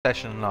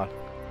Session and all.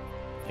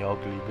 You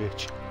ugly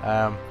bitch.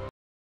 Um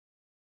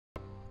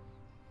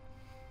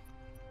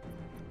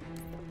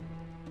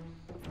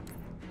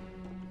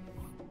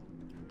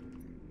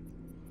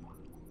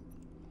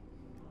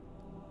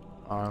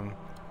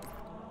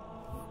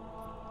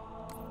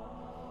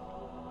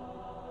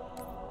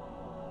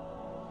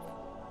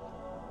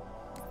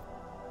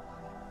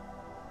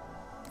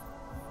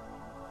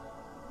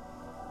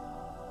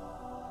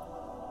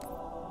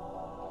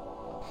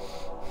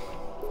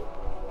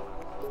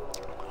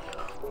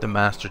the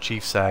Master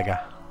Chief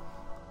Saga.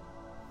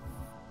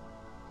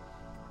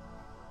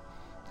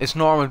 It's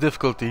normal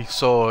difficulty,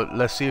 so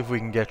let's see if we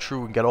can get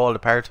through and get all the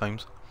power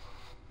times.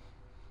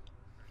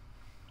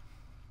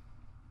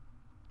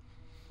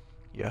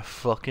 You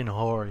fucking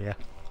whore, yeah.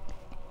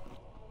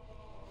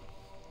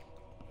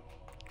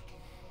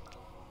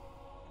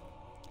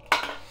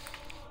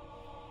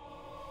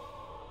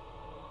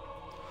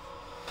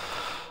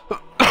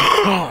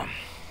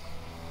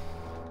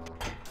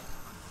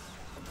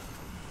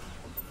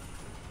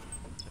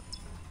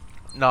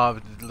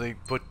 No,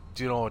 but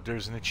you know,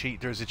 there's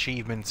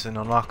achievements and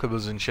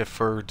unlockables and shit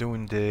for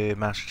doing the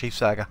Master Chief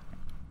Saga.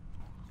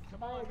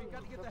 Come on, we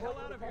got to get the hell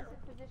out of here.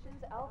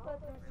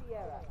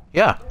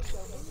 Yeah.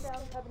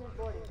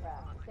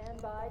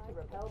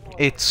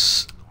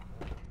 It's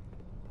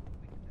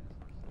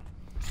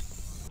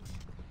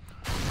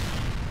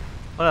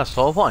well, that's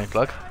the whole point,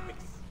 like.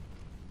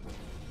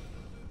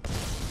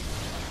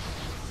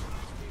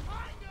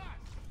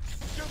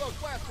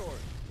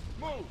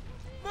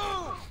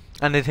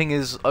 And the thing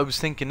is, I was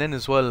thinking then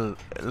as well,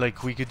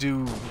 like we could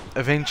do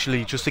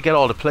eventually, just to get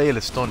all the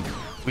playlists done,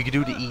 we could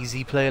do the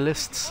easy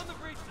playlists,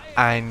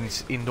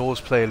 and in those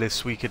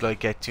playlists we could like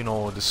get, you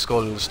know, the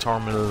skulls,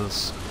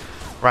 terminals,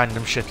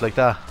 random shit like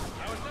that.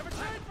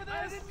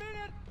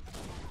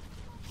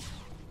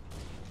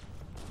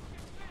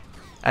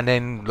 And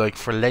then like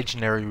for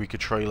legendary we could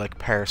try like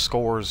pair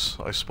scores,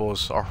 I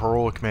suppose, or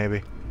heroic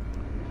maybe.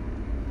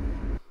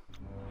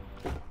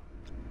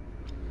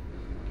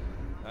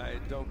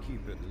 Don't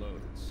keep it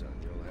loaded, son.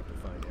 You'll have to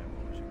find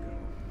ammo as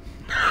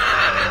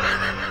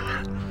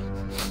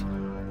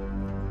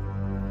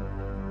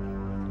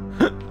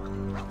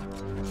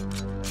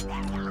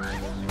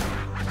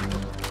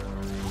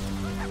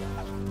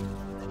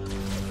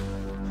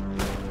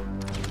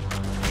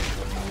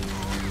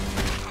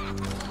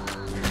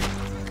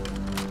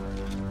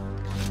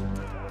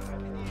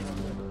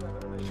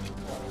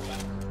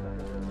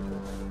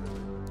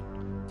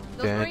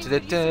you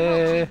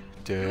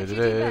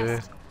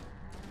Da-da-da-da.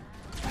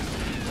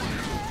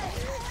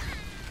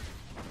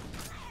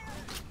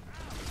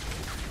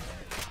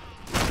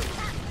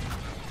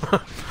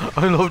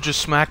 I love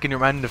just smacking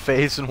your man in the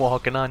face and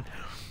walking on.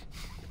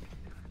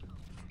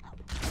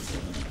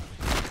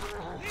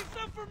 Leave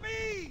some for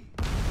me!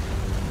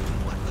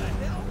 What the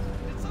hell?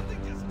 Did something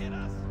just hit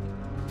us?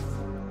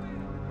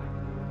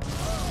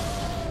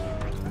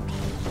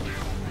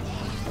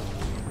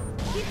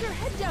 Keep your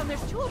head down.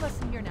 There's two of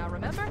us in here now,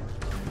 remember?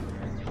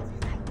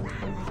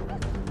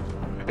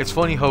 It's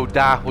funny how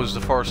that was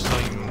the first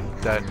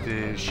time that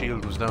the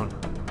shield was down.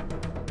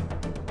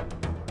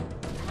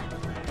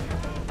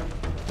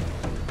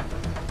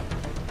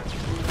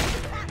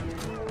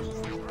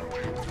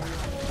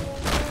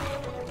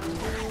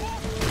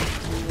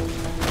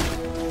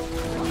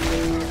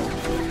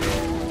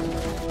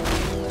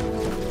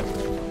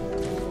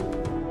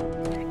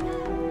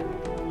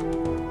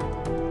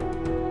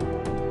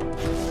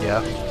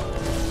 Yeah.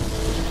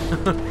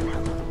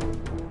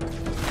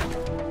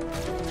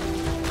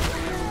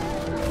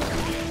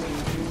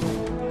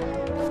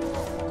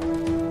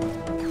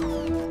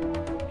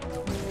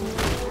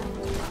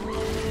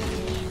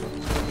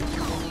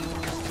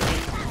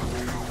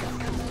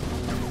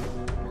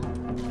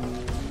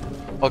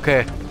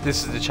 Okay,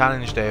 this is the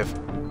challenge, Dave.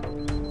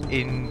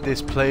 In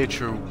this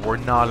playthrough, we're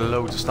not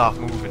allowed to stop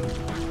moving.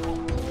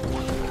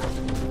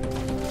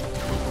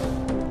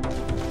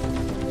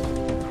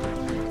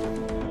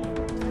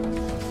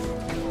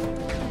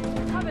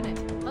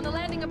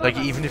 Like,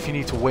 even if you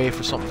need to wait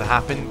for something to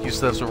happen, you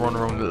still have to run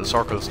around little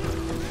circles.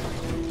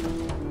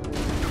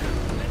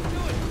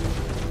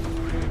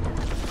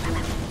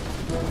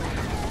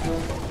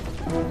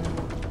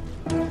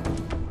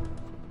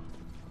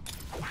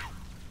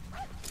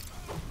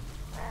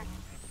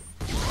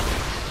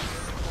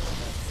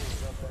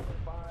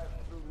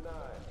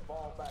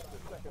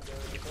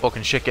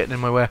 Fucking shit getting in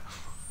my way.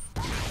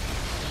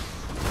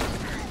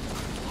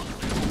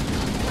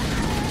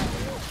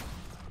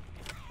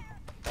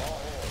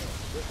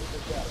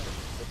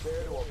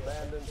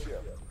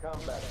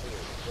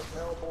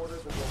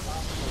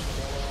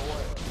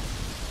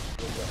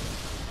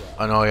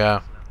 I know,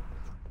 yeah.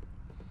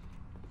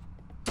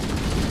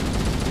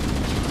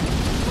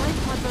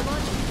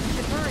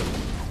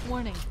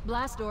 Warning,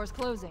 blast doors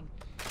closing.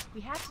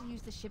 We have to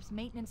use the ship's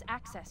maintenance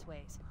access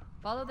ways.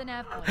 Follow the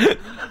nav point. Lead you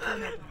to an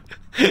opening.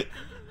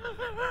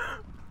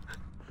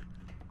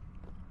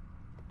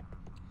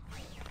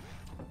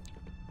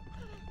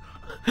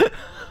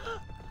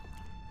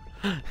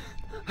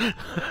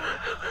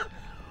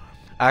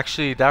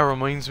 Actually, that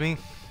reminds me.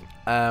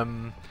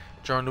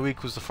 During the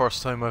week was the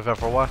first time I've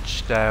ever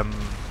watched. During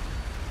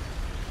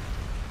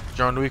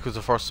the week was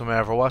the first time I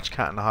ever watched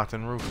Cat in the Hat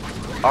Tin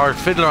Roof, or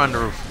Fiddler on the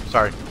Roof.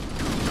 Sorry.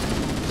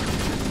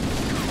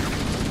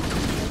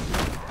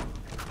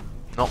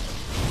 No.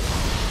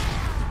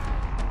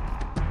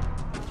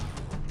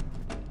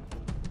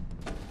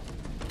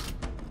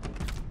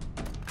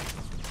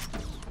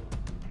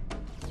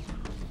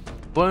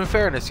 But in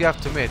fairness, you have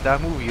to admit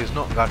that movie has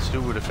nothing got to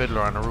do with a fiddler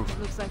on a roof.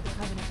 Looks like the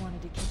Covenant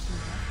wanted to catch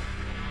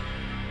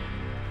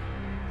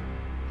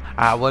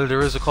you. Well, there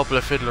is a couple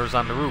of fiddlers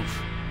on the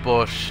roof,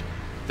 but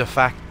the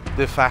fact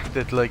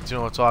that, like, you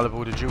know, it's all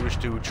about a Jewish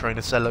dude trying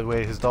to sell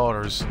away his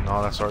daughters and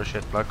all that sort of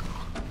shit, like.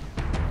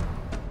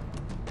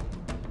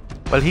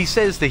 Well, he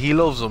says that he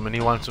loves them and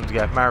he wants them to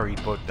get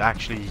married, but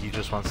actually he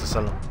just wants to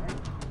sell them.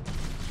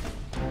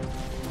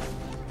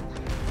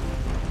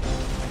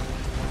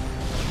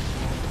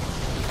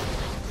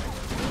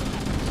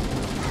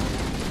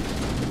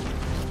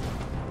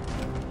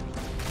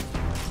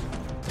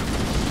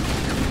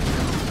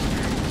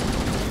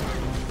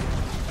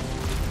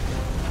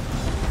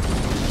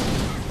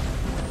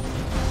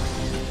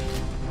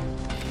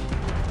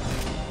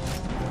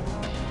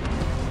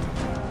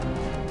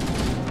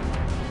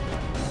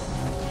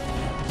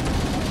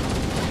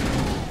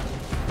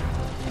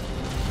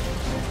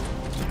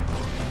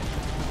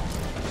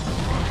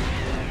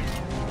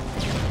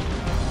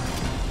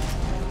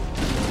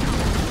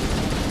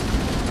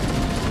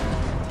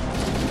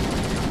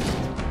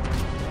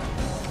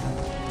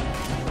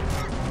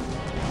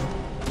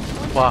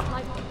 What?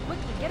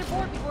 Quickly, get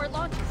aboard before it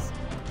launches.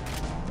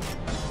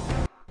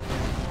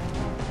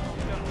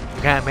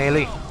 You can't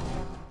melee.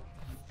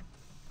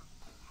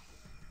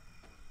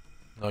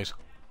 Nice.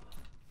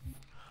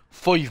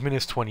 5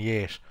 minutes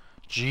 28.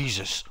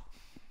 Jesus.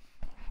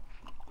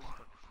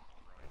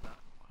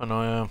 I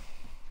know I am.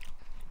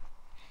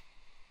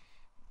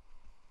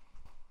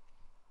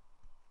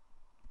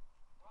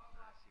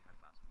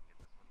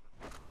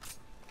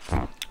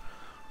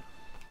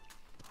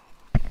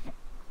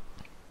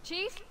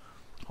 Chief?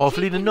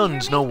 Hopefully Chief, the can you hear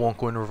nuns me? now won't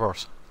go in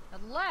reverse.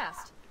 At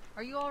last.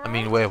 Are you alright? I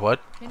mean, wait,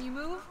 what? Can you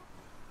move?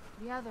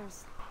 The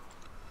others.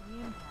 The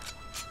impact.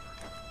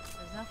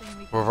 There's nothing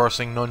we can...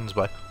 Reversing nuns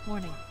by.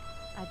 Warning.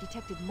 I've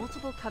detected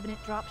multiple Covenant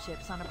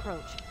dropships on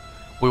approach.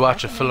 We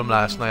watched a film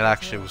last night,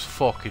 actually. It was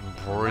fucking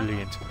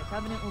brilliant. The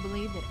Covenant will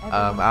believe that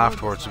everyone aboard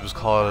Afterwards, this it was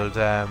vessel- called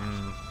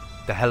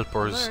The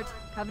Helpers. Alert.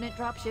 Covenant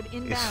dropship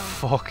inbound. It's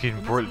fucking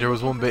There must brilliant. be There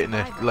was looking one for bit in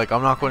it. survivors. Like,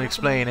 I'm not going to I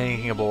explain recommend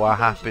anything immediate about what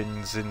evacuation.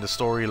 happens in the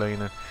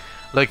storyline.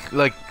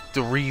 Like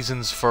the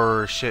reasons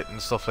for shit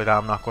and stuff like that,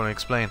 I'm not going to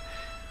explain.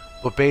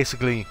 But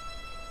basically,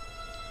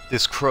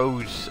 this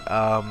crowd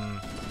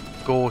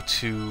go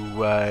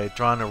to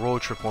draw on a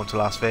road trip going to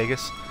Las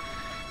Vegas,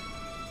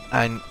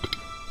 and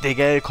they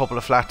get a couple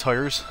of flat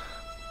tires,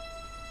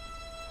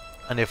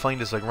 and they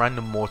find this like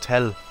random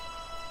motel.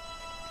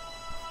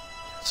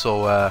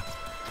 So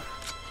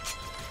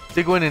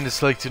they go in and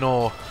it's like, you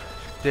know,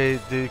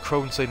 the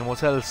crowd inside the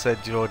motel said,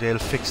 you know, they'll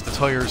fix the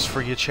tires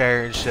free of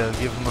charge, they'll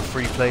give them a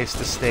free place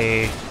to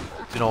stay,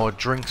 you know,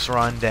 drinks are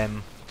on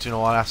them, you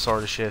know, all that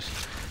sort of shit.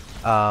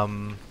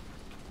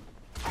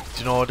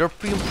 You know, they're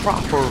being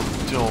proper,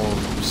 you know,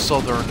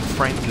 southern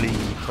friendly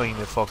kind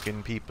of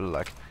fucking people,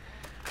 like.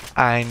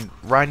 And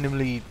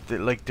randomly,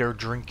 like, they're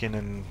drinking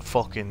and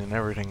fucking and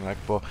everything, like.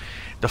 But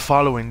the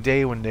following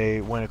day, when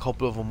a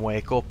couple of them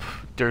wake up,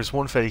 there's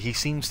one fella, he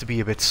seems to be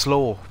a bit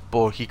slow,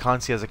 but he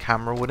can't see, has a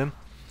camera with him,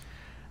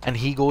 and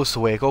he goes to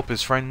wake up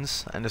his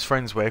friends, and his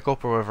friends wake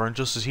up or whatever, and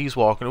just as he's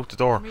walking out the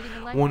door,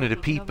 one of the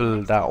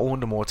people that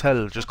owned the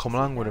motel just come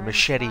along with a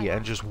machete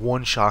and just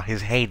one shot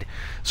his head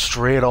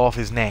straight off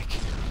his neck.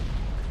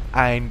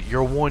 And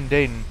you're one of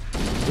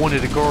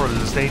the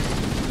girls then,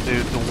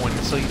 the one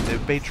inside the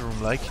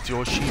bedroom, like, you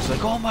know, she's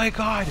like, oh my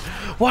god,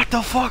 what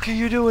the fuck are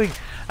you doing?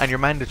 And your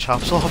man that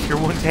chops off your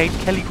one's head,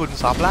 Kelly couldn't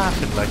stop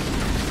laughing, like,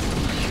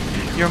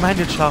 your man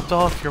that chopped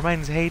off your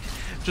man's head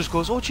just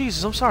goes, oh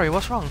Jesus, I'm sorry,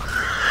 what's wrong?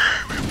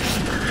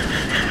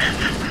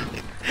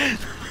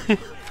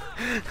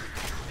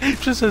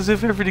 Just as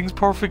if everything's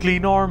perfectly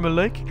normal,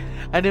 like.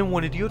 And then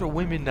one of the other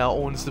women that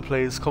owns the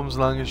place comes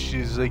along and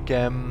she's like,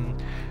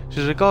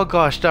 oh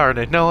gosh darn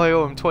it, now I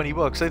owe him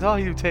 $20. I thought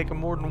he'd taken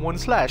more than one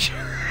slash.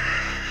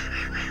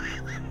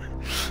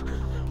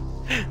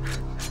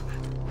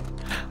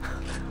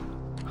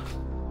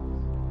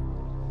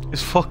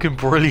 It's fucking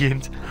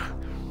brilliant.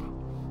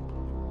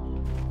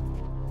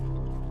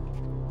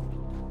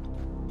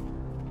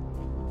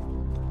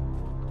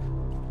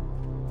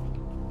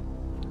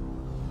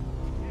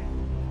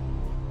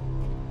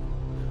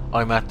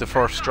 I'm at the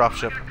first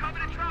dropship.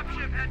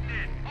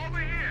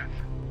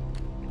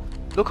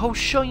 Look how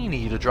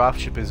shiny the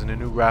dropship is in the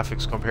new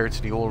graphics compared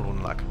to the old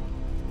one, like.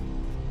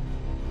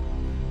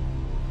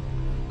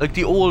 Like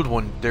the old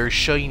one, there's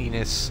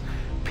shininess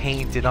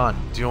painted on,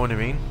 do you know what I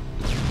mean?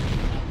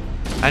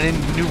 And in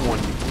the new one,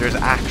 there's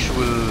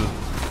actual,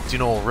 you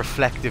know,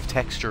 reflective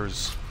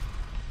textures.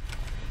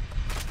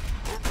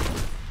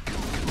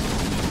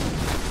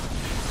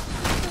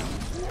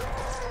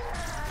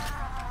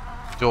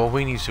 So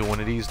we need to one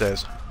of these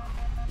days.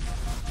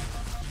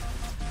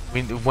 I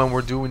mean, when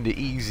we're doing the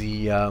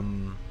easy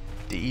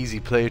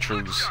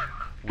playthroughs,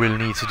 we'll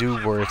need to do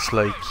where it's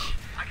like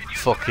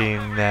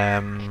fucking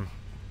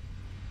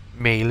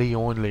melee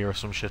only or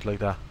some shit like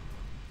that.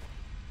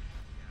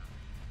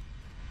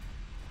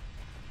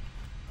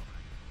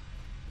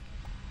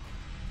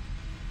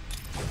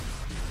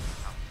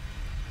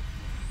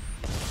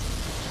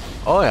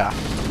 Oh yeah.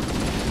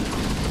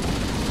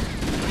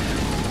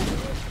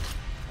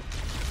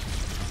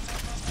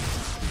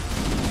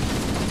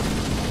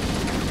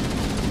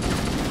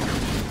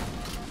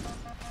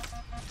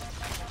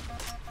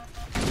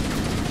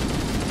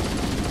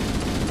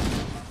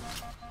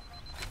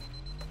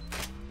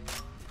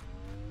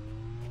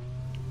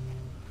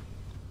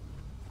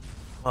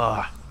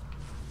 Ah.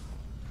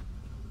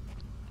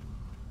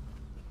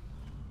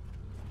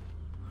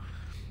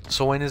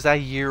 So when is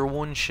that year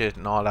 1 shit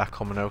and all that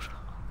coming out?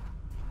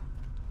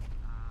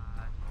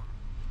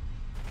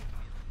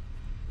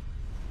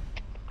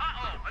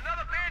 Uh-oh,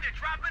 another bandit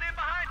dropping in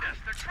behind us.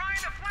 They're trying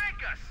to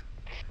flank us.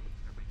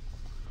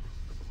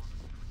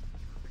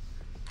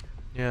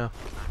 Yeah.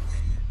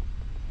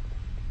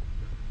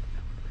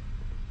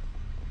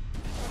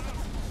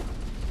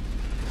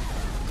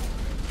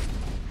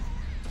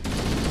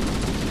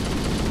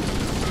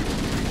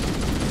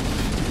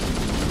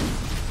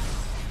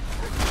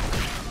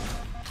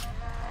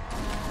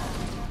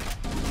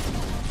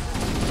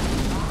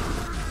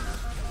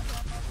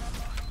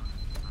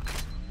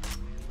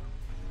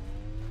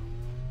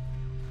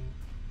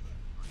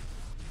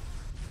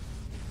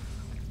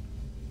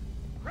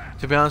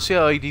 To be honest,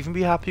 yeah, I'd even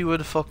be happy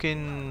with a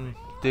fucking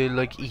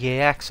like EA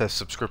Access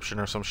subscription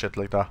or some shit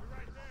like that.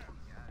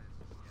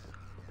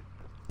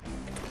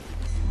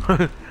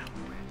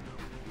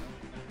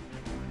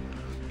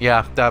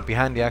 Yeah, that'd be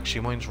handy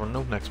actually. Mine's running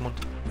out next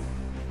month.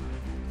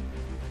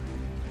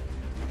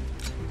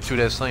 2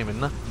 days time,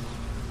 isn't it?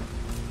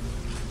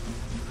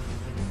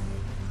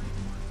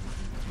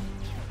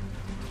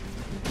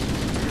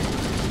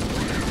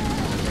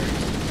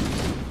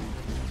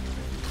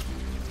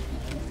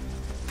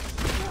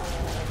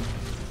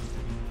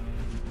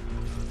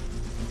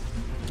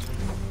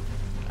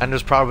 And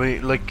there's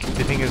probably, like,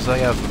 the thing is I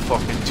have a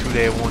fucking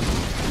 2-day one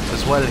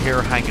as well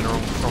here hanging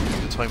around from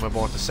the time I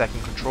bought the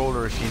second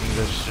controller if you need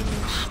it, and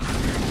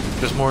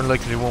there's more than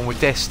likely one with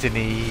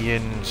Destiny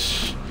and,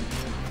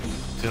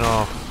 you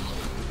know,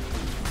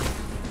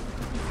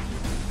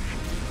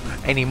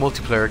 any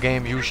multiplayer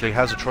game usually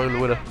has a trial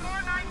with it.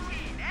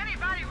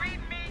 Anybody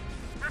reading me?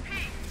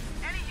 Repeat.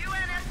 Any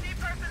UNSC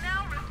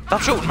personnel respond?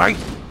 Stop shooting, mate!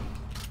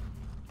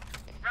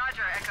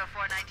 Roger, Echo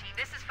 419.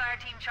 This is Fire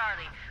Team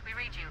Charlie. We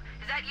read you.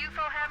 Is that you,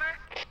 Fohammer?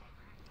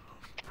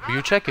 Will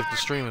you check if the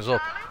stream is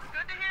up?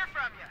 Good to hear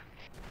from you.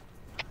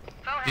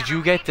 Fohammer, Did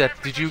you get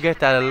that? Did you get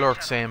that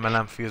alert saying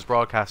Malamphy is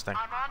broadcasting?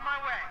 I'm on my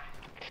way.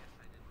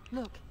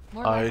 Look,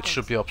 more It lifeboats.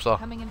 should be up, so.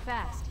 Coming in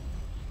fast.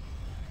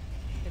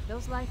 If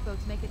those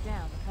lifeboats make it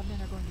down, the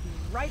Covenant are going to be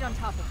right on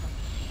top of them.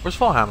 Where's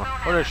Fallhammer?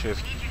 Fohammer, Oh, there she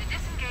is. we need you to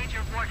disengage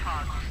your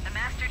Warthog. The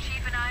Master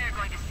Chief and I are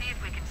going to see if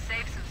we can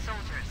save some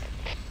soldiers.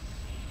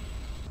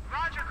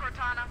 Roger,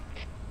 Cortana.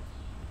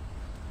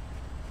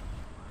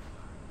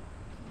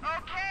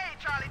 Okay,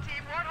 Charlie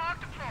Team, Warthog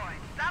deployed.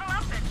 Saddle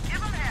up and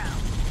give them hell.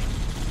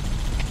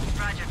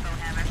 Roger,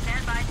 Fohammer.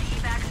 Stand by to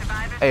evac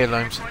survivors Hey, and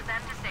Limes. transport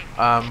them to safety.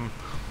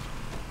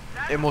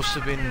 It must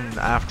have been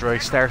after I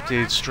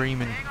started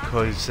streaming,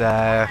 because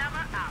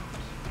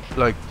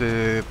like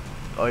I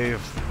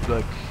have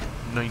like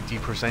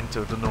 90%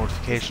 of the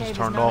notifications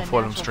turned off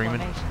while I'm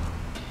streaming.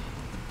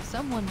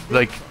 Someone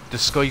Like the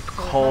Skype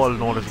call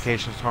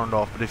notifications turned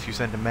off, but if you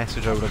send a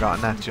message out, I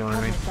got that. Do you know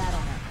what I mean?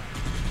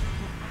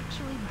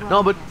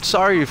 No, but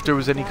sorry if there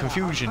was any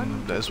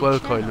confusion as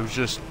well, Kyle. It was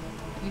just,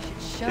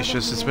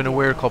 it's been a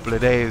weird couple of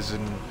days,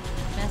 and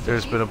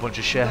there's been a bunch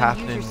of shit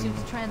happening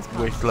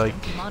with like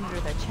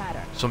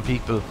some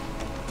people,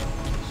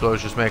 so I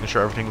was just making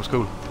sure everything was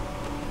cool.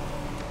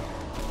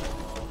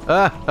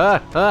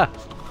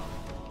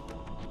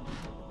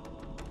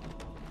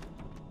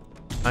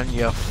 And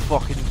you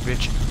fucking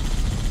bitch.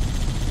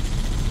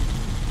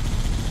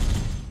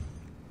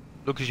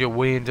 Look as you're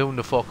weighing down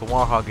the fucking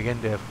Warthog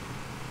again, Dave.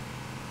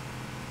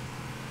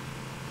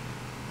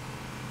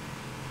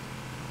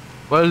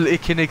 Well,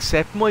 it can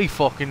accept my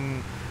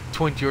fucking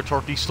 20 or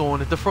 30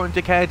 stone at the front,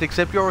 it can't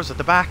accept yours at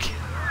the back.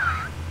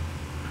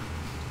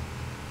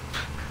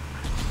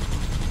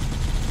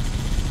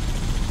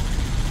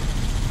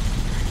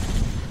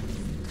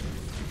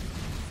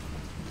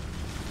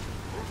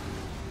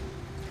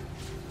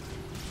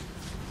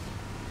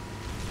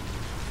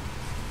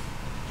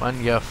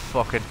 Man, you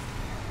fucking...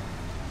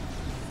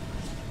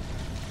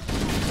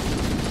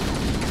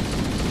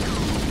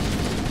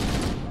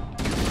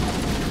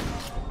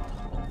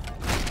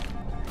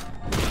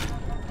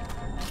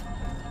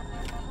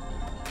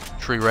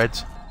 Three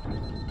reds.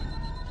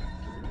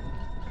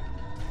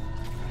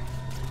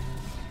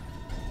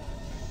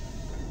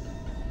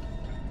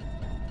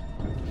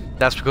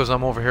 That's because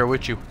I'm over here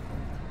with you.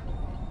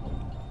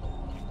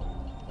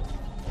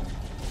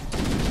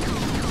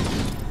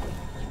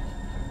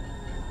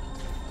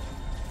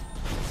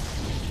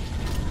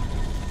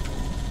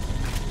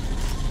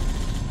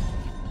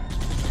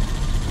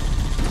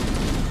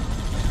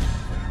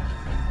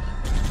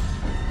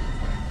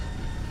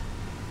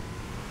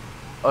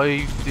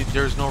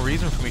 there's no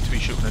reason for me to be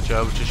shooting at you.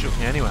 I was just shooting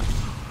you anyway.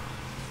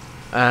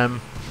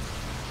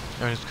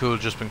 Everything's cool,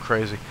 just been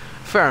crazy.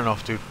 Fair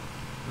enough, dude.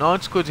 No,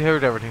 it's good to hear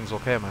that everything's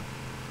okay, man.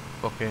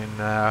 Fucking,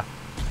 I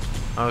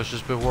was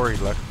just a bit worried,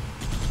 like.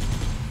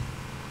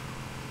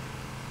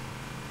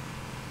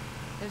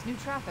 There's new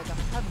traffic on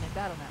the Covenant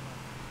battle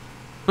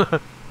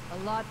network. A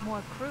lot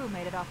more crew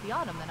made it off the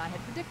Autumn than I had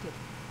predicted.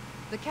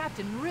 The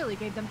captain really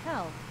gave them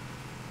hell.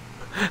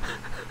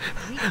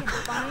 We can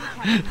find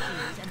Captain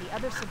Hughes and the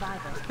other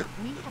survivors.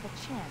 We have a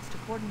chance to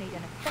coordinate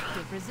an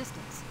effective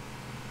resistance.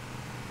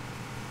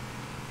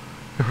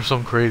 You're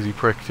some crazy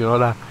prick, do you know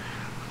that?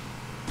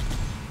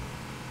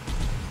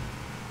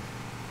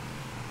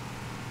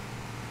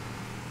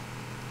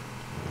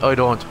 I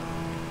don't.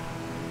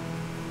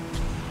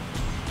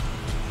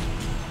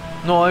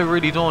 No, I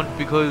really don't,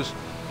 because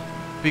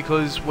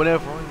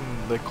whenever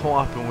I'm like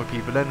co-oping with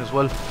people then as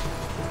well,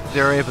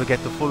 they're able to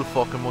get the full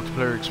fucking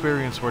multiplayer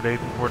experience where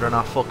they're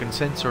not fucking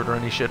censored or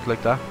any shit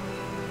like that.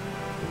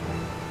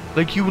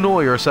 Like, you know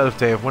yourself,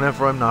 Dave,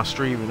 whenever I'm not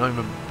streaming, I'm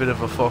a bit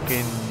of a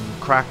fucking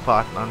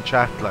crackpot on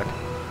chat, like.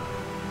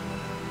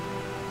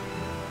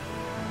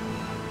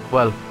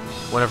 Well,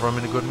 whenever I'm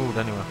in a good mood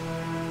anyway.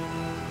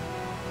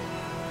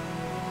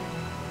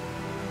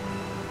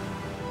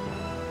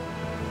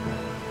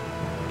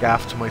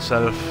 Gaff to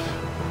myself,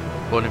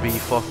 gonna be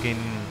fucking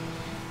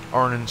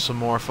earning some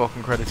more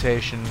fucking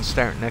accreditation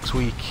starting next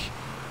week.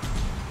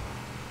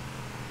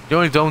 The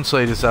only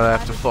downside is that I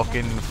have to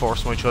fucking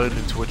force my child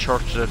into a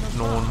church that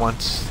no one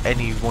wants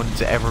anyone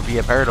to ever be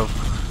a part of.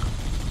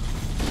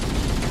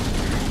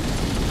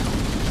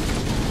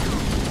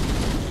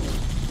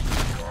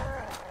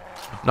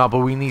 No, but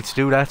we need to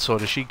do that so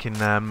that she can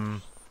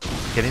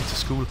get into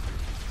school.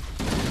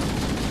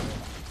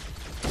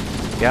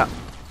 Yeah.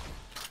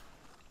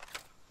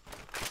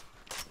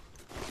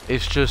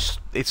 It's just,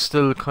 it's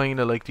still kind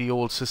of like the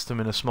old system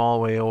in a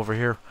small way over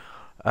here.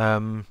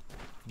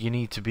 You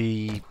need to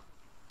be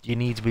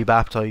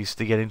baptized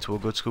to get into a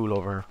good school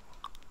over here.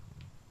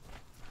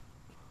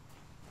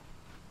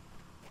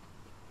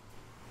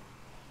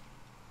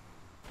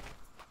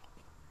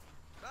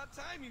 About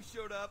time you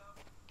showed up.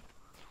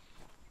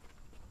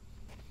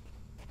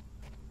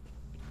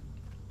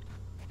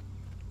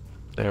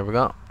 There we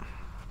go.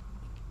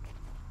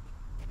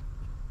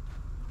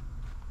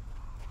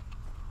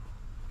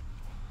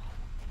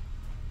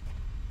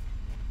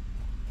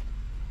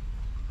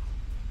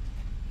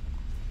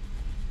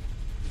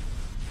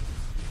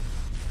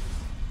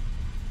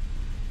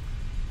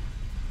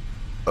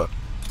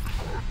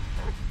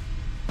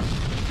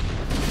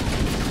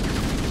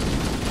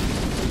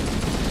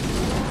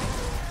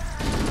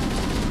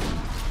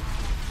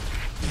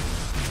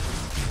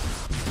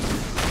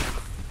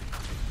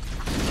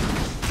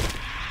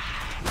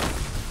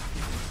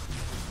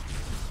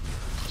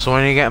 So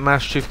when you get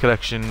Master Chief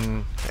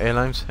Collection,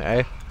 limes,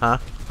 huh?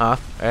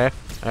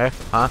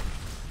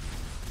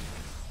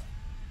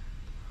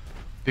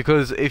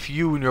 Because if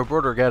you and your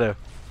brother get it,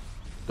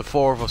 the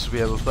four of us will be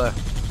able to play.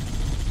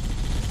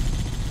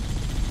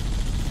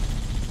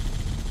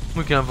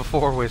 We can have a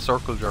four-way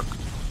circle jerk.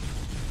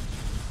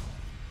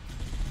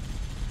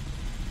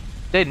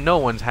 Then no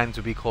one's hand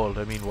to be called,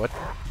 I mean, what?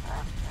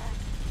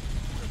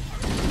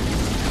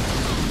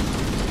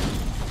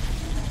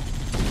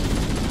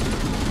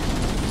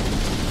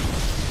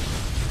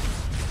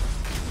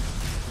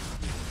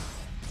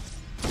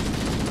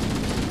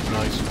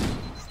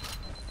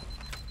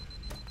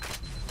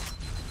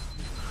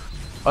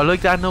 I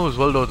like that now as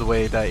well, though, the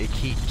way that it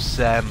keeps,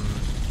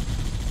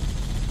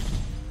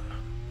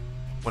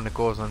 when it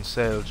goes on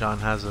sale, John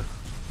has it.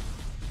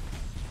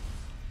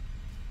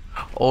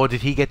 Oh,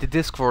 did he get the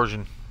disc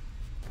version?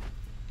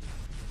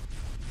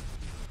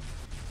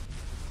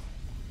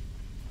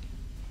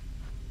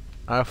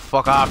 Ah,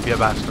 fuck off, you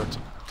bastards.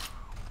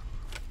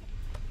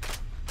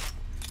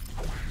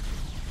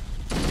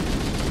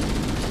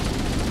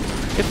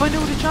 If I knew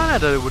that John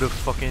had it, I would have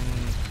fucking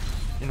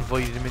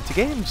invited him into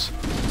games.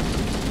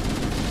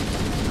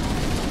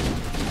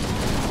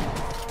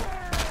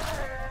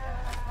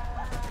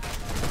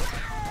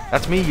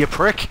 That's me, you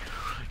prick.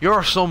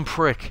 You're some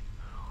prick.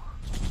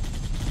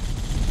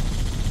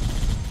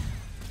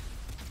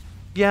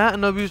 Yeah,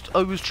 and I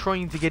was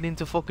trying to get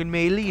into fucking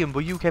melee, but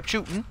you kept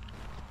shooting.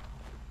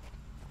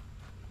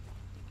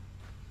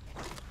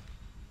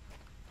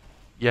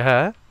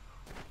 Yeah.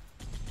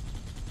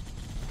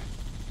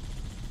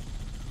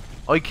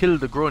 I killed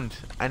the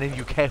grunt, and then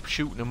you kept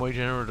shooting in my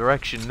general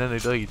direction, and then I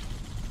died.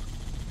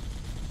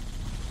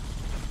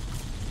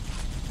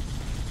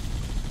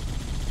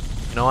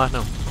 You know what?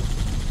 No.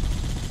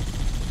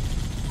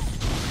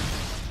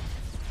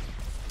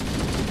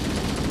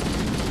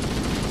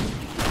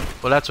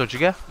 Well, that's what you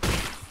get.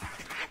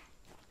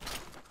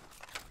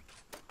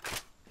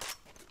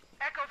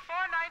 Echo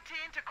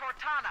 419 to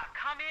Cortana,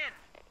 come in.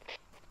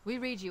 We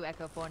read you,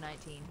 Echo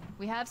 419.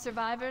 We have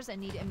survivors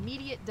and need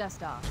immediate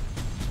dust-off.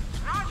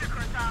 Roger,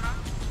 Cortana.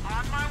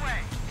 On my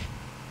way.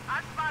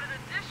 I've spotted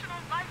additional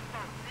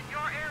lifeboats in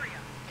your area.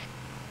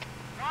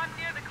 One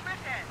near the cliff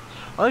edge.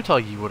 I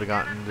thought you would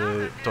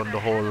have done the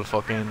whole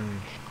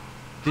fucking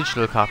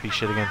digital copy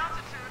shit again.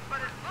 But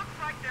it looks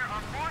like there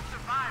are more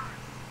survivors.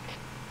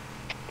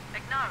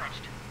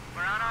 Acknowledged.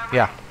 We're on our way.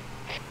 Yeah.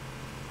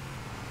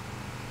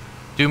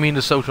 Do you mean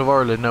the south of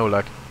Ireland now,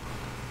 like?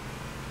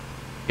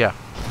 Yeah.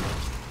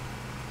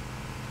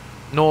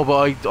 No,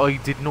 but I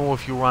didn't know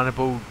if you were on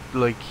about,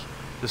 like,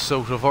 the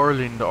south of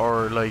Ireland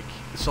or, like,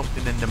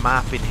 something in the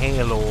map in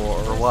Halo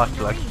or what,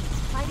 like.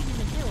 Hiding in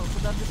the hills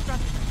above the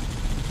structure.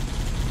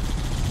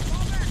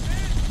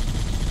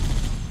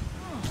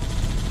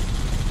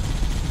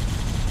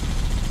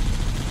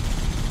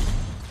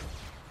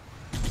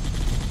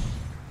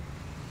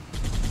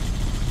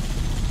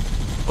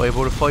 By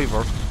about a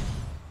fiver.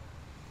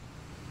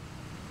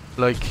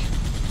 Like,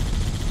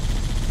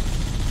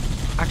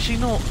 actually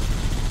no,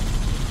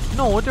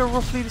 they're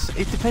roughly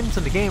it depends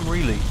on the game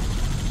really,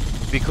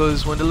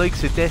 because when the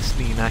likes of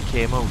Destiny and that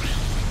came out,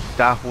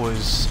 that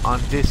was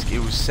on disc, it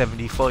was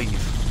 75,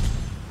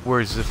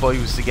 whereas if I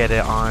was to get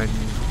it on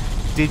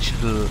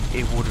digital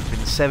it would have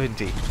been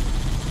 70. Do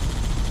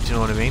you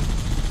know what I mean?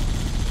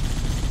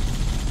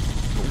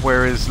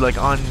 Whereas like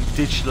on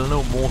digital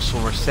now most of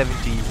them are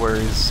 70,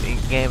 whereas in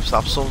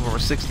GameStop some of them are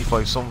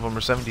 65, some of them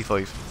are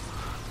 75.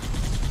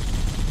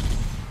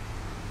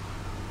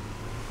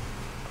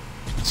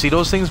 See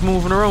those things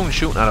moving around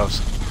shooting at us?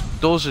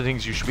 Those are the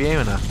things you should be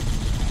aiming at.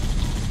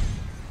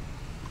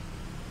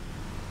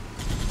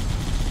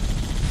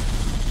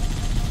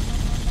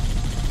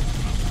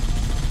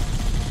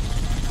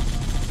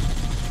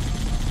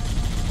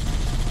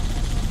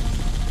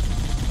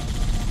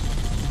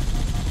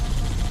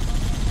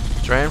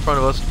 It's right in front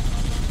of us.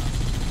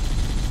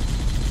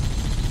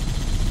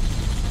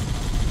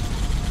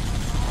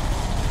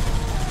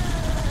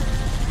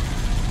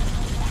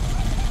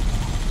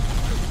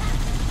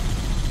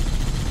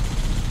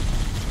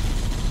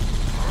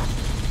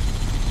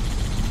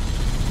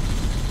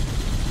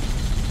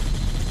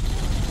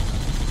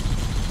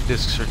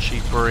 Discs are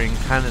cheaper in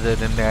Canada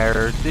than they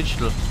are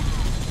digital.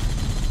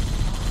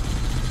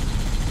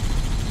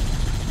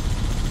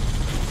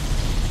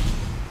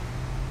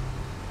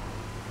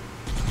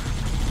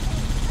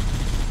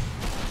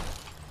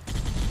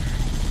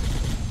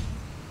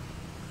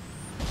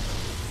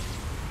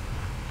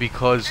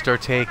 Because they're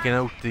taking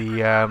out the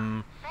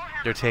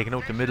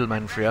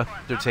middleman for you.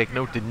 They're taking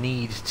out the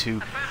need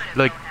to,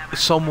 like,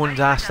 someone's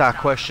asked that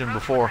question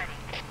before.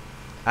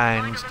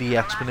 And the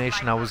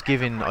explanation I was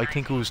given, I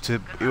think it was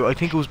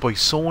by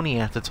Sony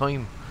at the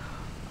time.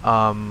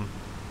 I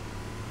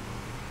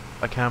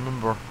can't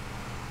remember.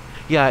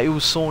 Yeah, it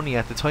was Sony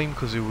at the time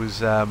because it was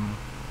the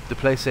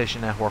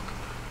PlayStation Network.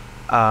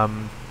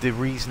 The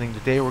reasoning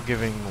that they were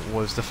giving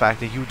was the fact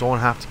that you don't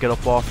have to get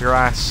up off your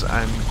ass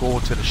and go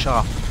to the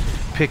shop,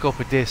 pick up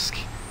a disc,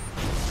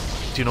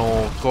 you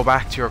know, go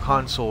back to your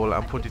console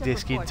and put the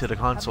disc into the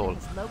console.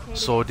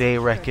 So they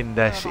reckon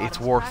that it's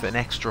worth an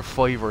extra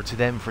 $5 to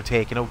them for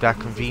taking out that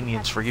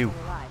convenience for you,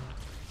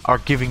 or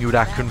giving you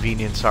that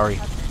convenience, sorry.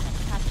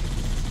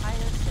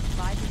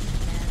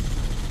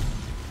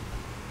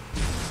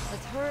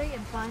 Let's hurry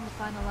and find the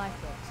final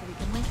lifeboat so we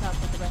can link up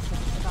with the rest of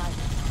the survivors.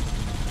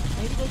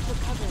 Maybe they took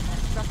cover in that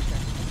structure.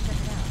 Let's check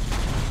it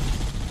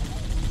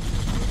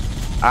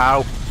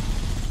out. Ow.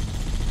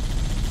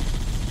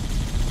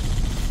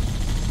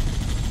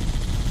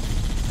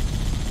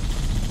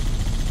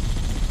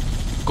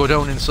 Go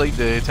down inside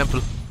the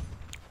temple.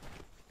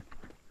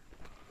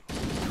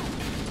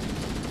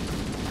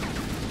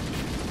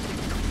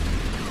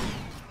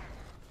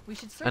 We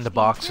should search And the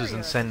boxes interior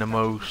and send them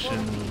out,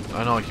 and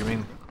I know what you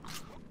mean.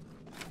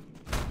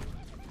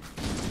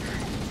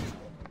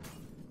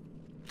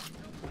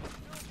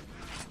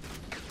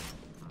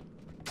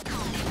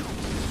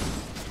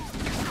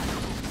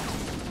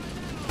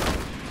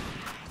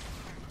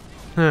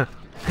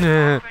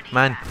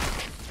 Man,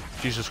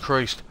 Jesus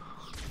Christ.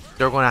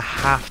 They're going to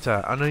have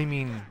to, and I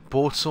mean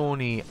both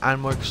Sony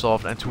and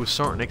Microsoft, and to a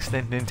certain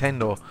extent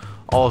Nintendo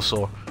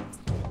also,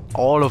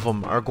 all of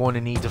them are going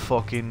to need to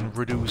fucking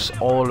reduce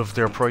all of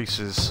their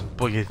prices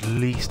by at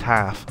least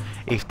half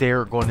if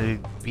they're going to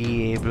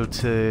be able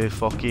to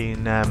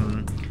fucking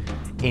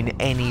in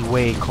any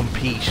way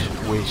compete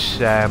with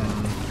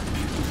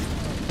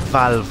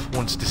Valve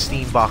once the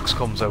Steam box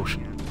comes out.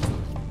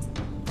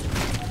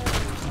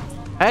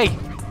 Hey!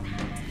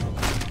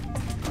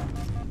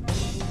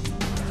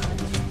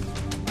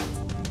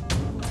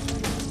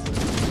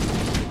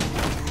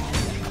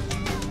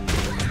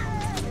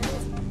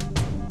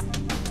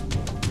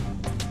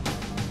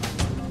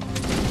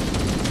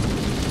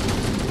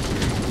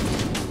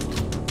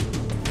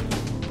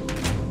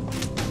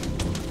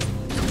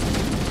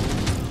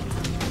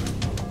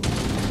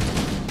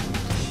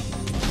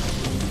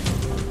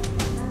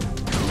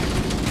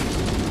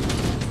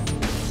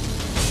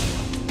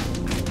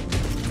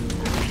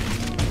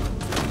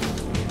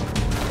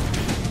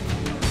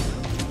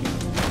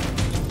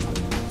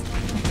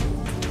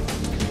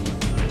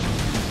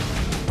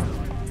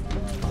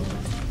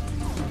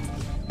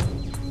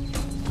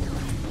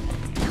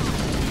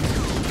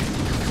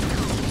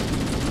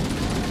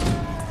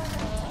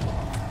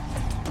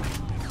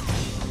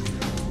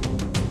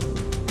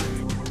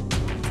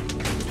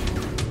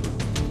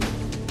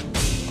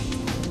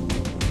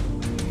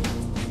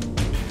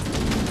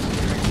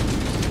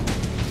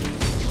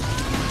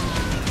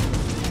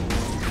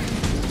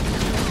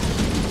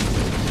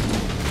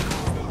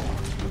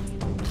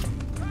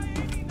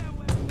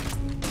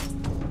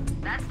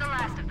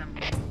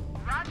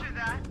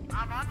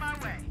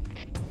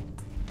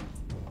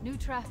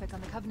 traffic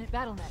on the Covenant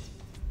BattleNet.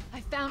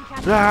 I found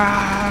Captain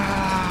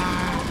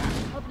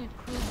Covenant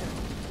cruiser,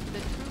 the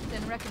Truth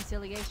and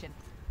Reconciliation,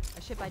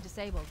 a ship I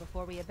disabled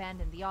before we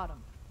abandoned the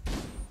Autumn. The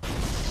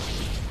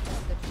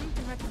Truth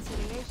and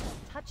Reconciliation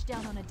touched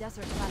down on a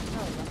desert plateau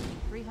roughly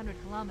 300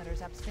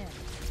 kilometers upstream.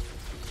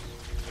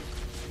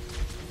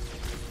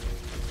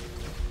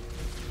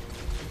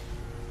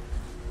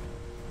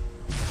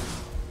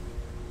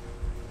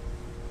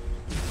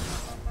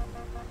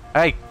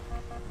 Hey!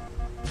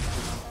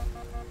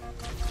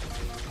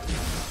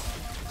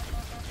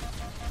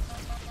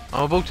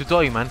 I'm about to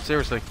die, man.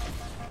 Seriously.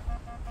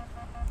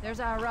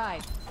 There's our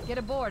ride. Get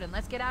aboard and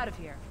let's get out of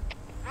here.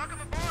 Welcome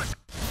aboard.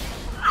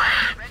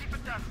 Ready for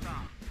dust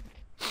off.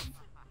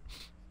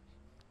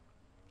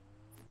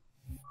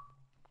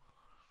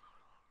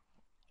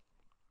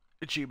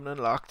 Achievement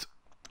unlocked.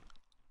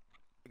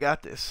 I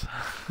got this.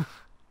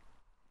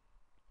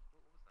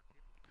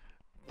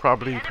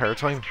 Probably per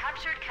time.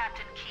 Captured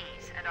Captain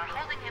Keyes and are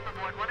holding him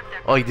aboard one of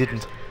their I cruisers,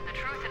 didn't. The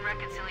Truth and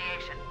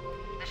Reconciliation.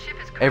 The ship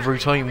is Every currently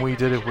time we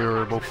holding did it, we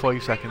were position about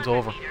 5 seconds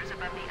over. meters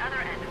above the other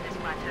end of this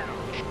plateau.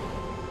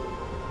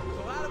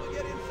 So how do we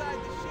get inside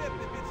the ship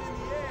if it's in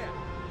the air?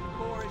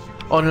 Core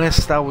issue.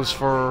 Unless that was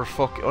for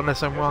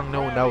unless I'm wrong,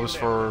 no, that was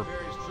for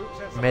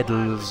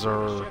medals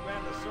or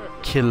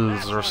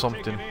kills or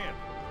something.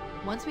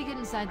 Once we get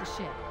inside the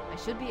ship, I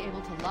should be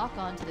able to lock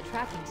on to the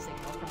tracking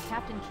signal from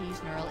Captain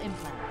Keyes' neural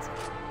implants.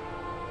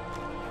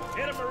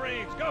 Hit 'em,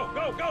 Marines! Go,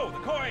 go, go! The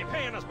Corps ain't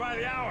paying us by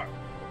the hour!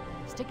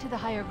 Stick to the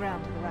higher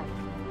ground to the right.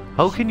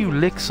 How can you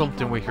lick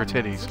something with your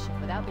titties?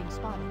 Without being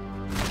spotted.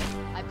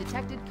 I've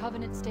detected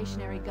Covenant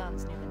stationary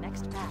guns near the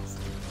next pass.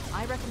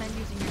 I recommend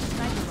using your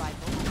sniper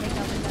rifle to take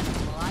out the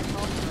vessel while I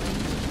call the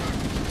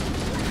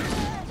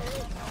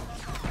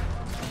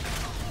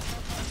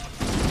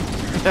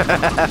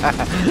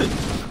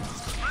Marines.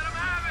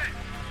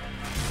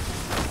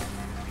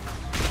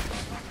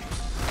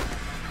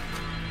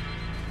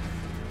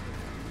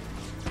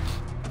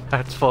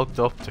 That's fucked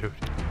up, dude.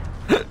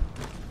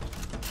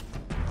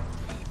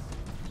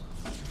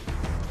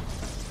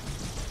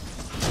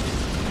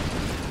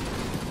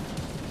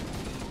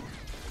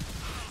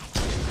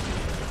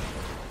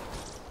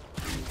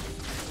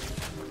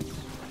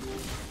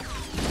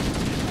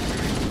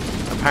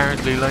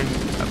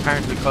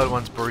 Apparently Kyle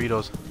wants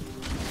burritos.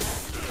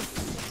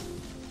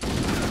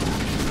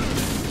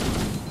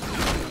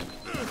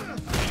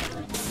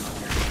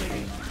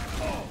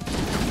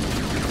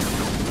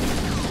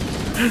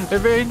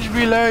 Avenge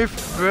me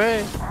life,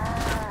 right?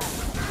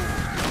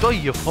 Die,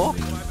 you fuck.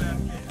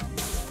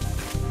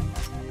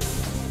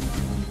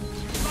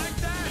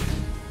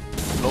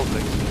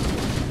 Lovely.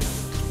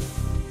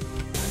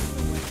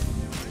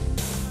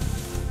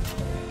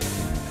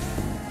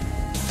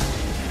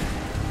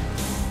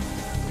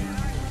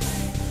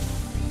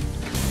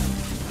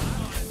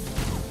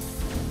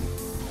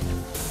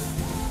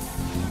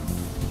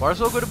 Why are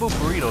so good about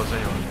burritos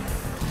anyway?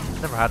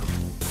 Never had them.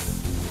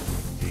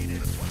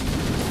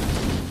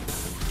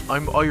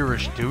 I'm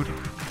Irish, dude.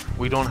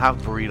 We don't have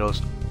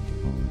burritos.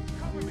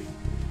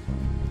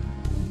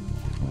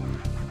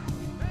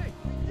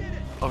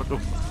 Oh, no.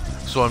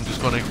 So I'm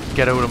just gonna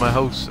get out of my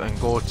house and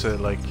go to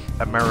like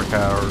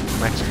America or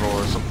Mexico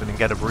or something and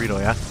get a burrito,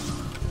 yeah?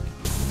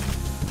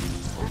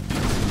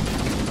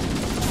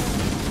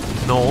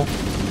 No.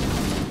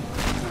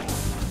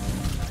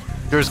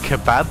 There's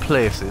kebab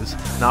places,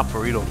 not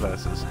burrito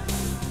places.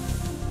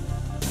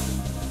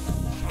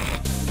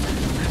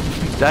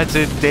 That's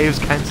it, Dave's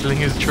cancelling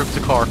his trip to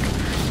Cork.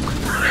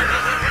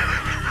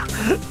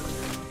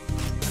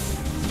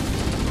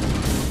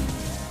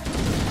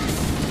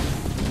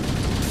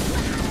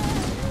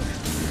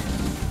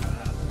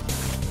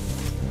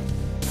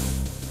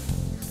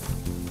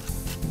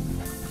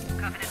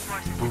 Covenant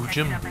forces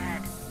Boojum. detected up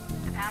ahead.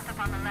 The path up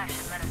on the left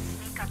should let us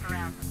sneak up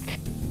around them.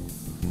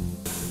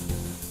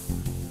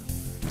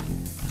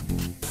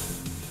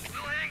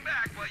 We'll hang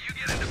back while you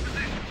get into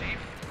position, Chief.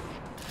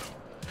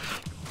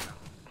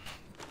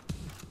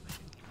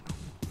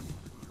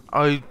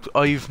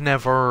 I've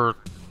never...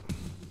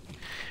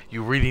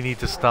 You really need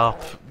to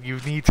stop. You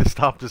need to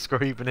stop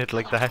describing it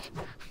like that.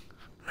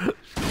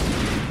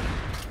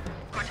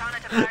 Cortana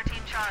to Fire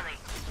Team Charlie.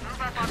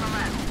 Move up on the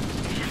left.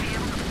 You should be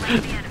able to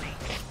flank the enemy.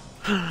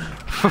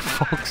 For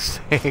fuck's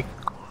sake.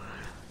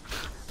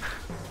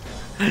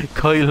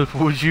 Kyle,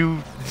 would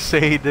you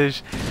say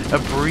that a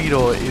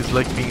burrito is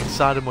like being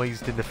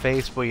sodomized in the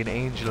face by an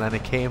angel and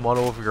it came all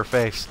over your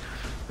face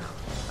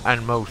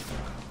and mouth?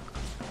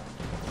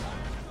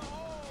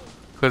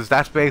 Because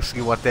that's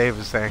basically what Dave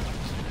is saying.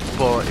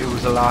 But it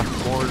was a lot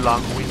more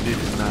long-winded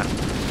than that.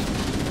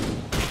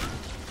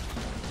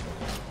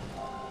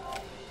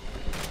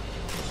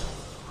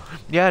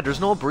 Yeah, there's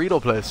no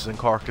burrito places in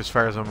Cork as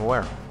far as I'm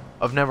aware.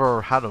 I've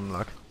never had them,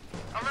 like.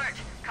 Alert!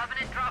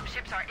 Covenant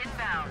dropships are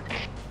inbound.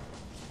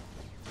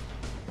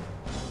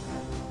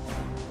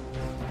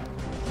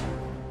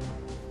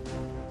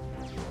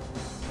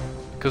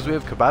 Because we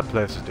have kebab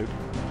places, dude.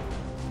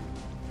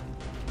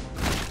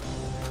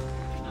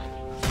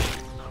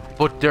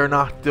 But they're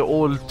not the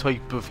old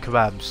type of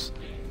kebabs.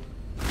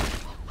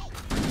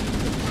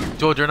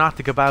 Joe, they're not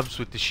the kebabs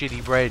with the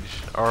shitty bread,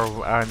 or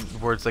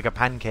where it's like a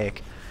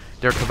pancake.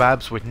 They're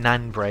kebabs with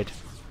naan bread.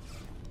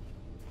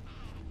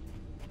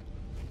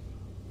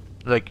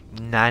 Like,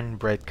 naan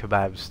bread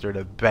kebabs. They're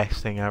the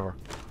best thing ever.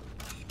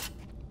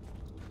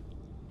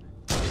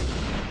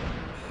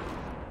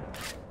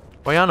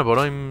 Why on about?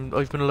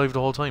 I've been alive the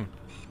whole time.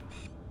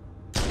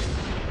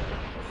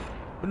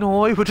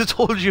 No, I would have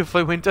told you if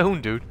I went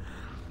down, dude.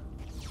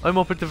 I'm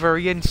up at the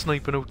very end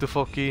sniping out the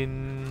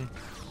fucking...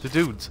 the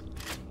dudes.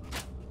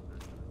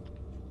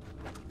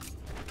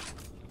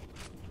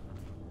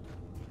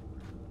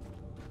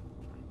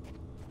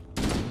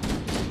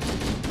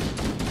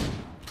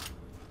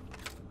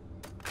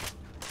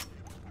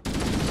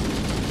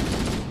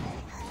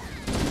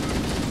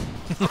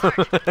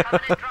 Covenant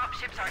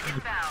dropships are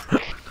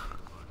inbound.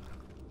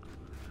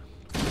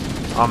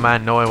 Oh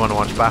man, no, I want to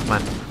watch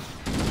Batman.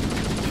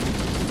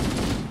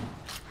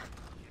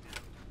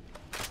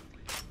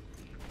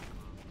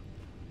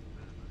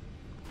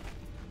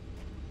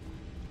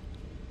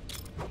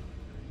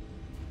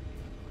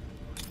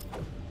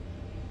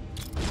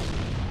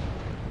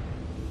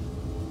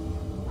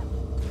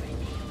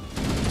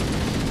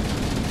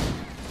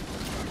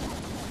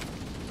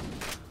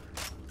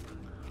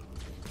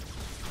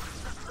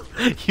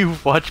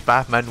 You've watched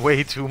Batman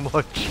way too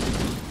much.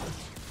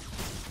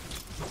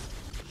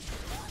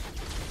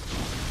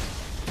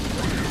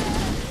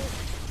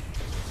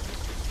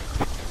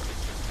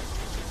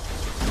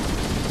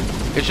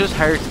 It's just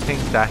hard to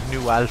think that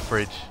new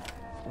Alfred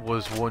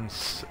was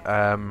once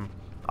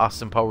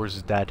Austin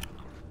Powers' dad.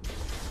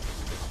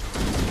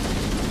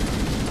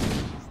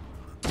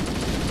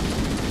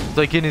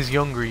 Like in his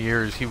younger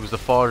years, he was the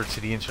father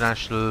to the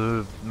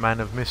International Man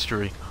of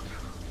Mystery.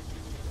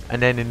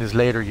 And then in his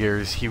later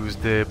years, he was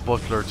the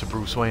butler to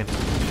Bruce Wayne.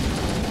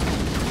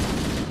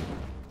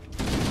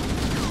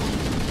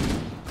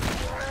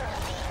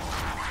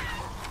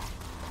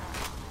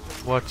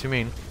 What do you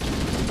mean?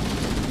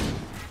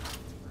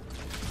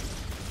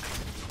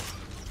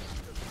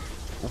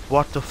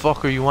 What the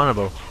fuck are you on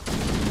about?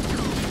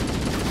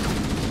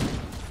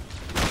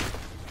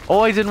 Oh,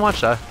 I didn't watch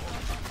that.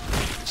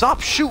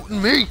 Stop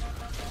shooting me!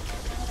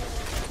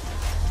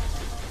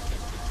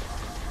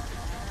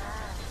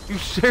 You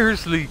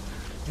seriously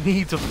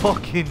need to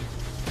fucking...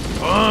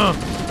 I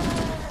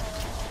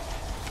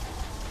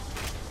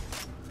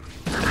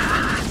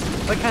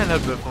can't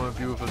help it from a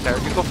beautiful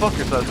character. Go fuck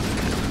yourself.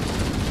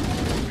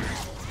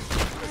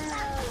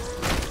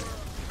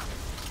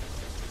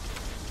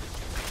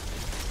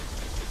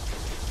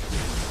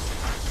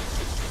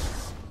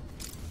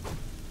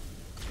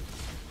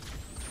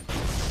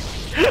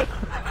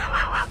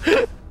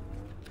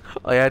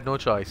 I had no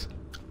choice.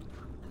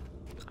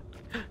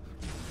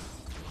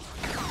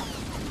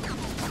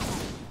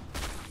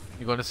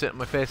 You're gonna sit in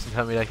my face and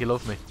tell me that you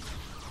love me.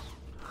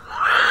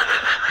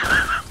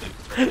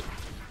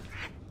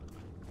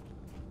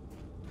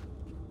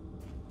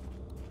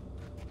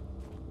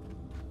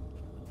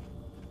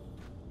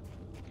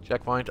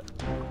 Checkpoint.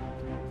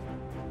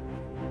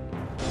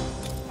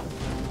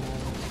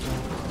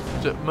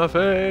 Sit in my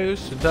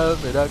face and tell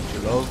me that you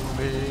love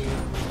me.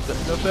 Sit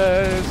in my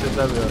face and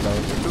tell me I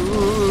love you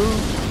too.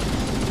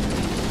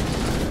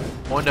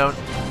 One down.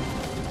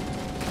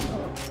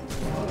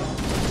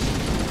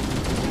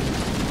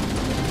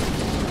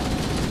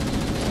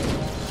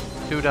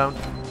 Two down.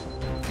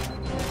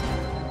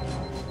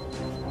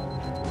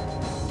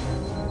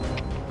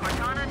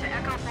 Cortana to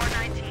Echo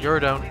 419. You're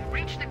down. We've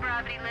reached the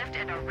gravity lift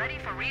and are ready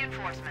for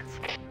reinforcements.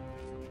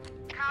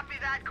 Copy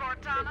that,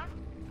 Cortana.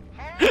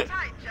 Hold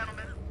tight,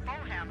 gentlemen.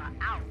 Bowhammer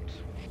out.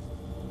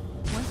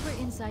 Once we're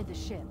inside the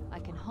ship, I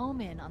can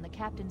home in on the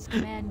captain's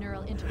command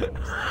neural interface.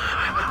 We'll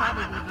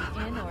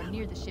probably be in or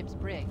near the ship's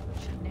brig,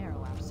 which should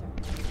narrow our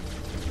search.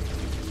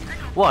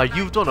 What?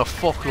 You've done a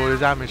fuckload of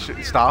damage.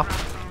 Stop.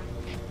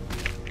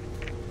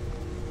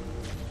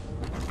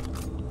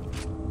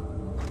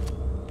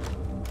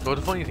 So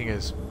the funny thing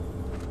is,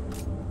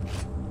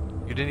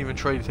 you didn't even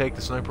try to take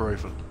the sniper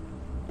rifle.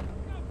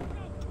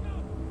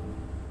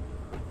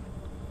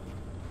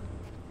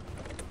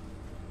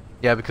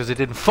 Yeah, because it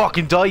didn't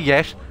fucking die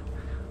yet.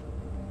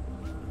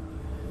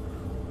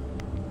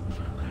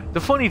 The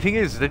funny thing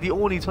is that the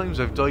only times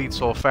I've died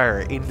so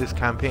far in this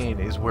campaign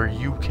is where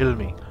you kill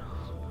me.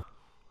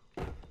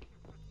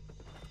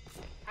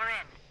 We're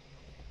in.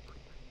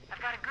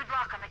 I've got a good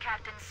lock on the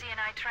captain's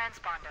CNI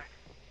transponder.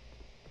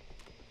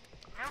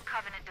 No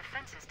Covenant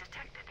defenses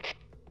detected. There's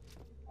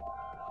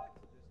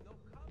no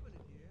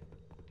covenant here.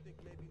 Think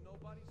maybe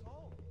nobody's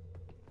home.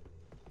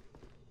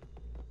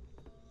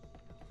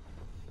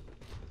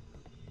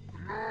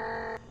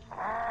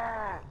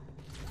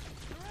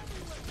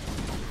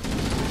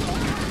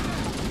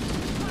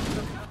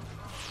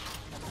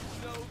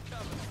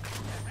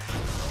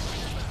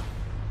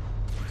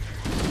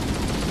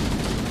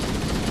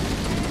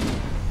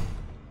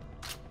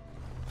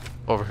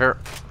 Over here.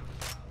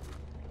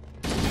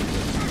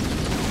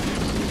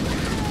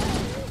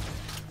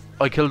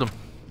 I killed him.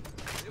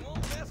 They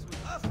won't mess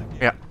with us again.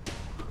 Yeah.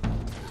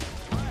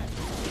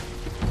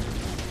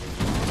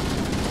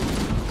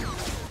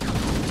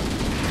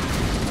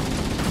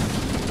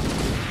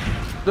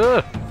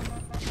 Ugh.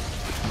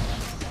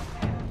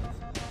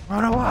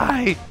 Run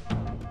away!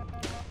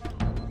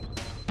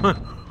 Do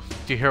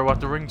you hear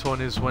what the ringtone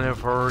is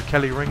whenever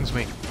Kelly rings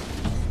me?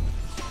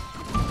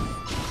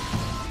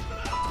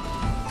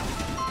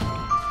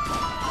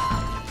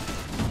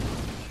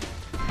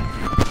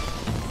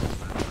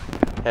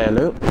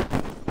 Hello.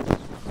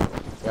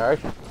 You alright?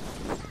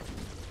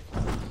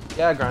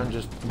 Yeah, Gran,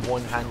 just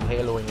one hand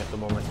haloing at the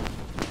moment.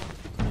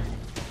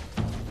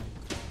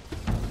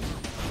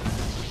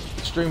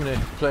 Streaming it,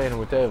 playing it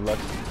with Dave, like.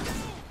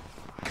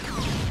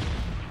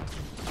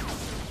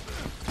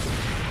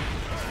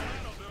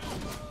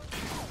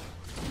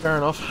 Fair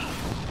enough.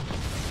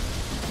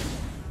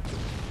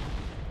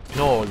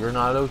 No, you're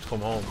not allowed to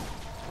come home.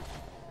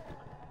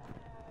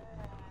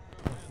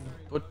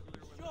 But,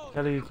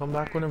 Kelly, you come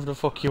back whenever the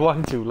fuck you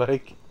want to,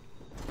 like.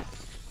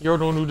 You're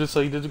the one who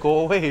decided to go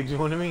away, do you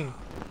know what I mean?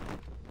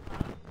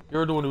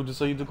 You're the one who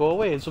decided to go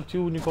away, it's up to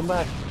you when you come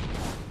back.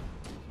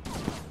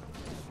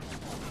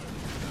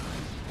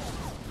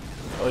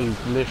 Oh, you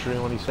literally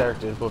only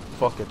started, but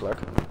fuck it, like.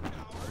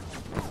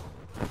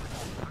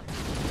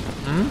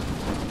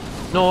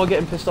 No,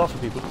 getting pissed off at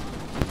people.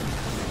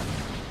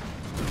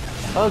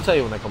 I'll tell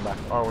you when I come back,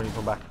 or when you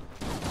come back.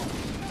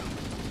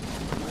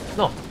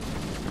 No.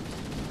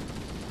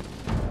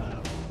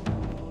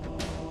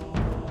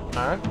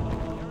 Alright.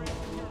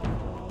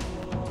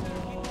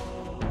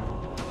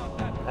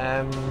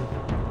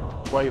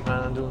 Why are you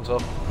planning on doing so?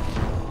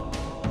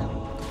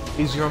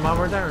 Is your mum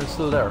or Darren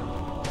still there?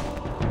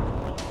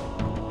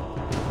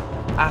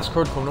 Ask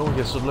her to come down with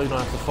you so that I don't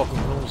have to fucking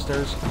come down the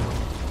stairs.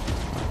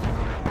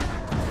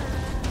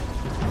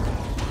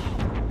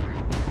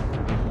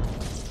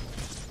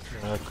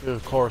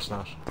 Of course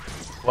not.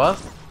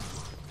 What?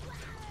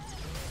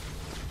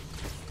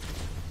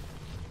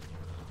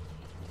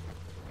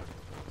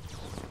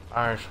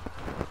 Alright.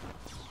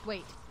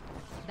 Wait,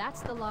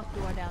 that's the locked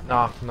door down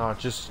there. No,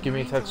 just give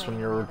me a text when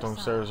you're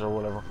downstairs or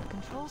whatever. The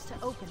controls to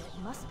open it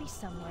must be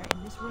somewhere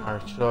in this room.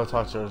 Alright, should I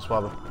talk to her as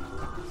well?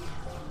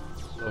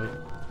 Love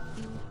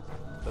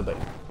you. Bye-bye.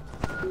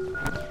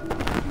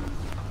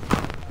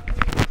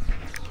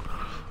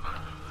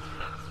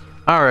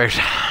 Alright.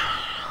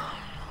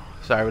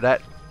 Sorry about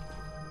that.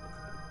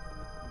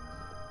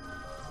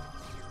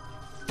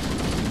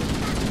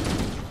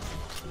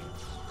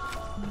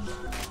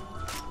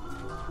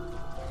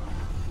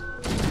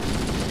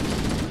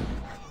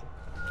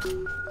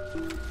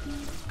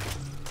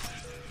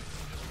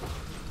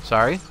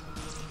 Sorry?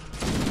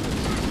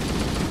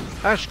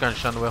 I just gonna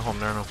stand the way home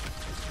there now.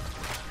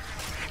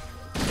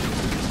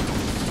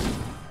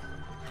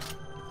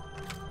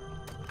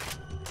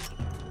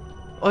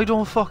 I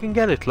don't fucking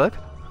get it, like.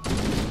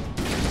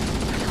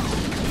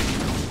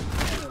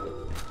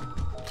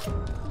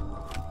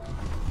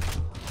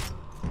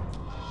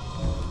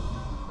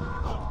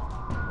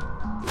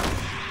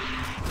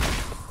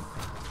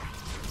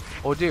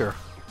 Oh dear.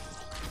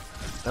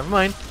 Never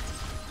mind.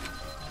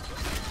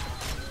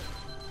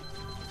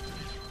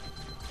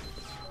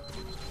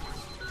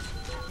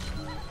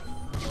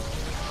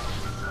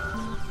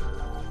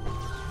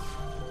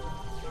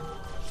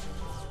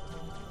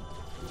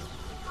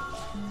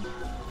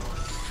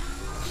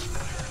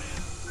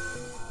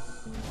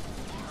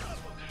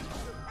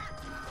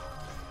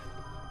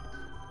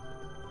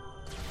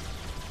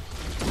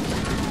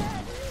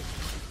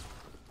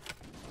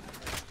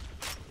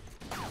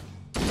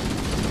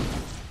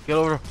 Get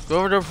over there. Go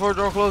over there before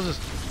the door closes.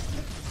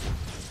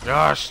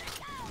 Gosh.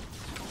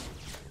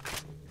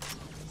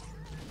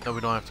 No,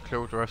 we don't have to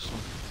clear with the rest of them.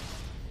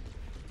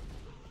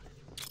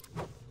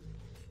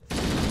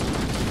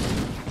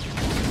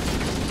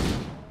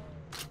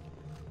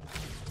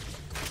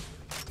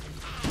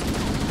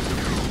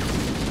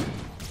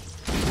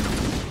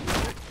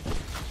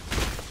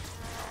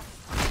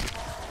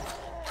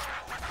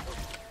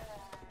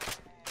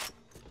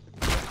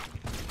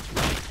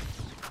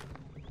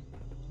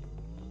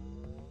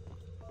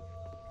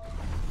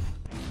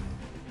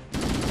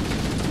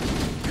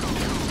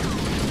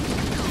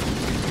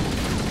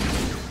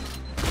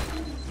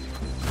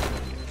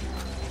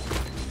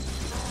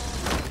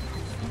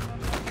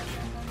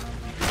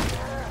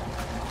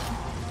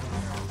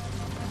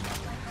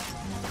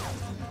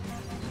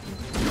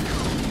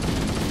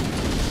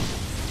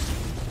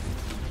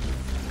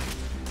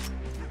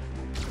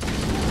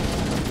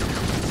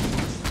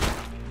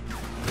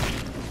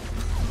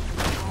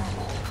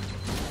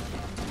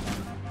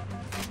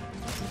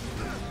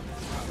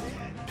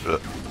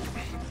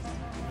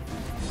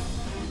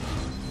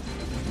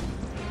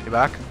 You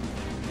back?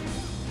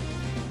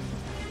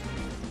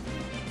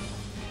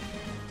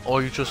 Oh,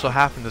 you just so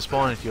happened to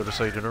spawn at the other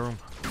side of the room.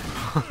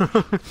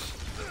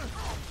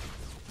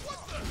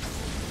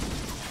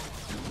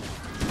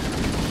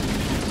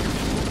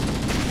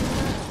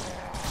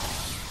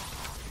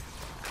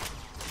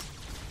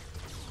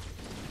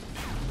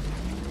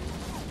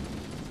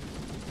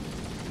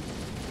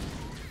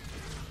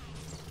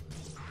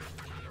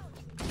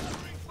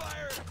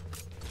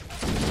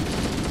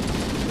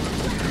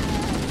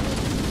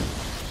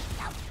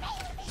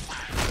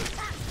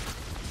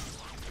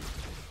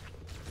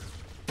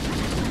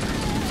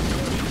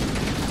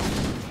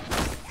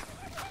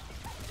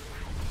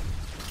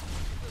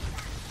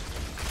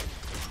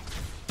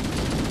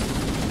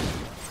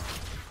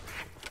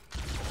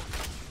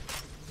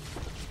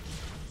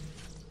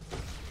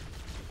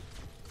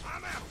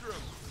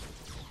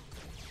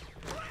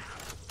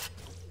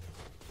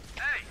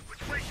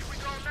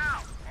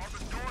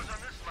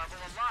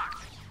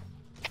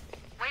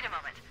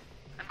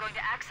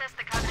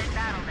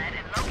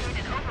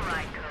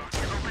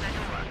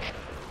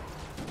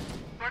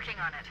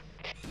 on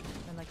it.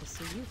 I'd like to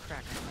see you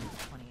crack open the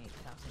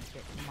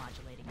 28,000-bit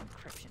modulating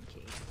encryption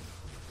key.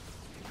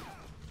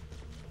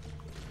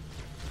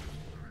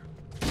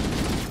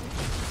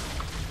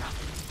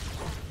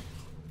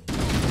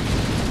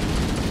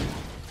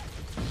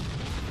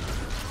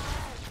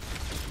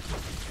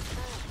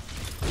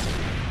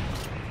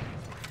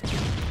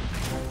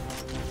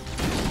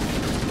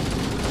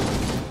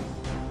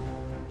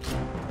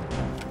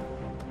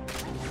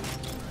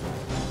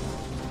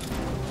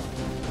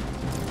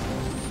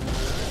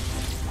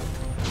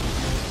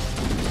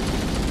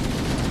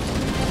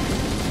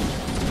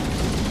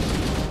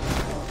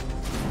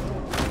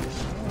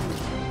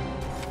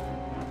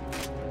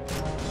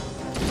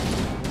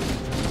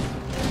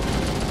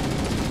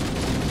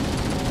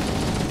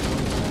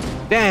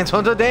 Dance,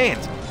 Hunter,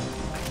 dance!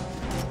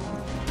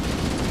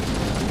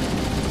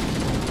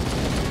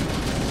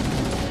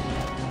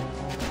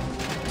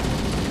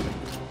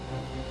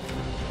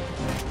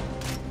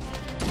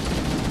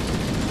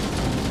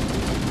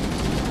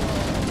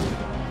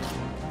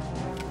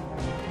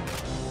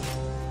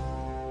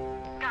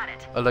 Got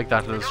it. I like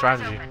that The little door's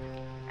strategy. open.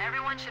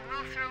 Everyone should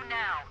move through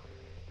now.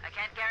 I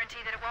can't guarantee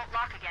that it won't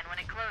lock again when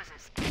it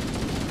closes.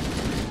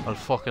 I'll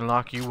fucking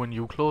lock you when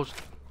you close.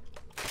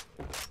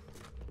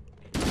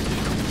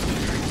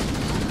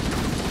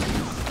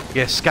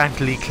 You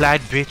scantily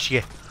clad bitch,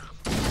 you.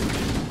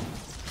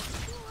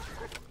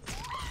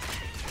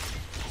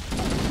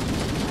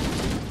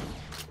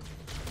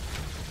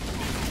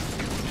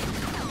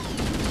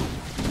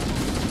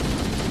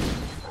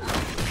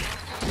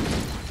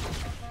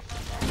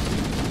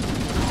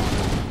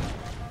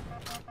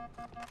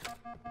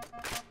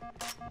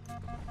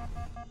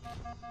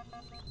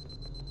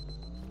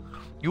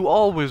 You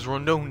always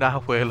run down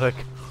that way, like.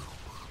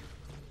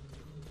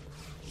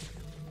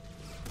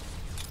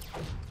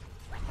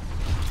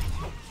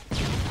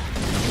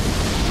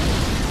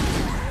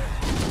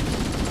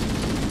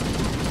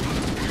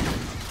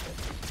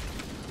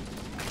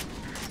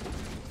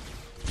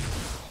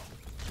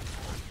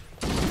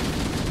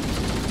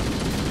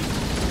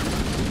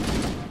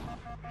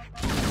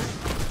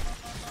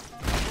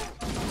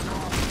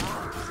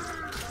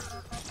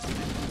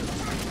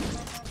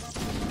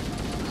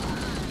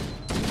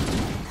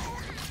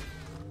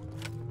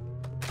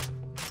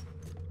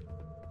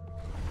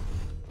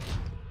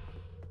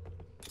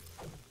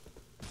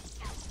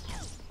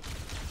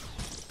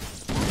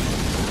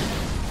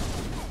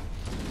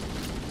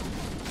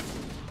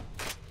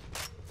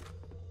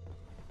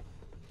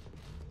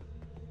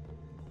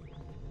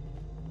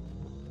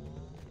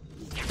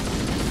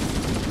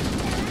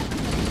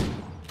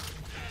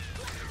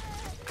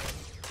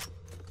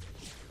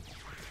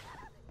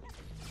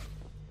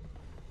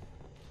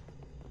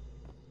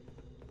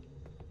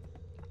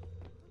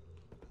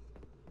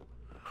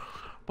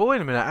 But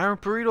wait a minute,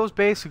 aren't burritos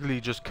basically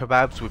just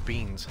kebabs with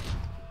beans?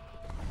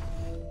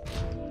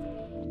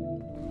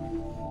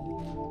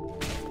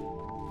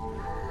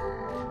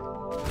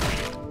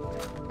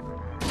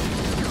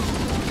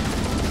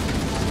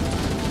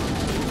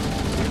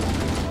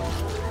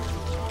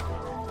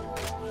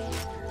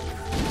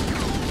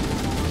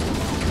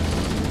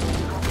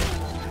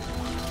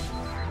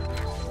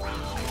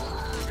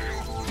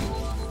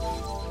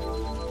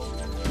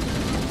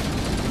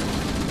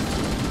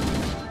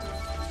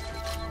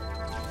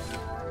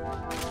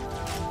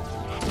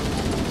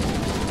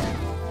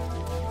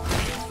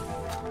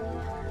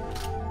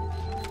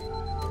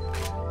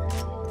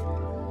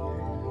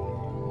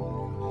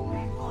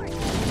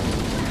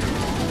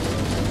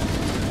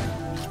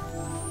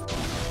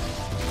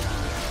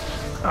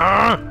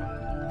 Ah!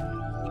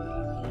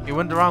 You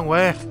went the wrong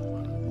way.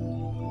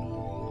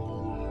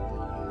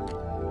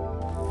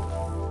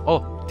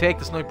 Oh, take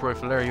the sniper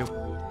rifle, there you.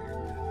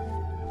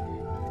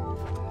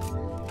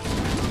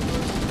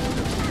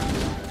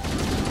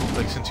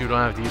 Like, since you don't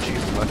have the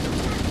achievement, like.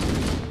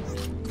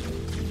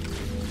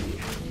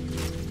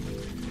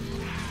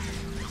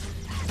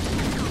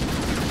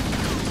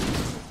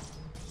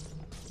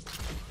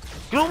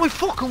 Get out of my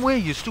fucking way,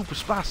 you stupid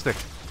spastic!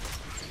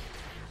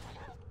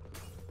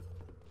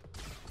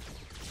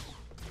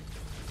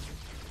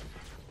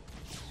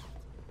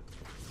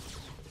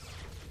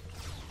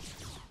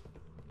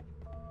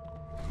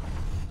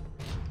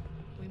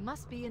 We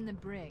must be in the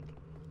brig.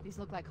 These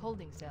look like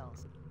holding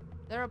cells.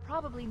 There are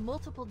probably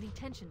multiple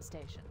detention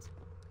stations.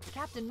 The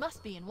captain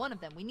must be in one of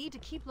them. We need to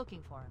keep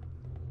looking for him.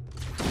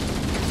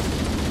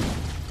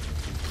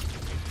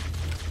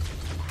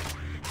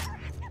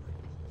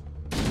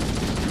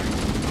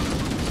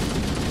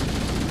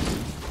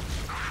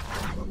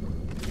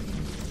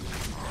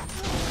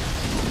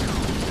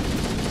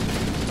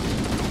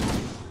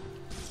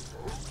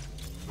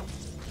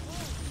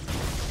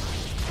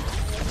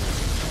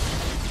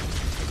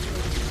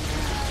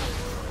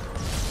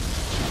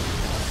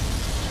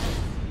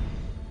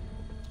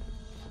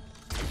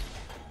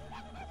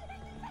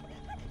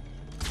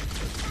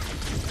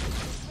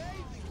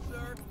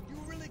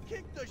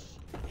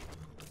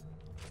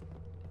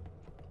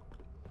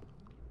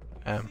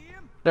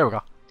 There we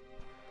go.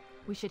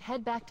 We should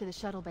head back to the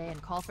shuttle bay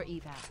and call for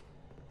evac.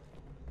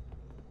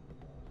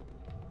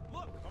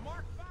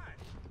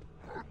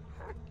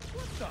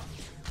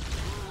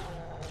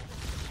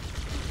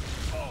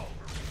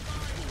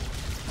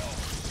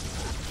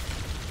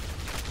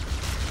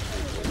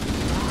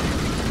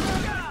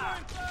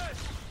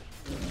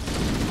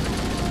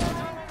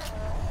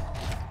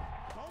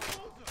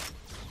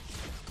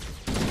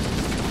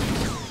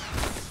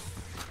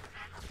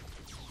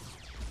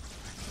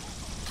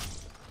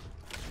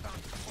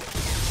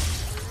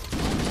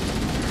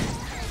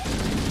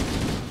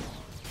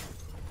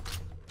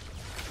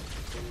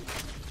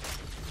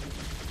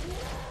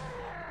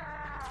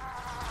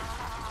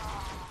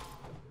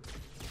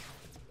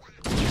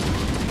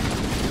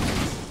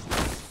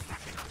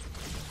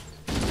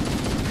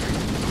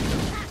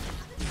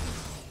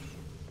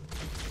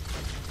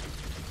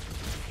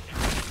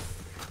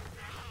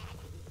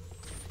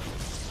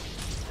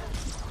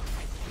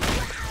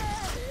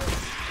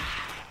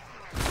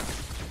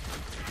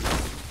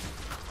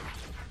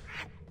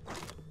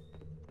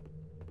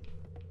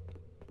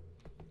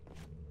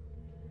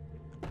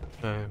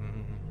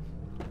 Um,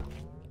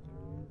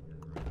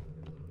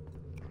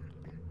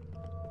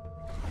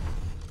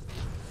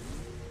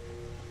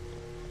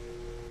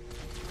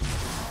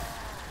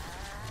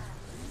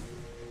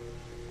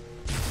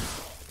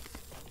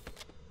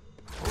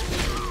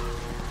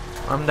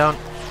 I'm down.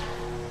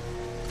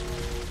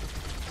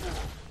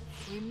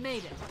 We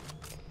made it.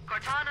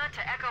 Cortana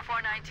to Echo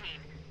 419.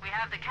 We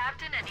have the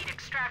captain and need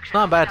extraction.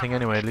 Not a bad thing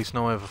anyway. At least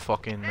now I have a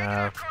fucking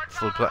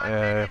full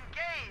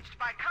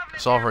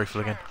assault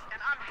rifle again.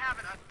 And I'm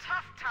having a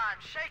tough time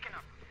shaking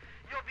them.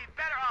 You'll be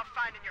better off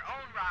finding your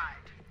own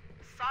ride.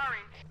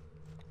 Sorry.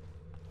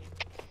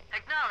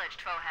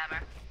 Acknowledged,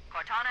 Foehammer.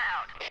 Cortana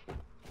out.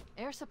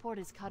 Air support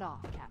is cut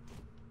off, Captain.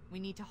 We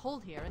need to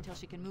hold here until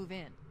she can move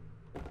in.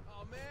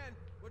 Oh man,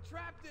 we're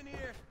trapped in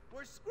here.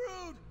 We're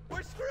screwed.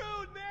 We're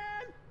screwed,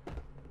 man.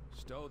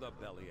 Stow the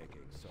belly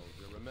aching,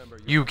 soldier. Remember,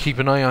 You keep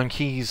an eye on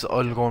keys.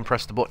 I'll go and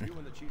press the button. You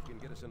and the chief can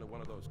get us into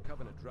one of those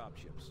Covenant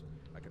dropships.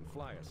 I can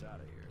fly us out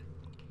of here.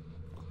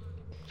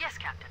 Yes,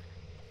 Captain.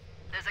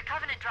 There's a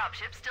Covenant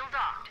dropship still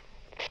docked.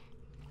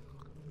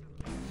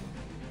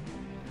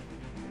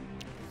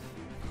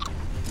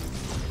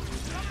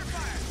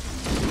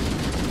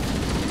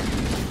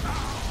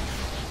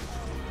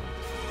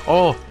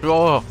 Oh,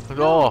 oh,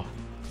 oh!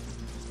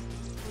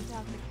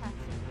 Without the captain,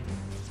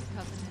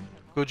 Covenant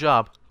have Good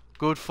job.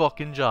 Good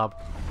fucking job.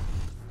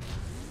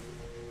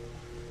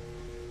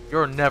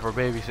 You're never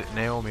babysitting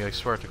Naomi, I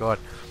swear to God.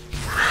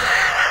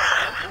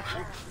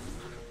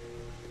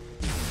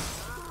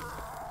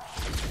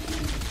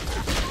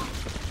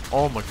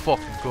 Oh my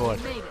fucking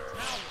God. made it.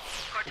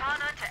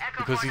 Cortana to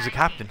Echo Because he's a 419.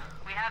 captain.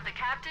 We have the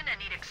captain and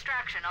need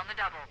extraction on the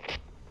double.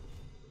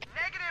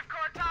 Negative,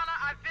 Cortana.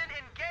 I've been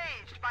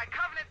engaged by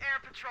Covenant air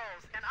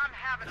patrols, and I'm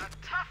having a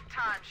tough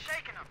time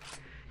shaking them.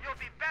 You'll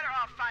be better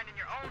off finding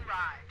your own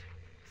ride.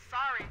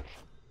 Sorry.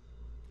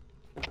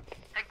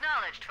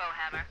 Acknowledged,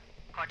 Foehammer.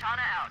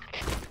 Cortana out.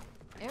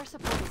 Air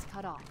support is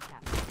cut off,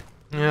 Captain.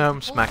 Yeah, I'm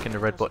Hold smacking here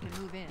the red until she button.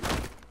 can move in.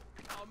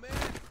 Oh man,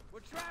 we're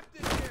trapped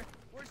in here.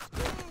 We're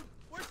screwed.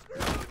 We're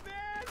screwed,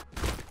 man.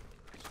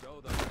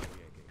 Stow the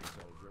belly aching,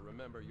 soldier.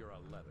 Remember, you're a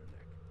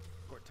leatherneck.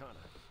 Cortana.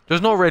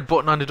 There's no red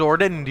button on the door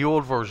then in the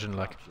old version,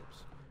 like.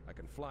 Dropships. I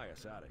can fly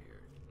us out of here.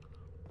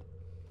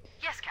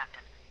 Yes,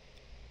 Captain.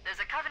 There's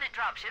a Covenant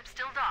dropship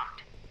still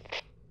docked.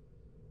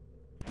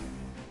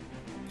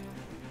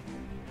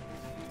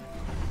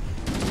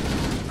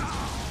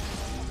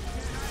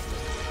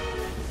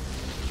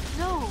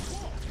 No!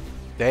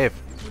 Dave.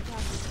 Without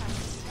the captain,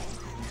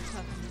 Covenant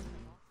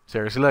have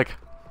Seriously, like.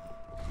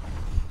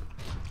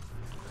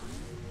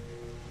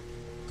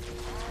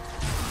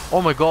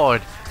 Oh my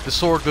God. The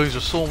sword guys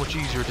are so much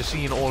easier to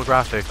see in all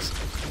graphics.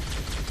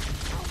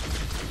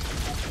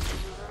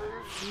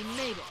 We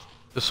made it.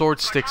 The sword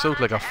sticks out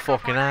like a Cortana to Echo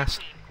fucking ass.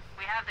 419.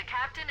 We have the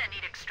captain and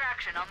need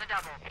extraction on the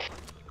double.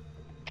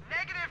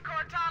 Negative,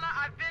 Cortana.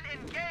 I've been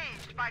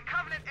engaged by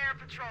Covenant air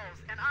patrols,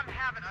 and I'm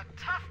having a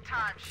tough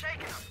time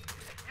shaking them.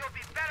 You'll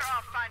be better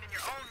off finding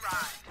your own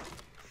ride.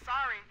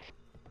 Sorry.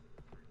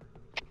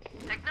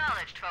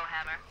 Acknowledged,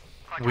 Foehammer.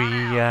 Cortana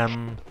We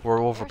out. were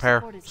over pair,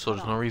 support is so cut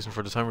there's no off. reason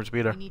for the timer to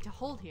be there. We need to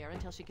hold here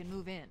until she can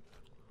move in.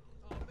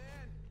 Oh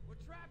man, we're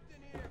trapped in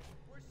here.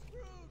 We're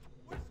screwed.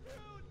 We're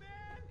screwed,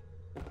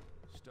 man.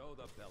 Stow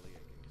the belly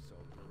aching,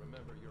 soldier.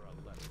 Remember, you're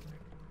a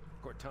leatherneck.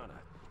 Cortana,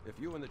 if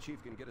you and the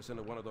chief can get us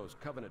into one of those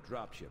Covenant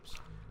dropships,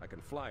 I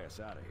can fly us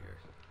out of here.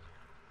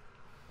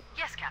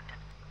 Yes, Captain.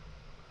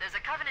 There's a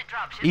Covenant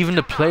dropship Even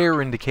the still player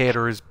docked.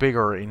 indicator is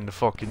bigger in the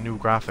fucking new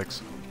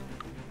graphics.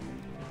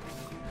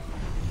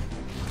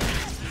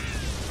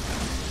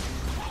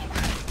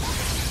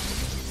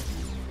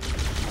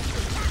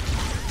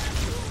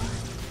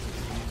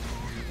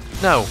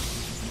 No.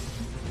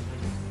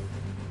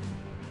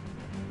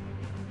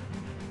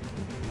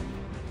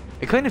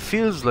 It kind of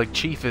feels like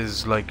Chief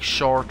is like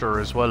shorter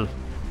as well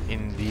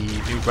in the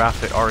new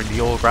graphic or in the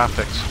old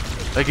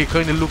graphics. Like it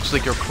kind of looks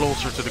like you're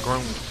closer to the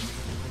ground.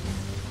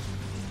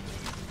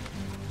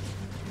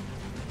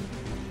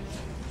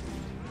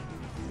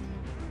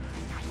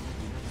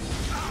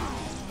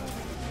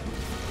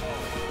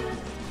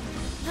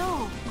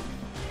 No!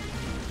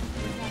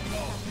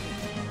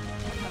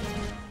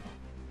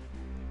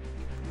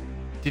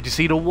 Did you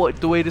see the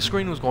way the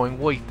screen was going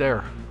white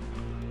there?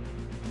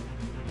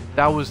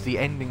 That was the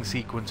ending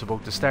sequence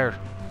about to start.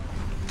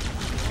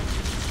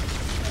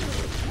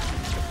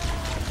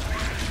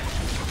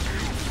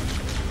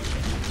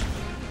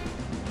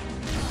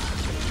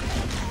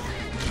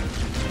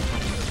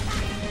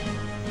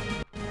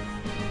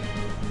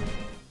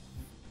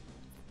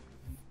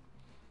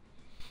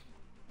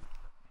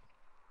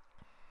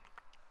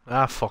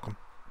 Ah, fuck him.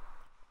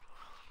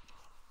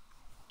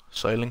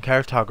 Silent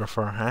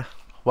cartographer, huh?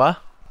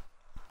 What?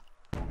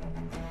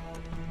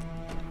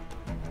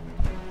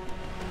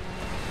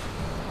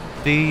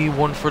 The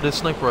one for the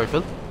sniper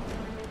rifle?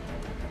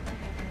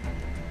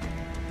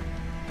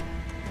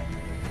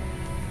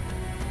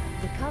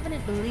 The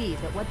Covenant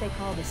believe that what they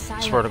call the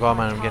silent Swear to God,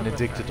 man, I'm getting cartographer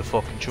addicted to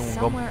fucking chewing is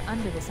gum. somewhere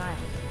under this island.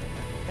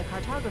 The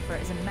cartographer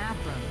is a map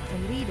room that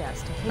will lead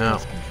us to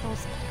Halo's control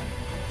center.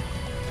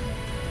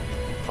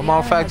 I'm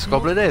all facts a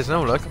couple of days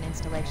now, like. And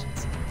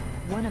installations.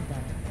 One of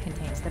them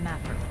contains the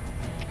map room.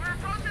 We're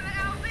approaching the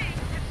LZ.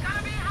 It's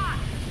gonna be hot.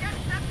 Get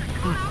set to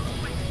cut out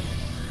quick.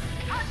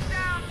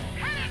 Touchdown.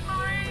 Hit it,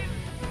 Marines.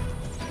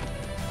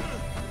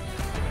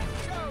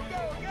 Go,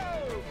 go,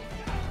 go!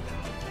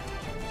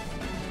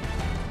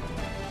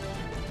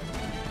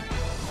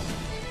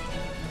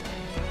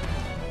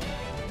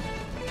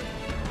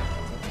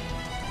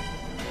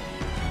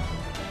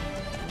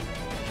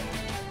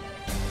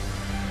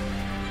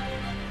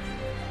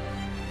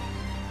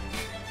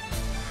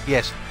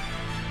 Yes.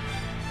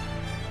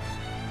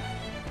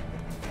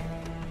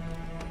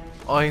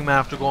 I'm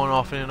after going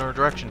off in another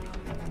direction.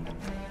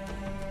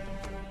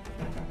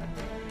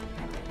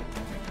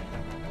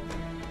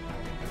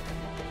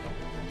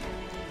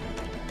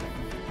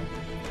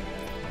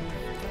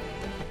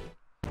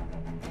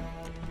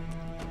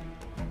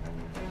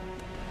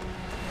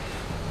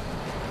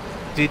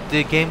 Did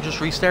the game just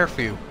restart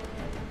for you?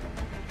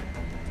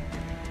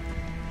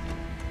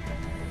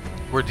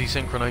 We're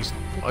desynchronized.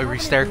 I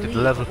restarted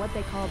the level. What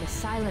they call the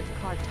silent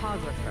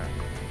cartographer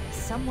is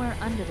somewhere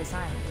under this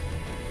island.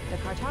 The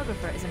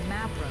cartographer is a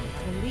map room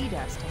that will lead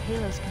us to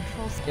Halo's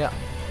control center. Yeah.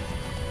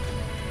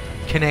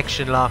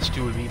 Connection lost,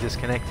 you will be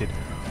disconnected.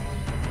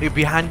 It'd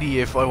be handy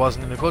if I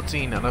wasn't in a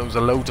cutscene and I was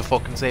allowed to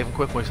fucking save and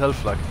quit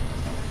myself, like.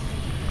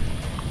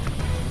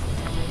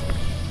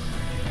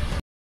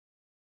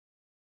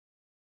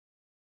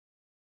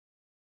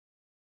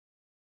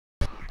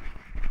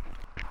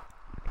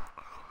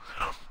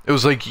 It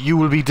was like, you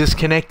will be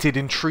disconnected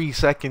in 3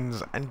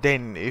 seconds, and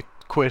then it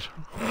quit.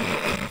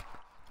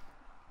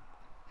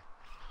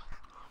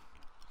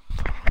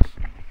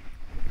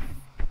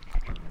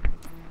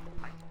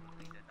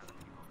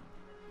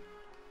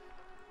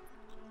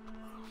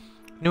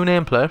 New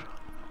nameplate.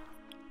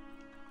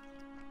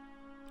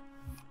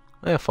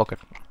 Yeah, fuck it.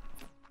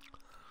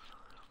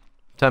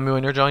 Tell me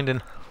when you're joined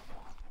in.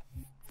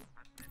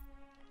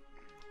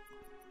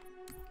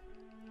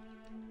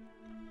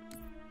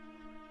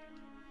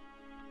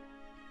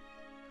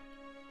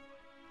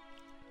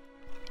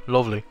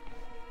 Lovely.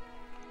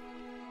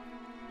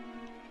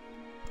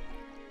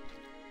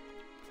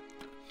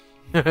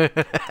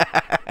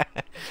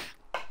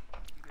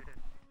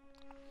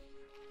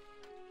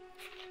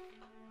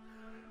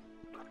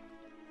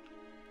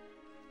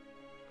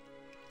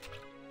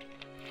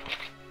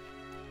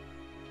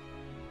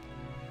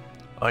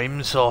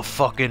 I'm so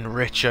fucking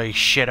rich I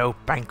shit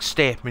out bank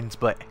statements,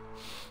 but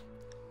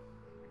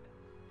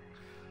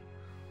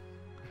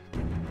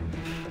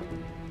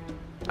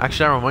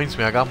actually that reminds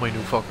me, I got my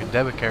new fucking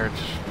debit card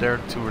there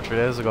 2 or 3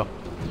 days ago.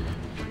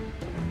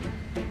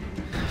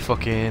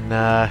 Fucking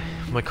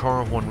my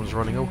current one was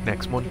running out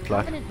next month, The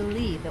like. Covenant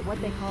believe that what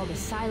they call the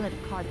silent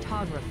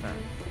cartographer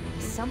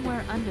is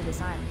somewhere under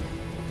this island.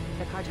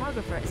 The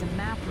cartographer is a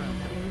map room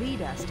that will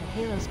lead us to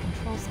Halo's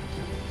control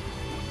center.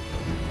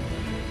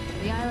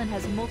 The island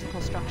has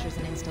multiple structures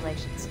and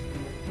installations.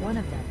 One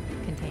of them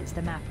contains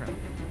the map room.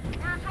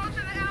 We're approaching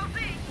the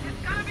LZ.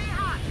 It's gonna be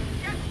hot.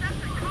 Get set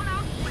to cut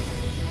out quick.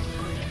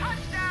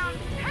 Touchdown.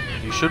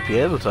 Hit it, You should be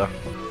able to.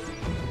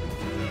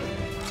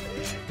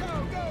 Go,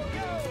 go,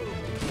 go!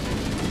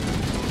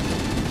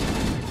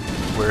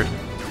 Weird.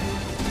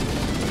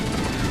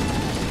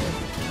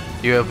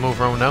 You have move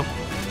around now?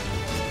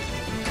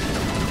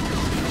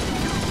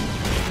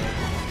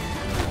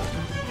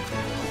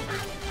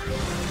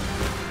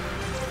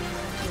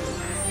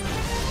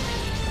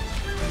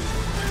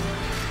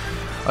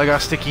 I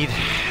got stickied.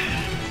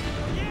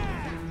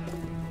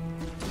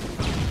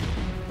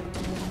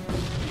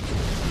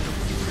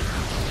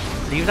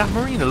 Leave that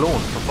marine alone,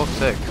 for fuck's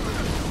sake.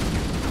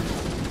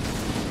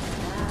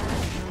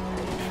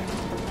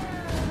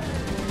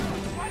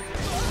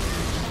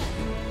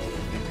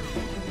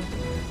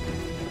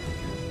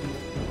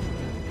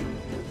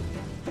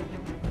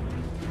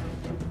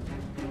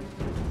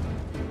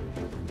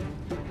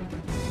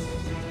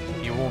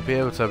 You won't be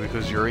able to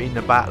because you're in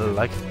the battle,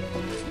 like.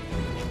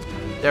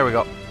 There we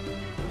go.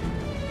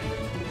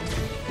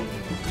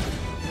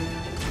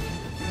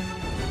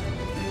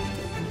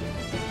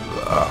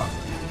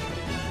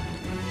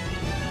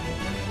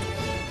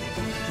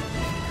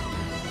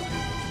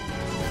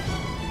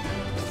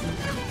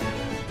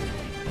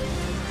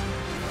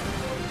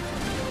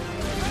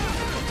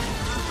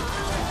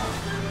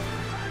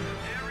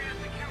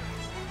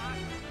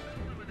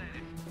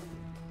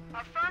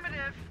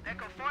 Affirmative.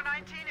 Echo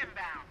 419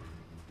 inbound.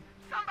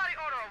 Somebody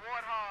order a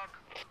warthog.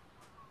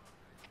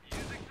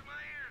 Music to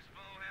my ears,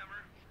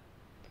 Bowhammer.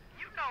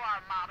 You know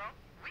our motto.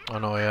 We Oh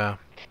no, yeah.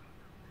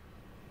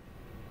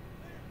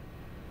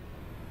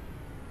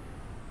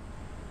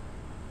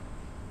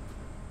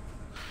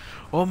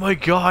 Oh my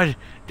god,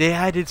 they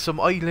added some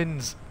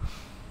islands.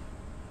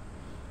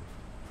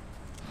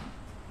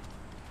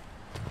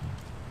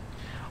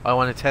 I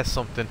want to test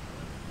something.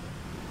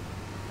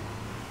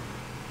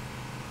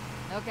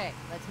 Okay,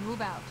 let's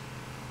move out.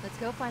 Let's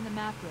go find the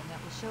map room that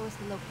will show us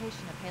the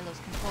location of Halo's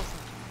control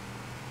center.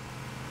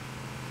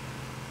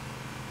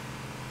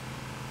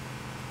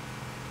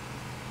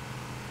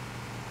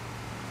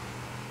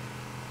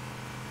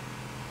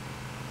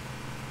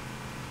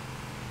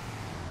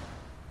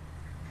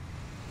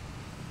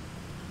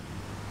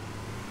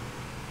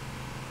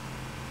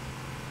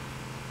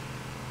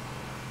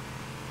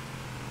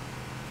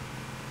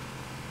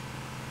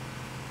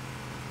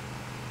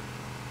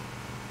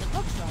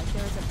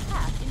 there is a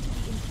path into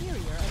the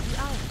interior of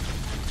the island.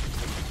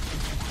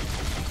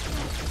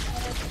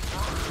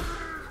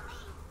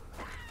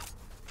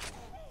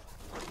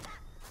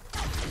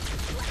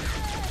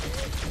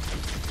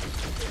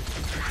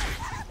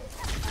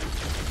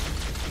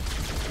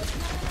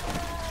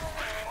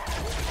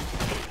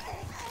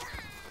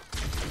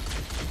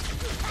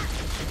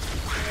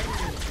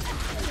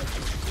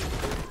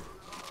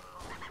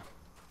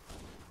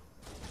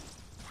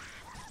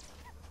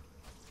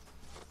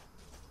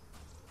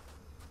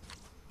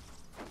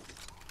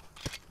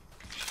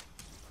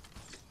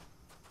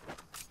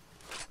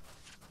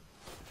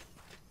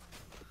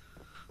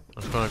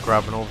 I'm just gonna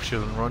grab an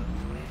overshield and run.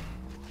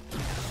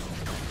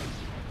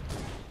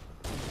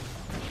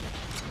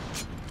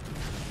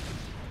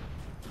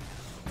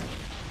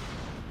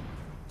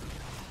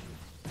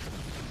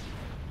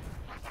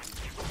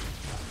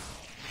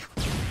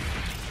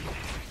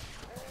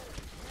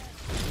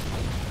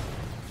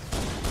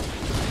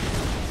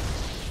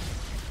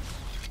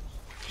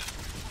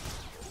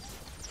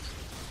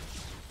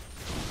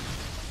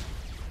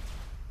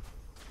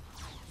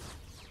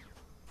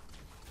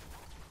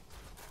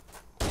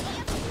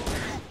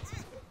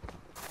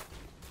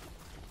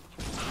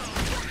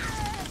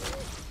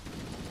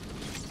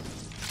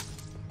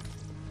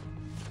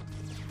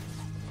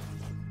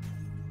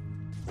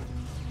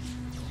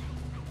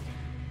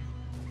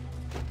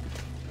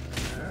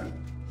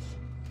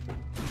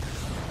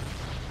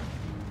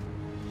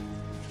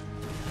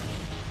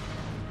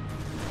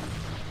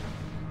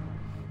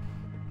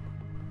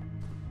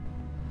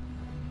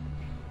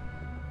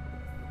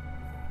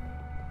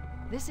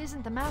 This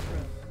isn't the map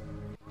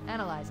room.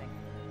 Analyzing.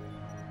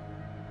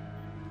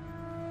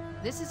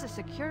 This is a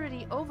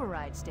security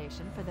override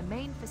station for the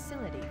main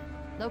facility,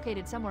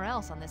 located somewhere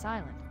else on this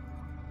island.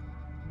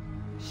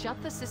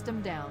 Shut the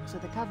system down so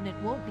the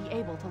Covenant won't be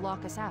able to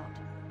lock us out.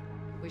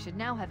 We should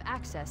now have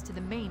access to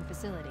the main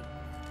facility.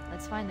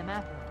 Let's find the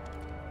map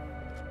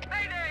room.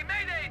 Mayday!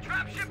 Mayday!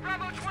 Dropship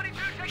Bravo 22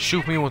 taking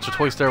Shoot me enemy once or fire.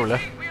 twice there, will ya?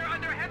 We are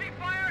under heavy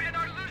fire and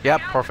are losing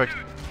Yep, perfect.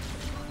 altitude.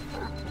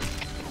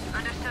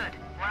 Understood.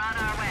 We're on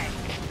our way.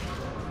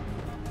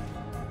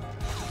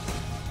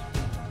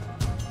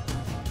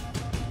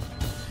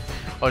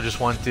 I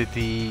just wanted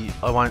the...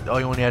 I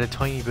only had a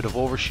tiny bit of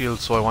overshield,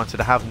 so I wanted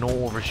to have no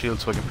overshield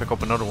so I can pick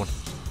up another one.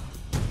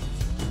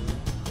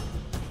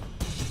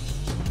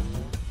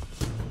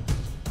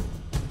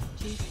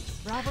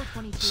 Chief, Bravo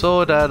 22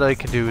 So is that doing I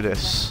can do something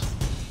this.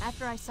 different.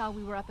 After I saw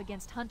we were up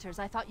against hunters,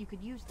 I thought you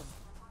could use them.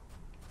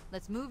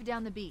 Let's move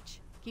down the beach.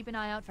 Keep an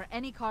eye out for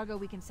any cargo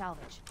we can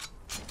salvage.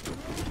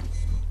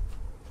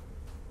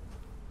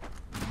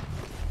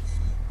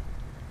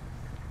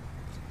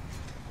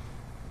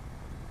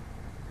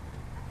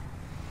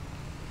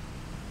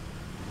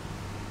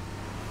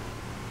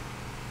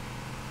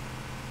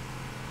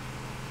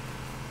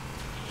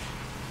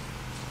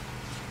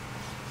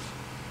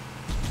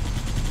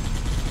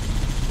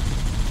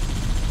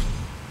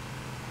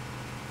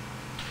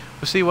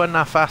 You see, wasn't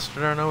that faster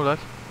there now, like?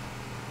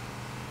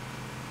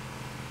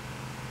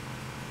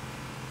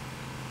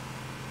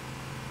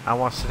 And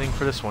what's the thing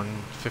for this one?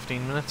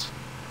 15 minutes?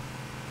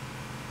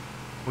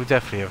 We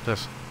definitely have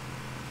this.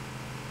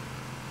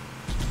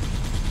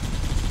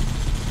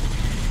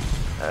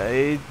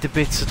 The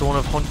bits that don't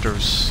have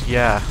hunters,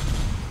 yeah.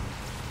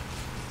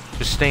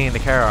 Just stay in the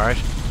car,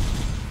 alright?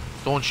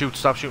 Don't shoot,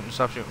 stop shooting,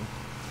 stop shooting.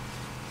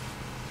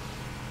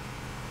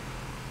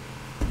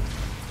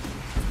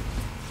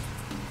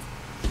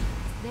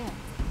 There,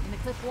 in the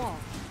cliff wall.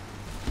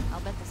 I'll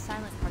bet the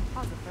silent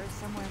cartographer is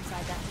somewhere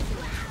inside that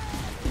facility.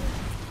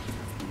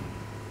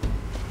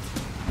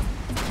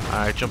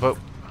 Alright, jump out.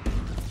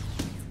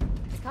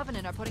 The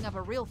Covenant are putting up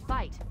a real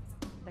fight.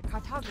 The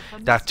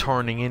cartographer That missed it.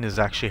 turning in is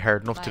actually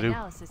hard enough My to do.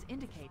 analysis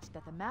indicates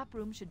that the map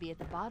room should be at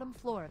the bottom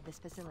floor of this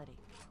facility.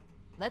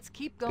 Let's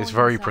keep going. It's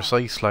very inside.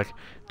 precise, like,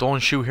 don't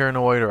shoot here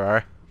no either,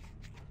 alright?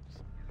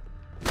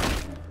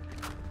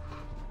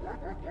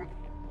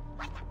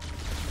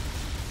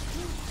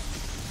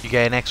 You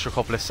get an extra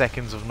couple of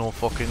seconds of no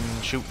fucking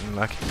shooting,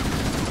 like.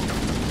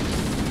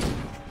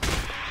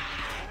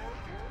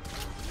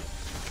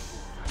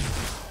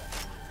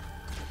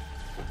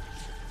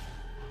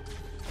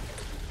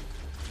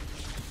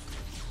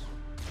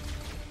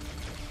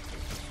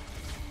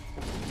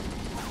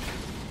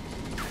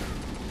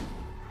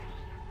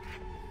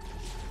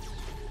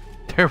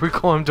 There we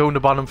go, I'm down the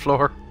bottom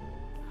floor.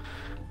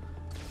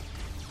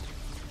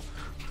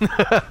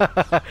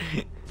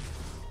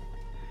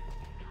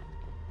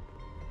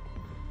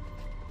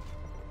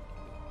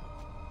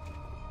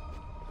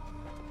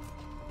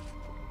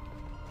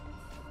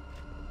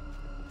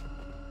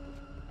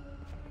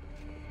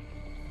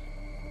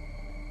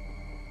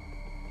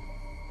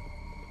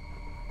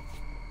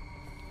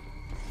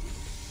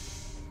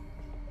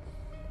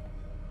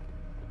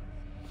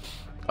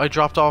 I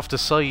dropped off the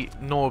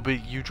site. No,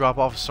 but you drop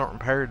off a certain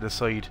part of the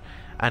site,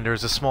 and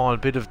there's a small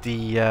bit of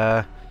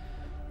the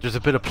there's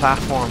a bit of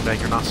platform that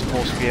you're not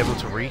supposed to be able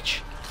to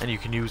reach, and you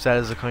can use that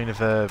as a kind of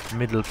a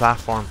middle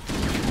platform.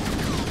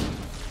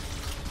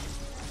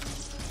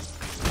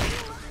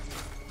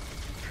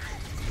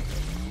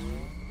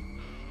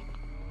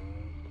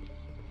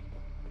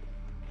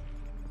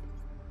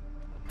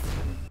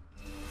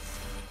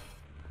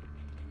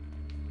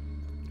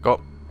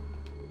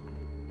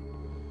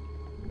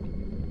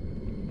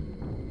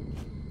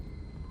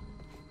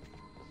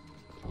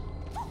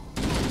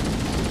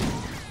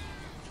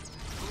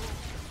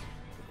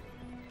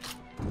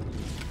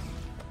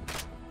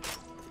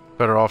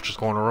 Better off just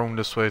going around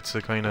this way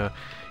to kind of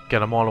get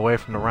them all away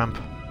from the ramp.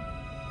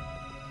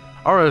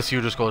 Or else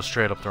you just go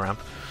straight up the ramp.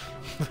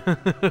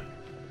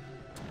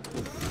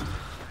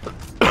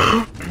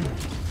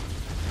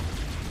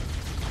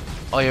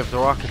 I have the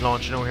rocket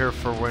launcher now here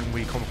for when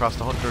we come across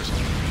the hunters.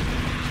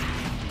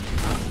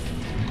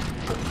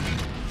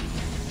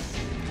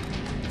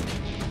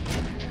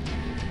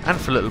 And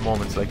for little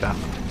moments like that.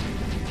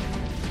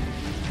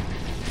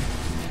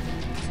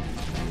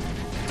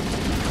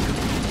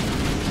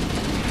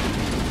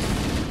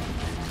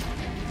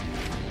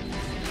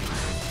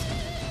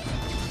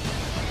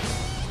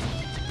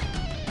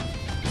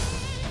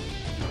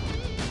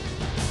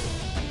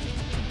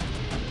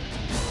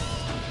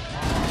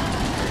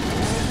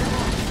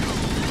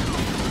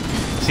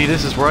 See,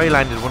 this is where I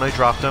landed when I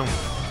dropped down.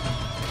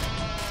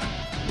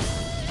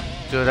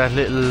 Do that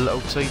little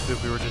outside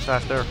bit we were just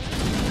at there.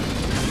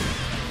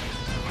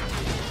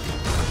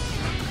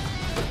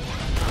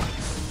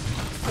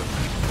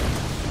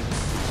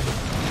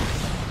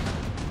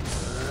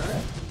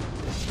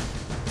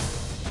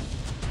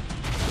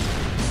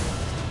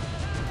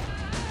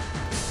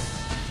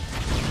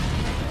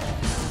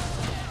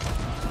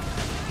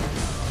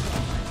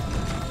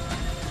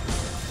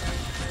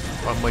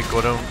 I might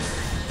go down.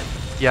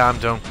 Yeah, I'm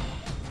down.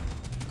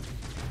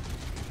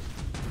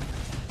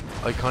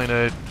 I kind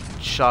of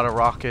shot a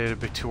rocket a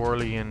bit too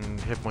early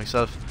and hit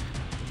myself.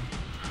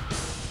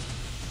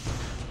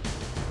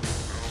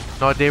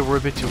 No, they were a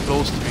bit too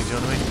close to me, do you know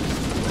what I mean?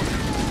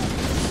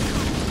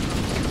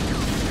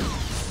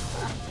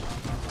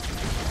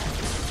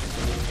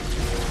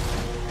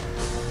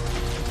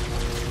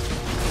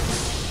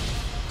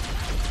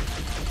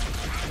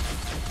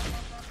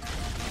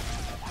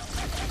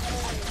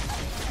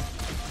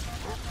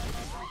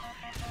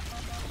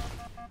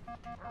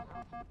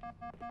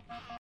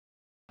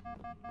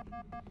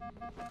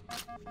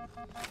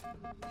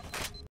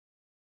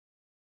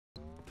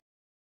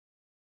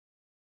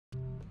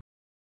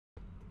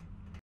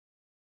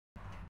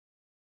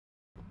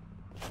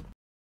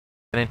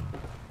 Get in.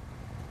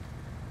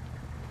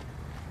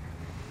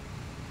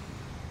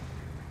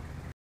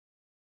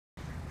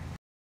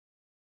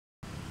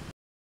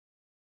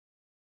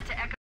 To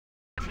Echo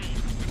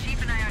Team, the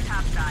Chief and I are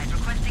topside,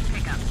 requesting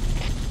pickup.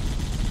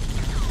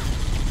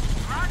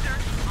 Roger,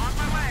 on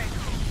my way.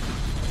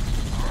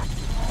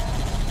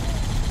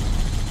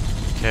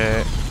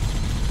 Okay.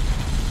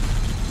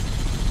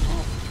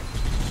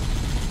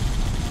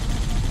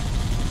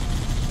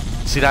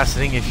 See, that's the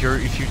thing. If you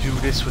do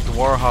this with the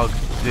Warhog,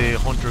 the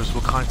hunters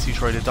will constantly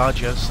try to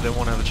dodge you, so they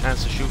won't have a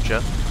chance to shoot you.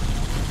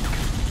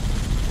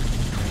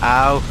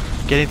 Ow!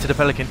 Get into the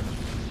pelican.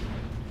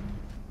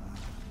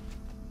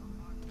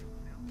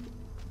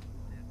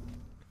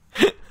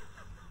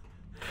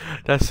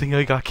 That's the thing,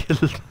 I got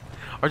killed.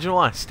 Or do you know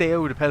what? Stay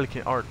out of the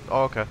pelican. Or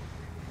oh, okay.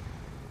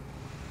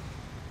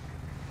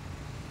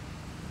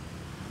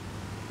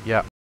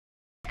 Yeah.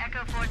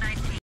 Echo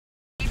 419,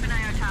 Chief and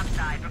I are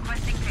topside,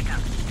 requesting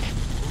pickup.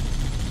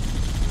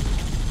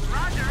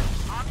 Roger,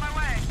 on my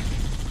way.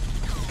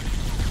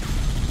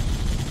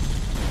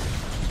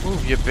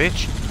 Move, you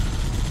bitch.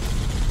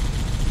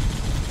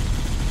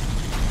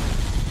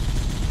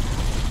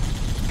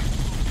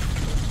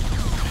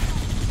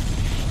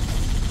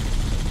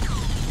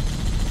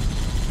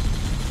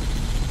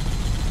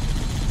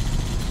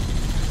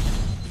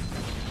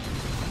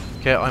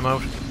 Okay, I'm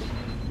out.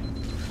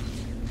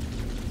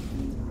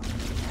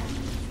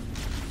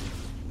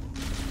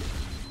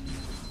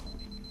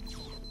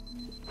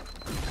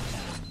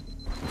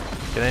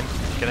 Get in,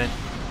 get in.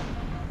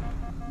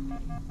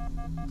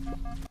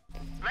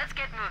 Let's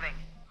get moving.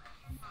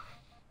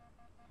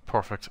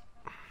 Perfect.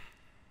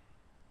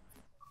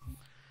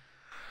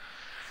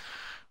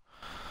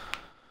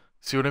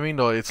 See what I mean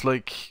though? It's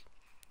like,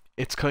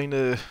 it's kind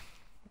of,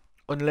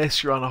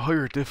 unless you're on a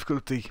higher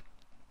difficulty,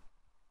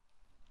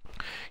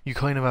 you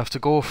kind of have to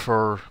go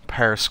for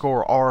per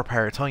score or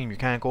per time. You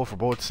can't go for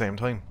both at the same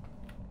time.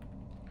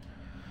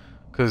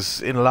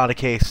 Because in a lot of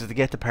cases, to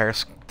get the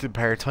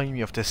per time,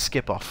 you have to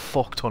skip a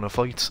fuck ton of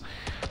fights.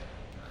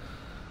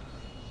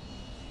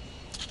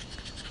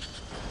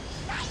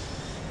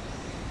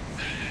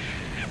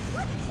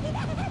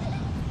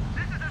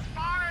 This is as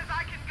far as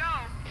I can go.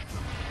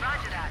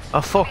 Roger that.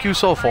 Ah, fuck you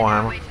so far, Find our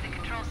Hammer. way to the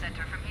control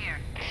center from here.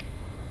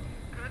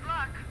 Good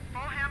luck.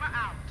 Full hammer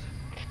out.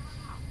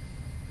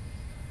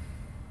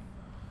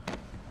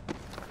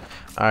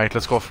 Alright,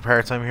 let's go for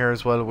pair time here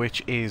as well,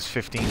 which is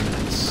 15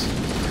 minutes.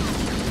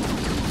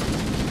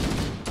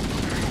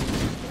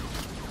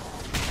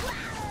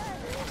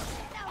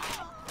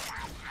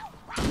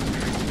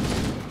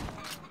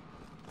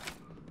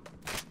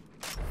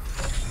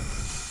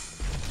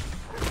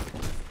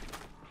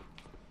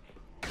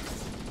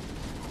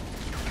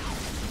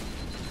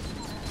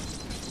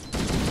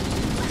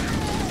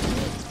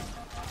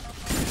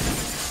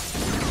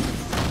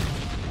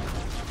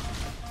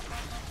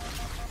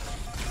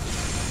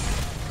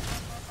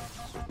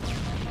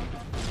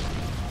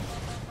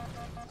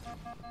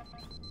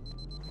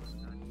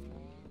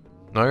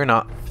 No, you're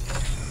not.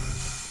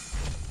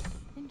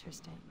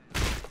 Interesting.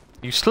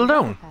 You still The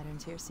down?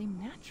 patterns here seem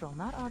natural,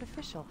 not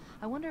artificial.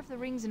 I wonder if the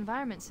ring's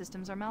environment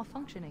systems are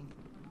malfunctioning,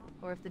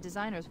 or if the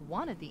designers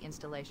wanted the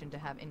installation to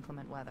have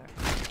inclement weather.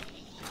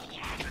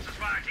 This is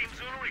Fire Team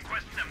Zulu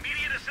requesting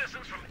immediate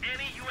assistance from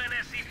any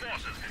UNSC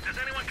forces. Does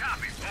anyone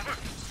copy? Over.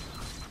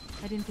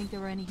 I didn't think there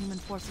were any human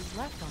forces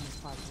left on this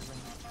part of the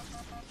ring.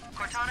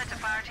 Cortana to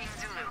Fire Team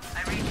Zulu.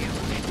 I read you.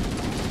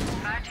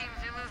 Fire Team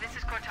Zulu, this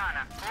is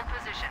Cortana. Hold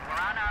position. We're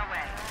on our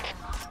way.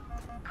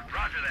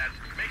 Roger that.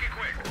 Make it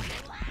quick.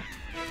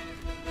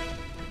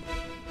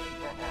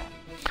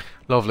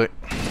 Lovely.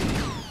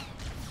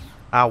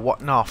 Ah,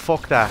 what? No,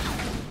 fuck that.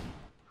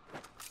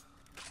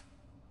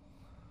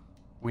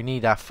 We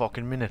need that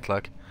fucking minute,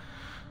 like.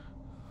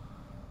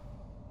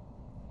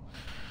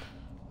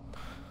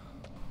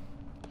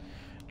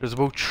 There's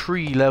about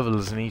 3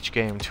 levels in each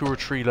game. 2 or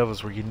 3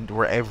 levels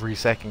where every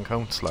second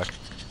counts, like. This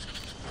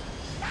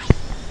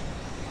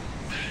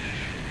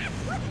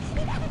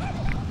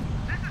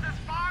is as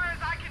far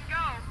as I can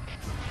go.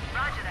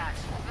 Roger that.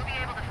 We'll be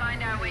able to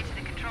find our way to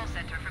the control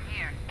center from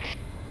here.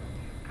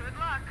 Good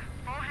luck.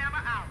 Full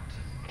hammer out.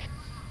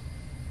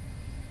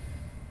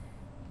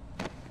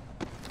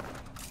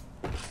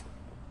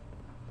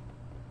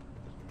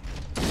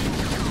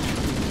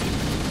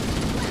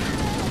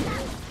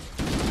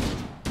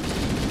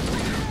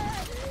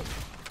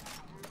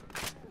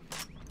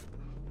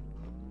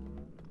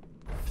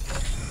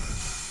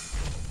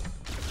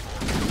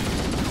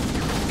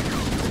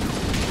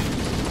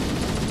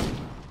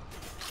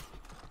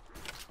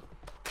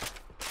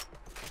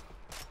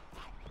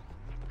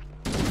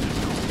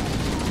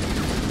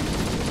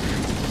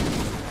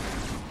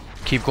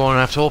 Keep going,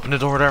 I have to open the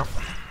door there.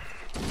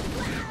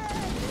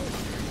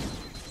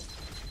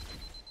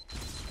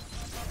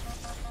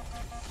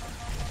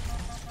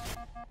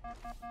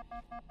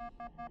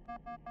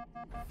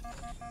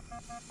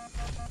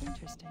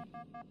 Interesting.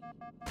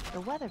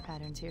 The weather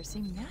patterns here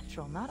seem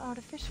natural, not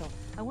artificial.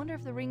 I wonder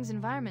if the ring's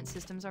environment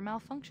systems are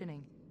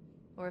malfunctioning,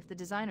 or if the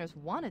designers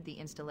wanted the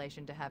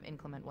installation to have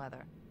inclement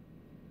weather.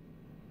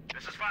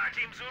 This is Fire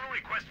Team Zulu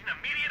requesting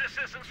immediate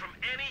assistance from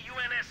any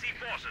UNSC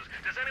forces.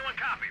 Does anyone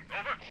copy?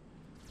 Over.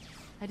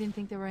 I didn't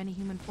think there were any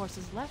human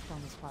forces left on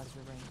this part of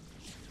the ring.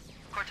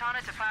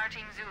 Cortana to Fire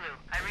Team Zulu.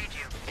 I read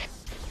you.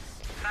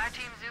 Fire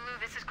Team Zulu,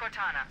 this is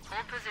Cortana.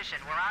 Hold position.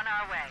 We're on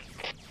our way.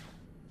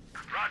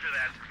 Roger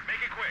that.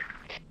 Make it quick.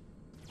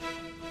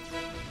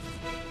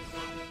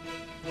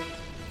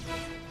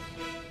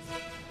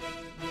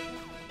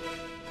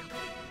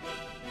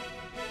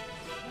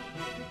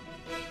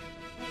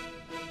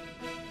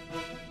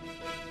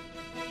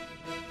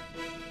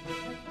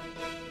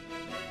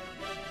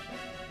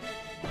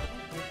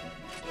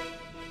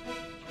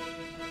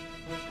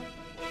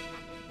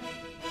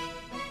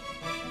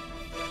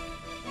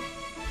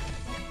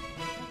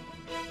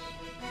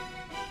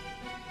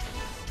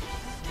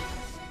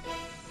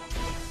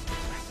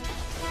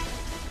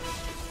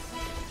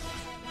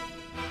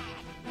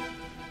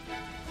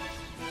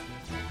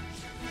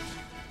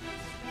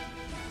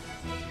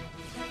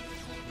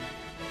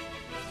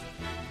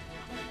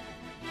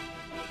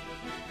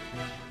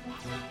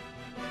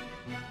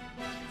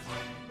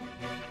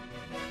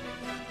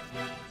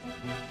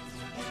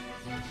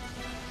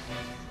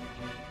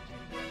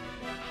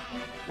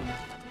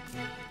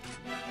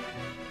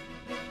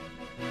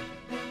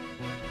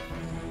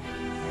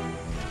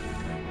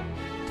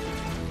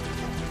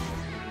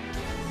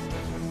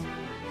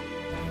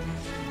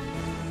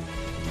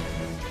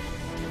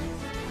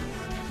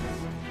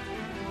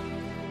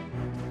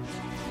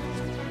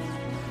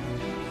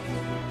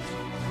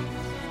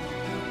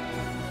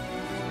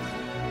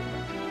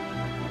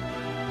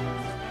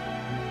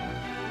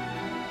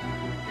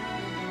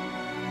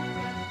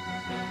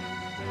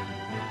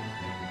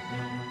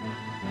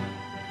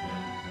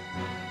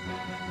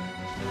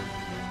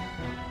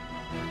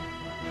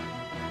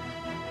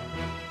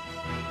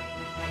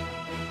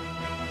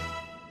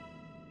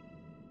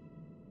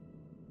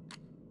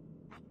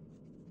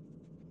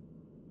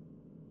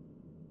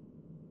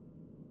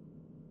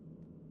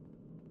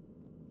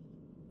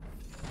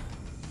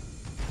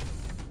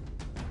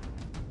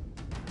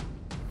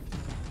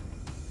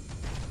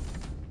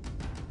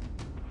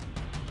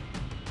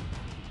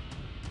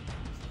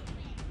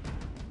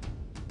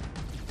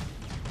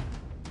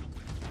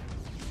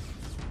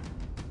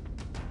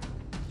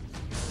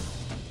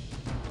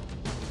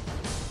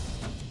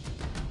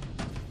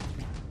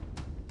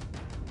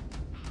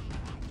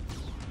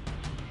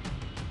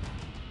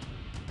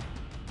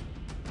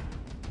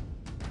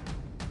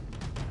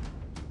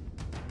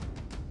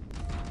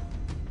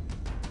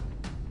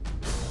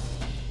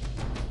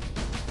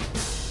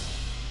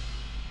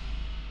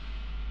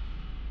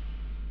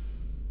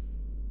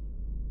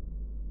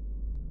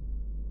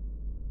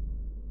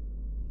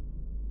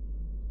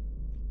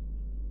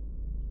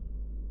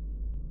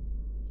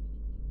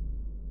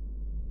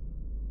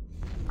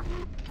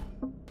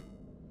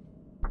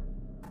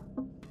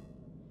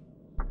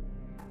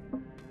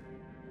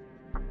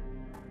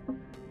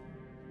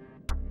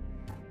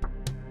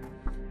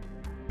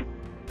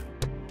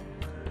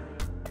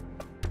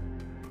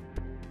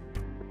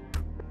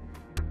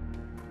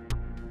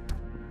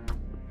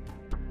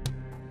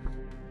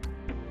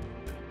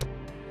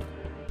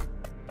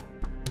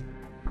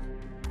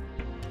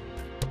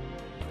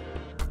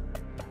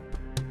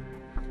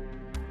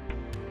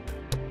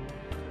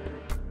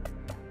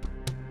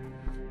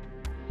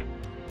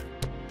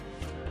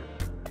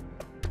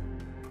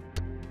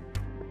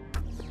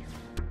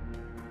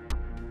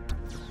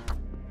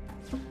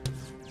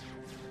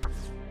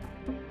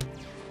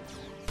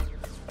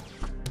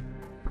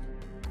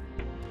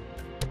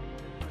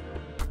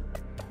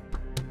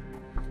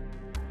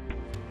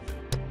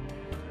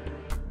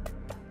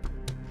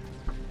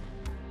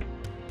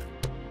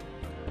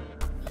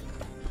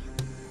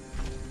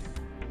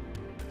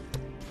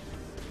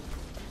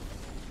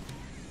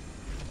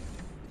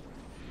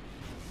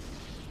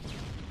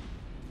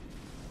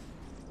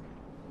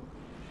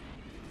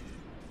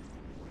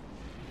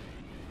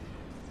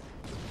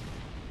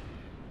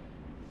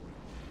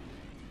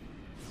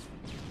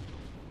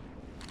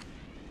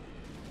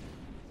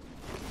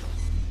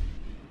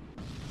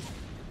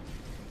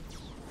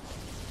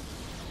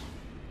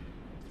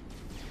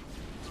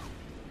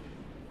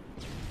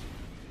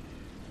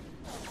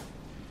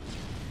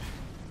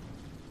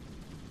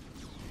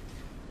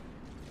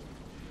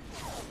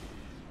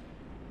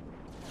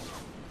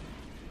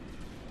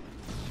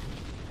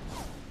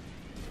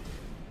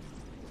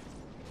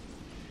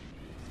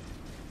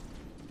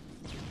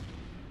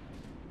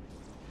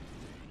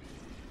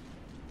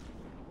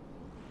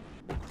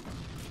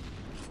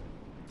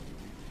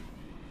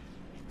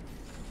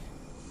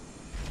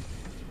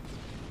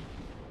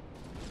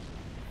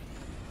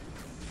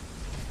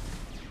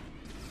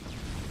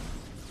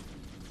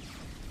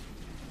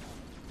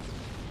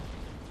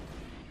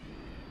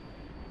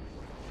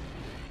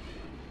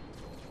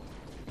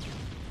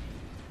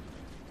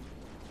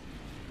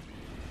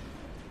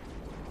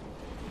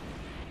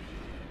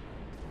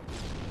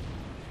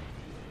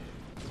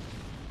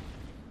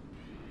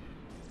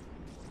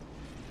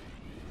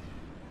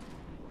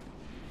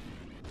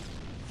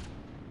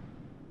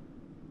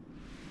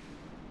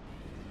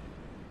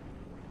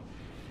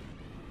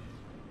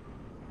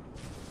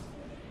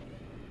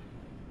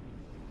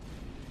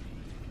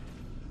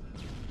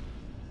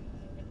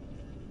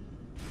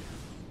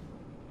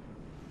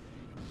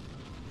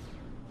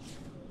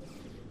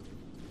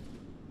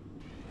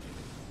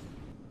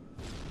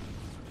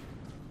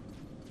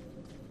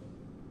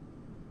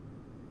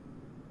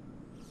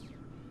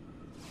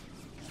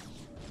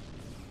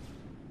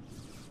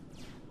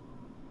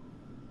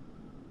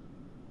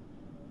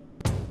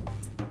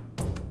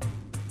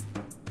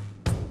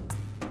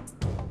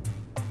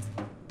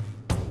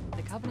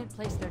 Covenant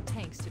placed their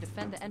tanks to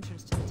defend the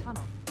entrance to the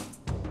tunnel.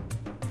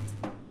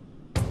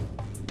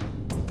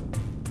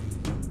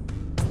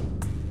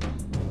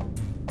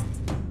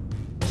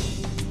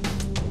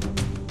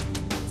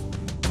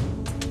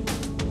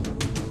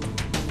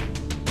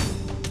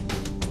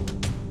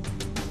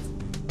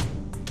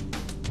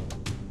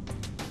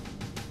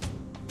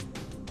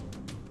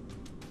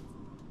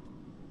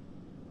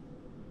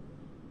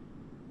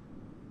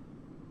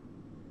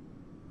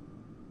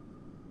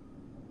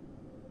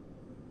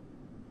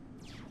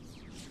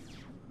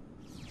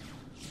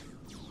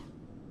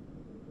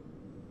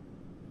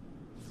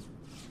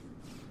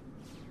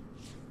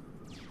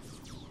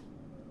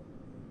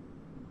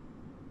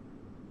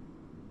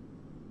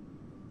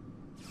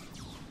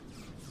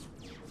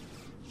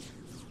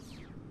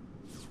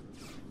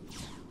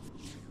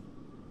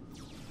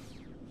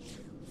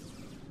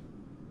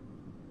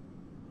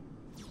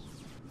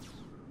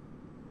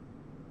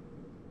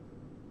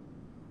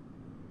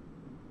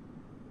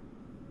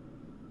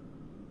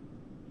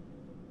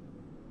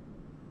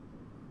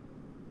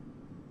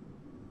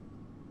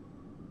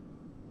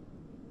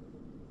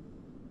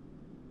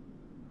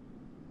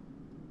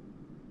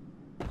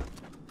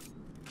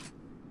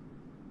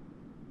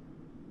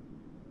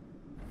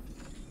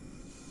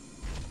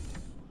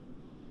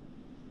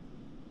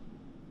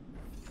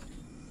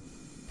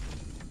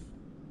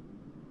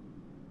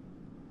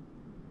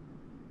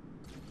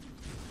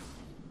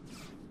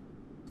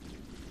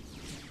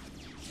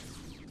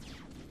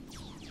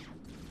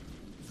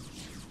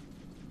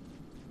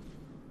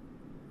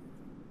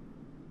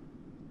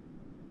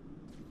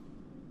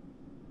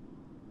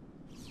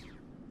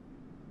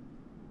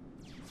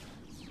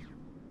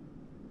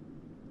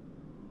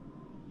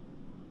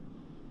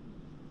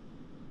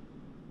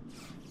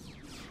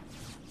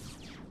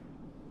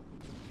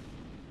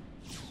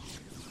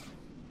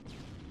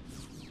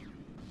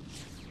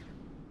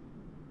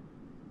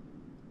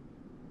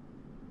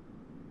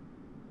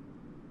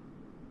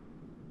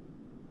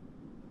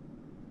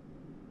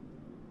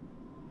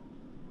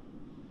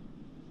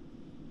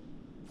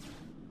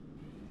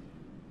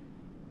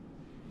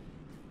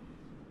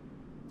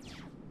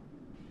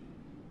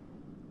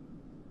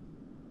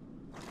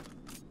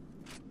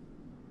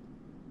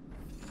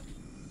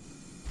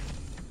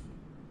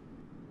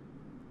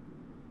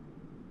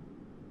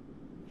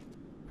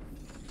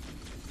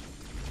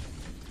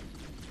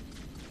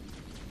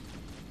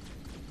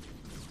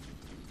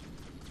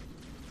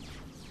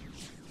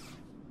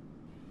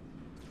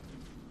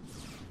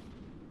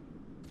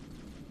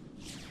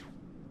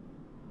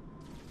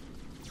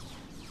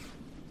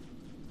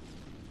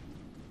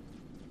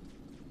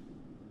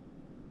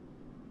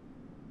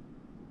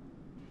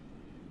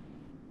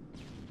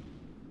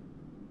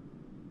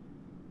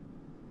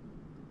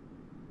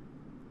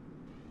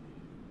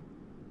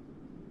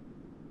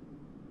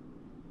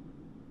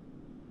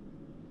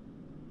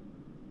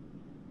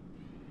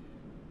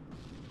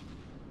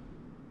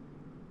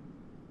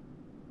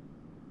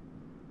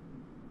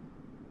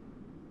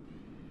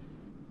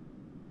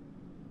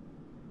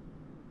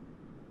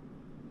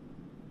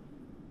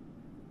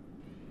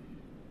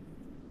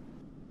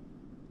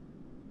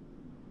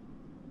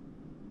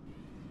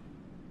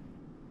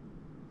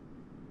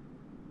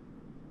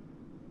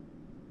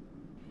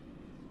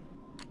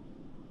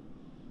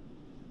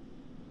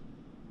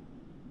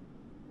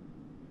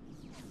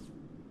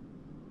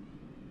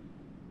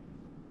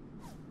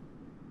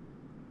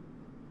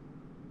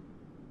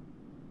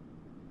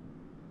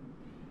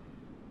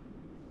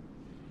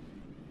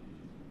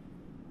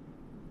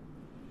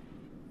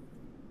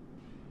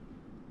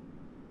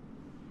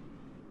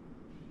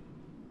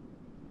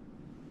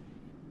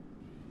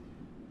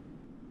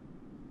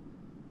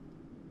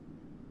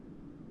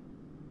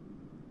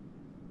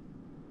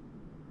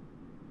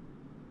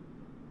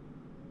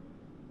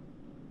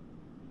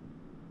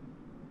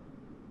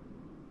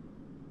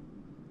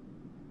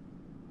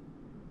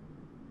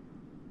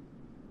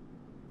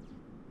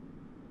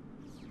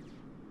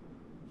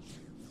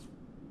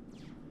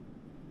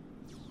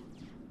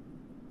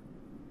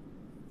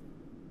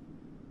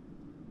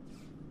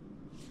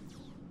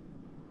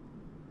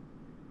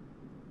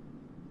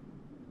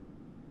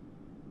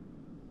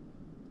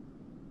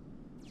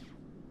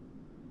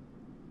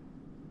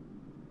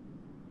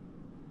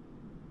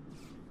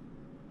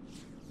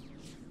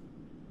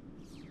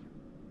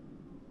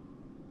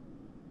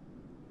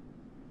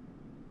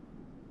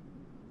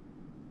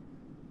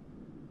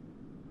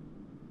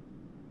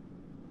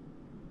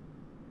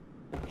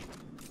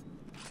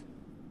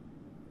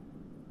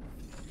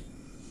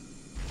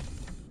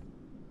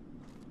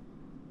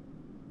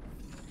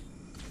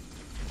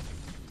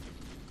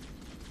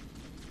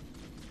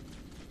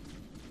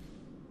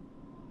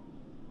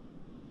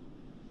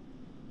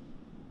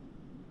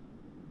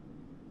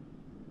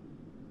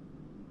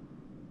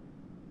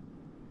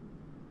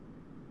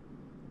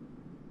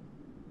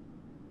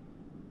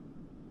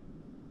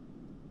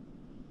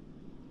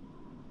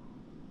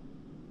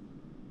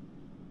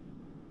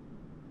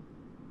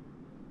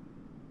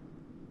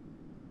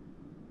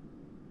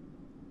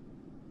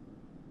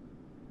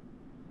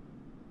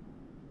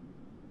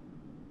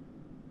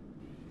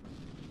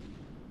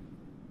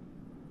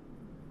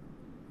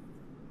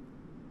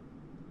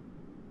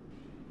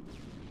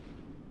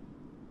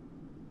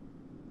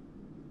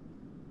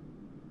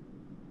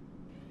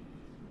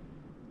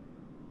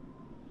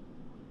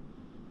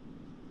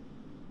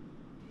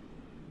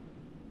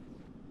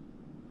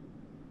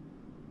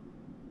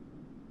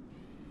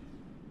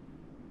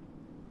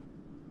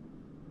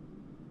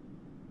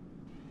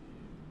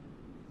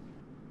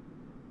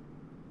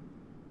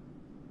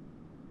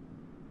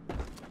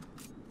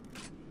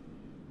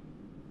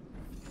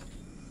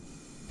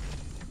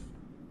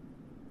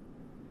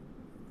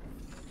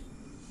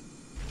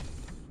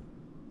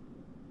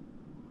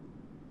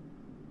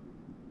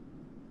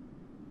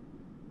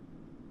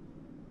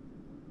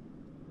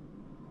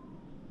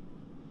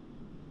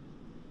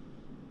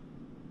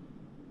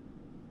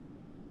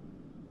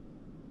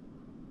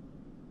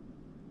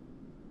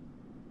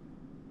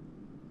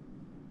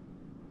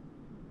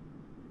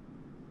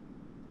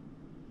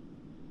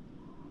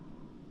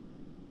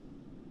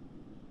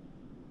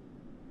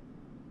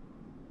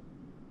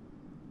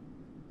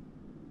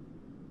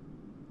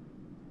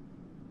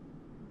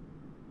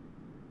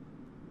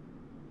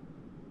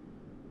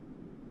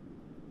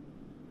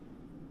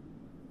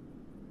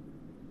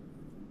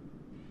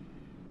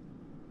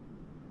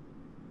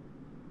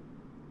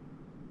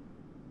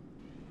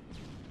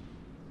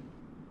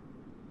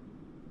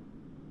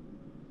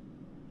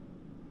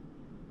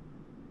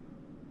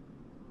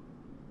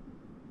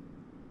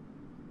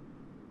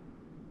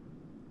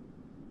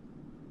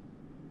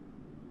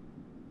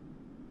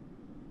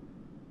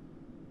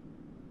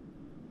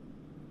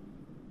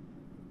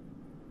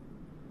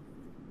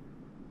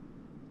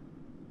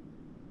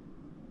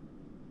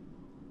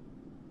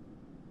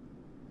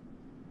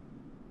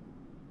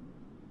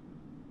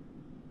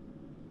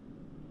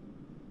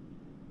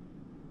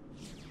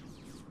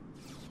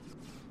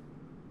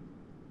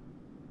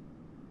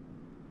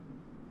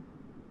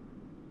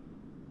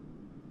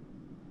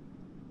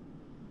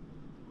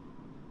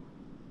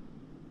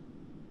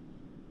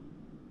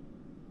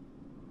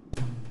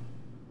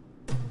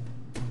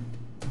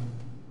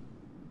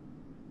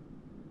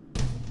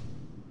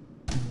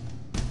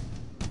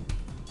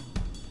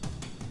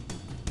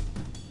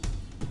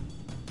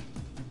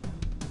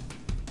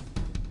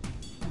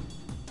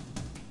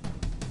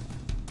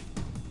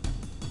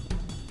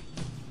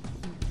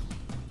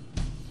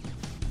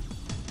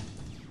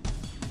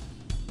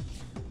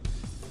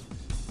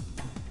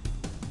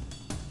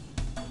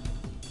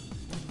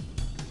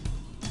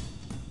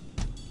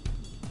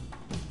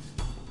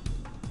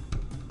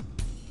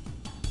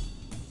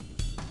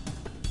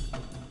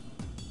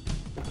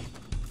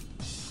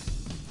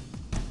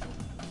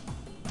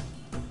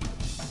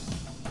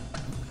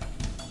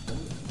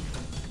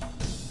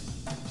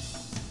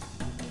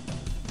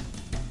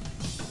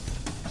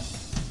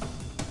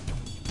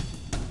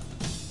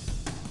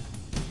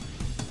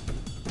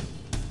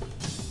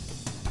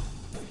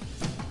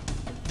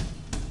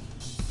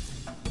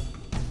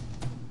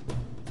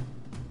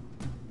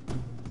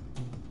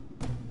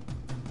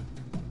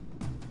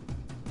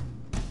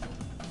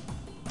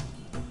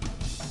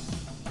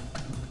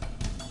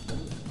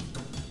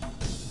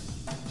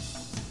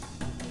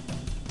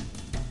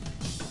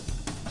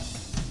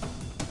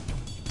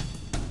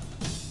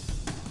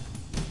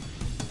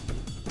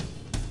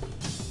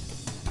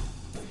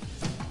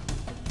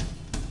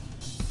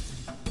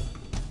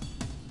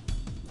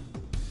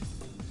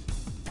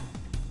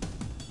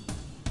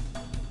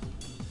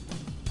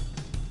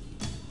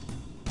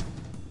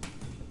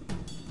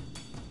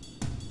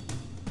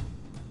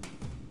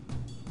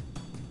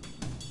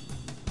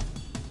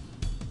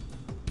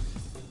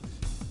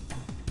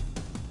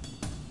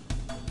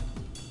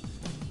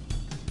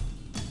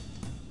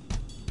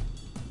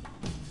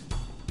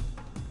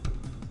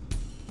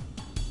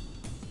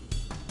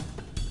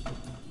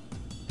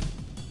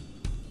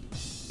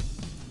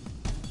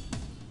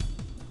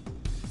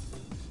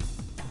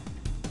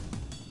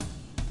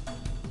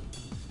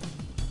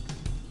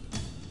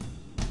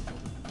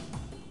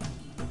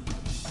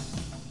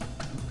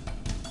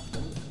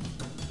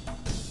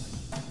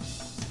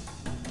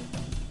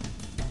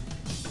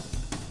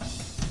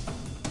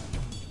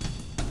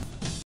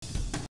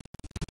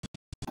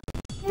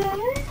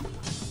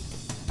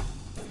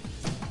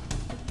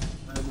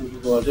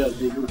 guarda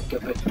dei look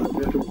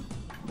capelli.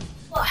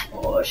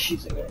 Oh,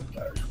 she's a great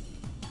girl.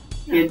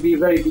 You'll be a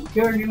very good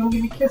girl, you don't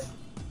give me a kiss.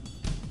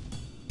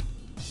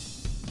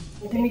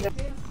 Give me that.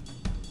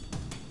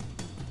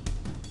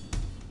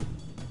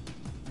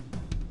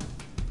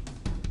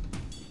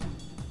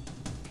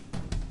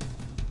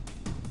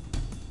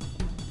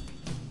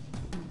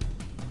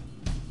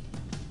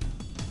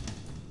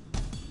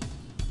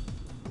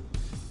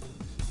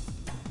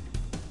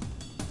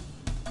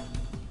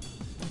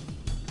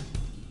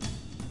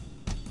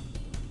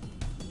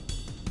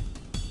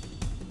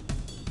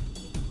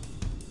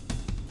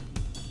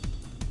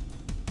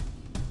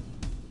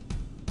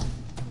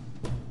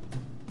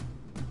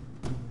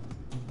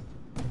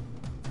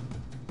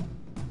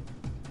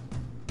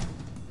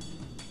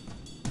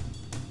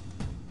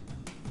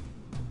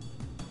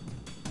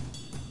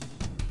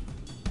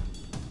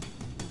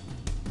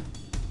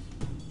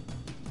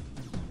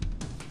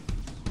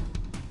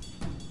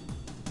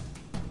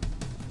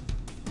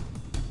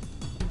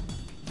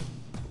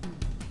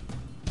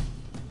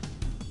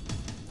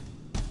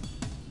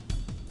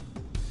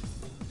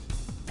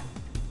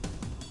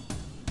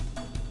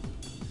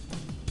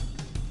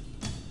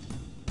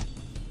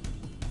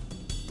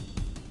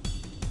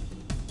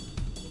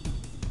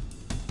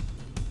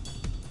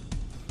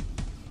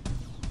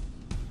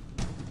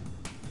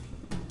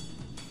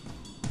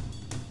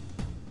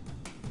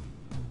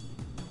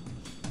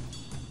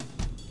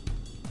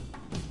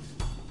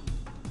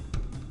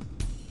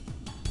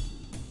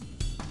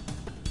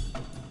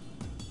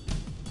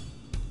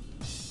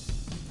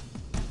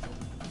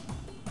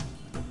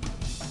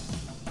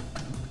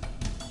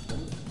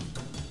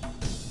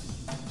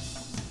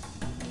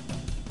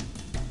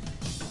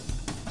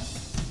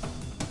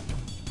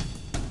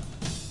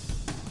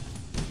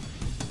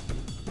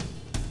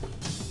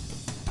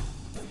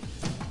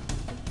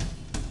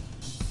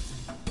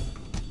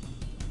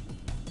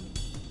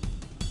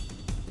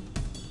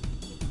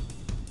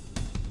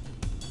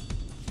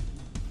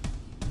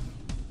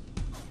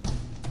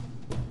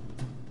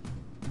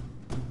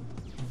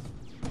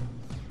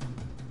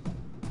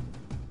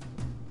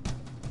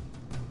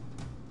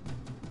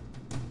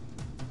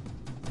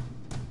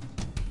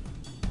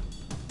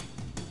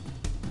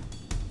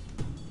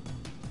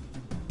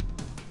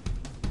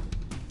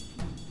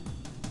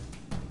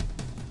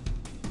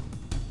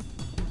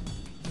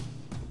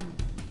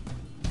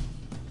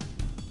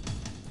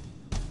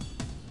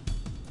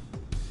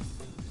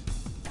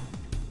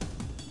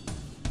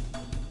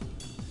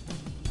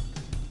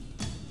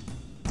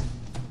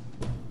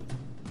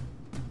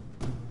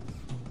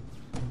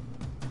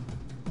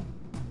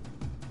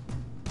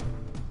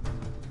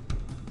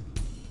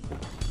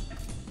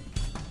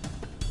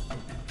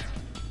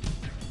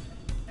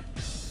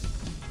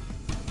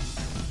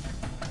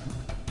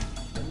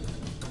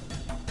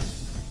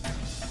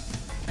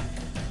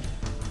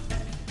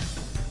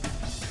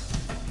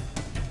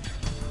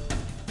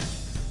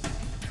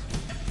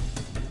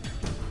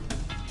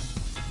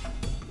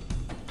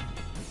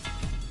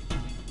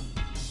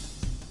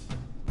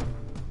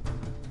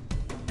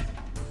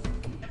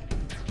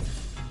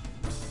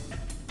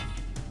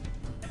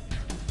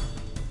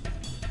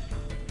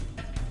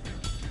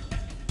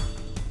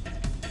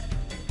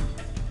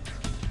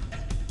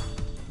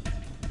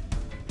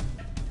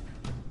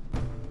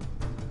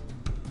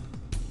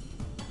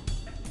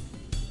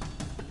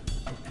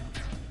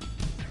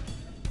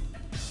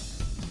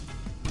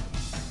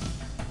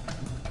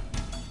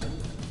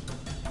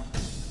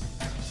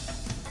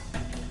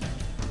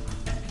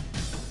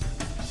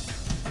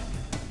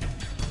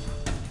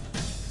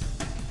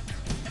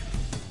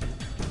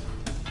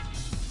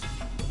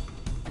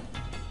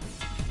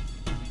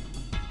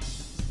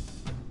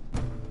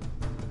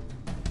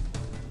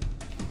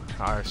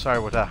 Alright, sorry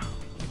about that.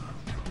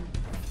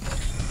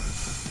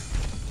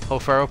 How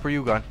far up are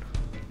you gone?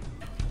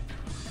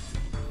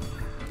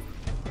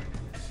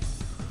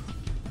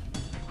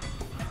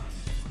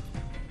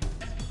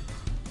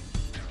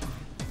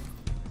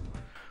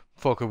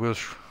 Fuck it, we'll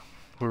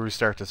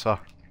restart this off.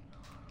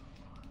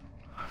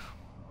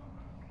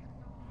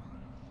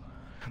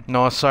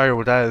 No, sorry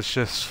about that, it's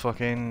just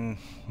fucking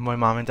my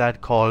mom and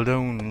dad called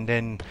down and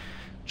then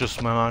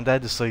just my mom and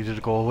dad decided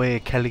to go away.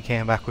 Kelly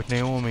came back with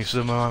Naomi,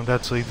 so my mom and dad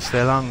decided to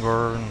stay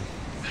longer and... This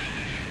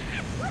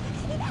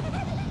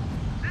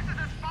is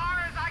as far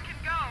as I can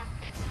go.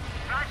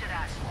 Roger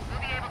that. We'll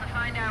be able to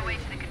find our way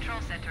to the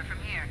control center from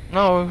here.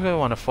 No, we don't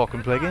want to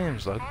fucking play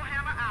games, like.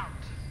 Bullhammer out.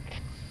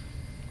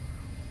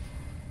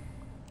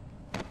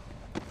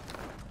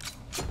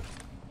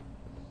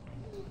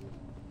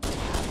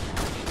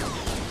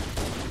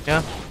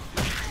 Yeah?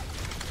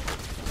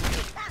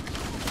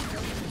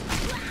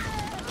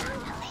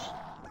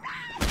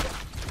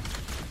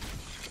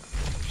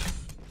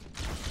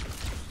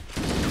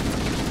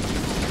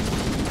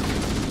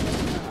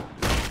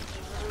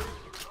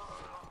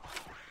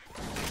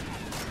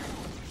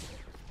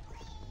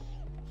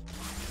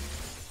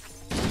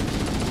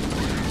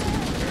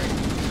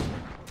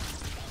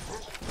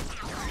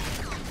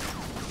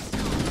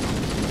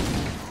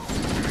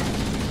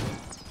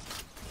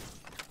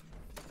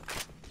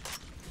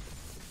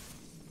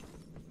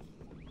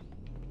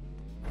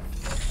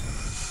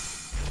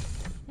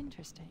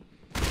 Interesting.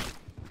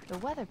 The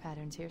weather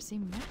patterns here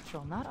seem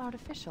natural, not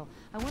artificial.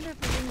 I wonder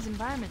if the ring's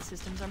environment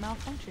systems are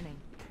malfunctioning.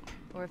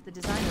 Or if the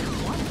designers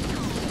wanted to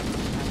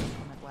have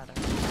inclement weather.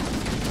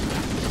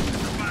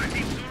 Fire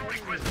Team Zulu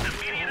requesting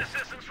immediate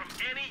assistance from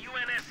any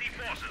UNSC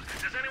forces.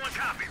 Does anyone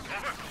copy?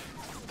 Over.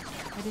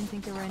 I didn't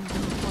think there were any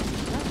human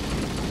forces left.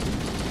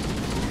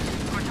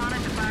 Cortana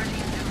to Fire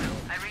Team Zulu.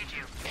 I read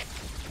you.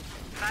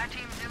 Fire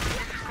Team Zulu,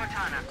 this is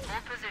Cortana.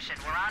 Hold position.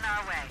 We're on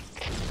our way.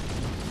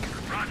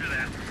 Roger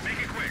that. Make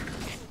it quick.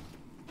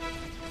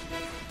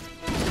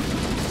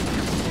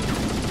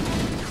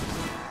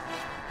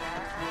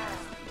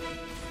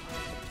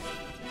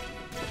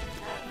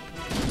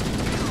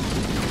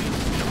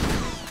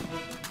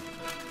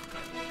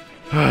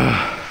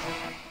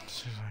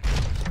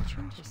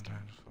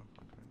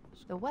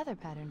 The weather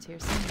patterns here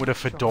seem With a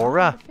natural,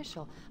 fedora? not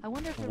artificial. I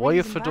wonder if the Why a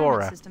ring's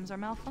fedora? environment systems are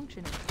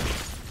malfunctioning.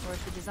 Or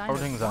if the designers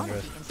Everything's on wanted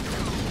good. the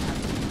installation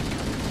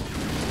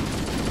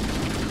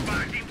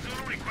Fire Team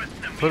Zulu requesting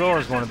immediate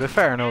Fedora's going a bit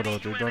fair now, though,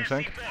 assistance dude, from don't you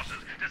UNSC think?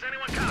 forces. Does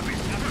anyone copy?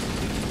 Over. I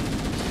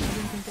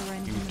didn't think there were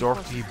any You human dirty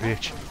forces left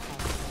bitch. on the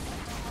planet.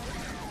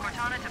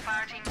 Cortana to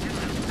Fire Team Zulu.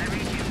 I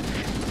read you.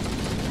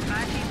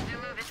 Fire Team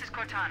Zulu, this is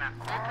Cortana.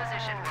 Hold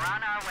position. We're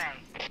on our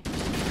way.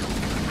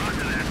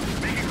 Roger that.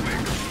 Make it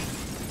quick.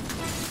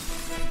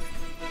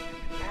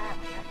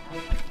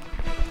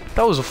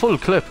 That was a full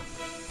clip.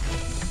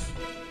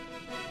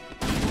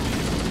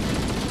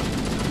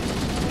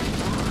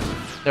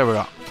 There we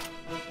go.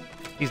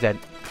 He's dead.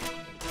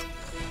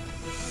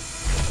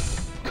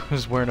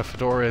 Because wearing a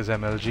fedora is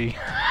MLG.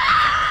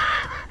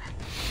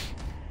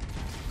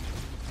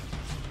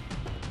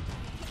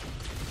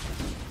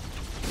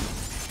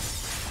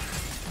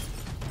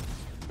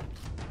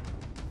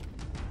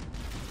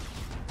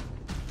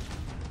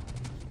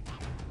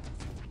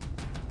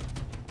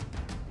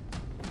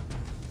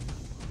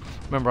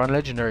 Remember on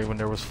Legendary when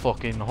there was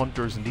fucking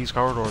hunters in these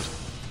corridors?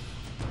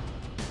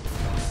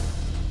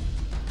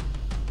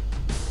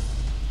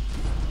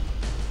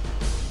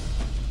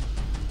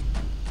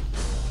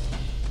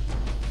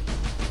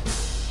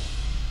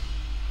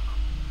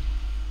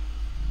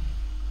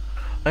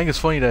 I think it's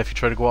funny that if you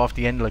try to go off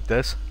the end like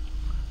this,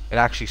 it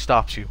actually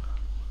stops you.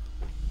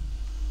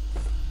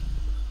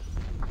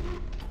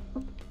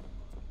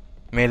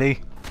 Melee.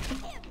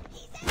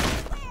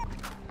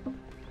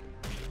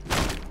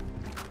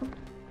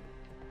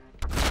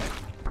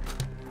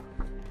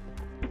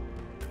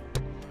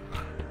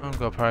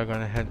 I'm probably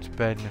gonna head to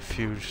bed in a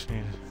few. Just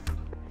need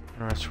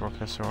the rest of work.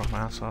 Has to work my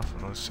ass off.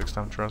 And there's 6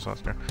 times dress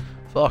out there.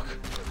 Fuck.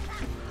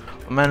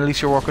 Well, man, at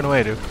least you're working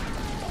away, dude.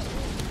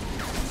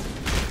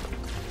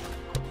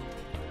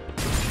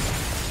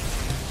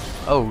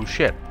 Oh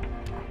shit.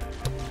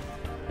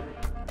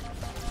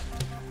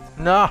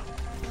 Nah.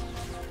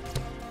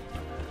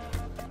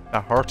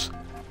 That hurts.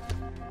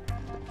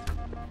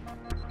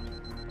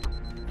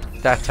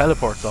 That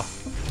teleport though.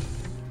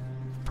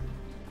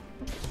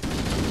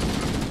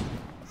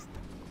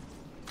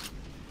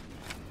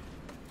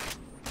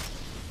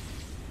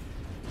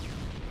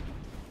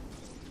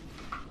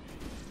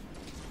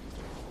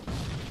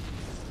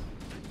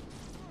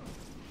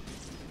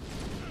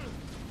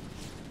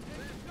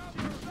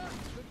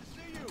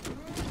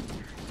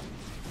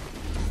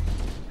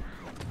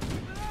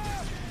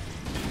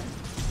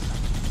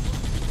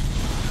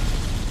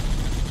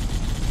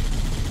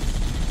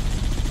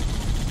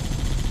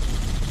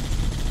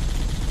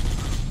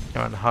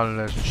 Yeah, and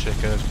holidays and shit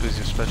get as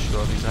busy, especially with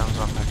all these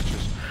Amazon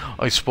packages.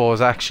 I suppose,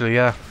 actually,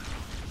 yeah.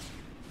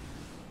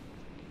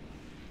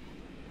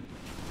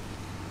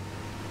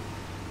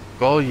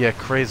 Go, you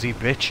crazy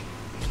bitch.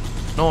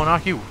 No,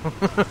 not you.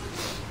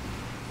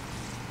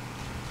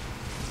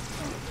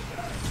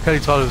 Kelly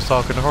thought I was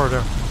talking to her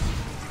there.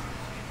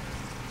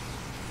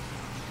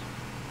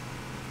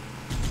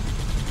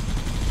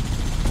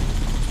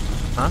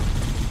 Huh?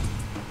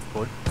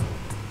 Good.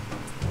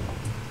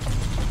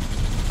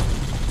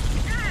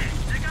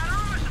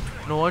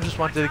 No, I just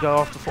wanted to get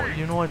off the phone.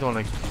 You know I don't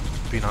like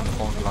being on the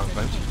phone a long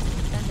time.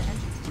 Then the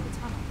entrance to the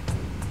tunnel.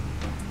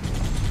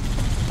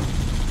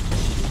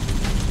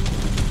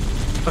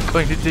 I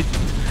kinda did.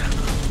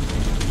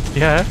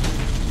 Yeah?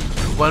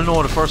 Well,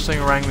 no, the first time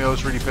you rang me I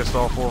was really pissed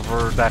off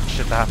over that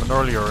shit that happened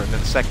earlier, and then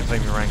the second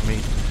time you rang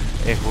me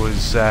it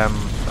was, I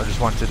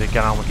just wanted to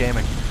get on with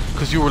gaming.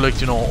 Because you were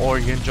like, you know, oh, are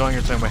you enjoying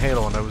your time with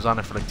Halo? And I was on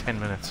it for like 10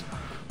 minutes.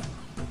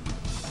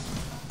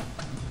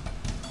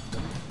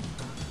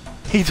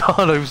 He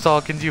thought I was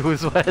talking to you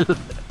as well.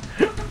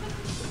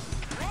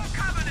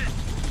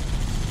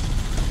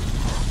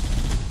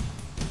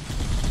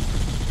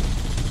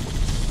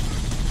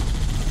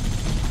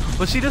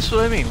 But see, this is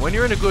what I mean. When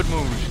you're in a good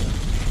mood,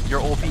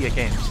 you're OP at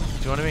games. Do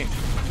you know what I mean?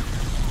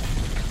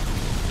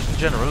 Just in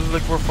general,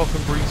 like we're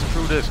fucking breezing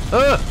through this.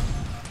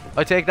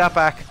 I take that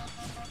back.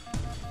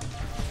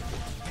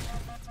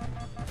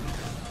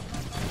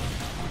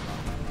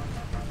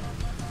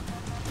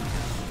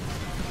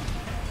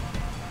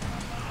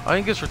 I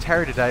think it's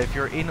retarded that if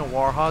you're in a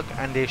Warhog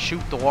and they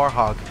shoot the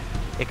Warhog,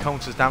 it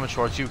counts as damage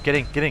towards you. Get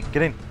in, get in,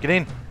 get in, get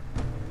in.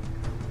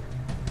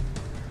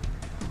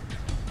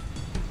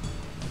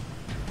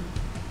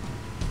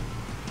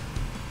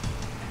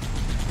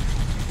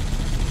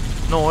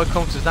 No, it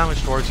counts as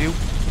damage towards you.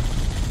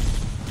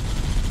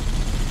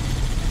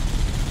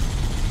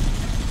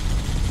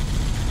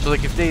 So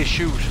like if they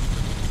shoot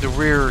the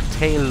rear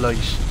tail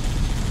light,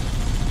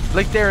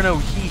 like there now,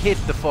 he hit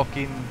the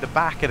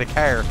back of the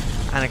car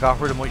and it got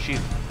rid of my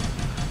shield.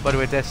 By the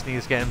way, Destiny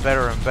is getting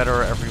better and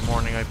better every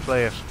morning I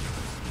play it.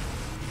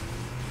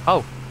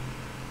 Oh.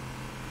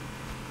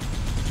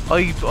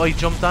 I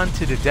jumped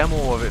onto the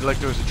demo of it, like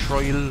there's a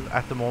trial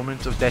at the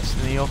moment of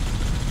Destiny up,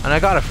 and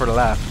I got it for the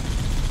laugh,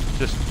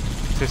 just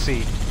to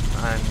see,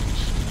 and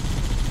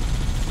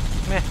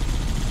meh.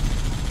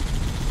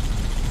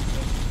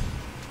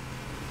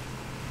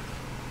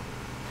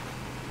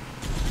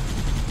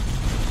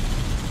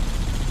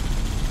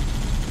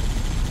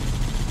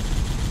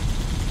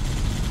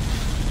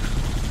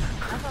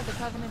 I thought the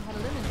Covenant had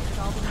eliminated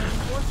all the main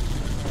forces.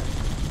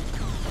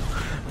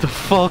 The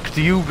fuck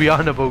do you be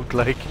on about,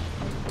 like?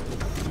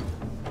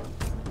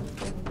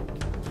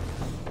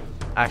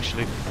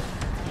 Actually.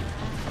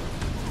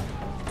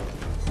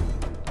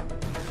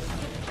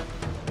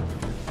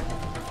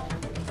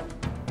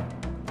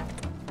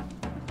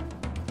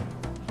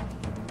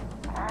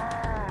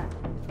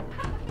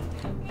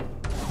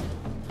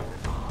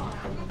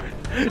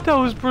 That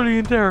was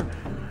brilliant there.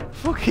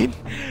 Fucking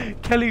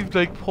Kelly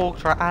like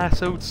poked her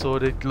ass out so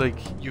that like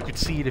you could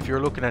see it if you're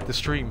looking at the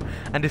stream,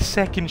 and the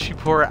second she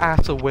put her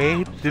ass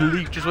away, the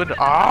leaf just went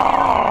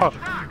ah.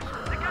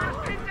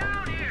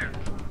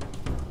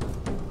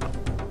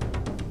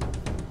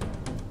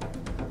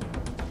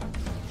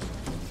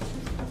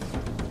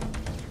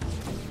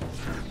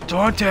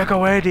 Don't take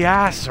away the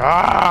ass!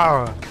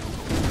 Ah!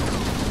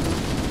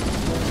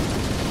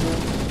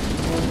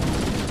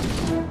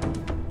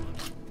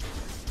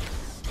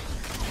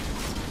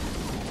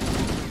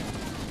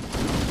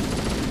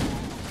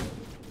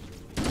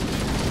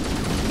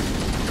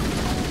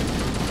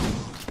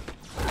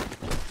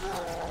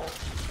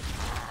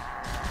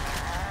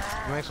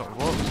 You make something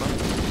close, huh?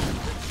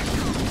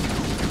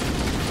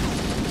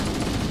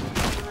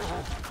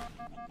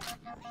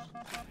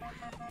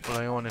 Well,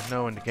 I own it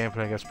now, and the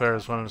gameplay gets better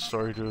as well, and the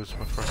story does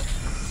my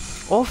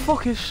first. Oh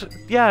fuck it!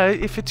 Yeah,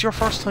 if it's your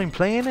first time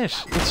playing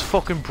it, it's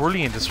fucking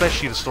brilliant,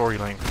 especially the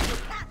storyline.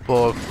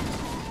 But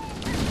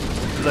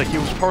like, it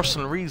was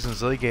personal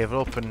reasons that I gave it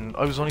up, and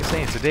I was only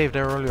saying to Dave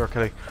there earlier,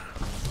 like,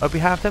 I'd be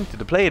half tempted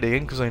to play it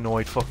again because I know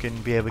I'd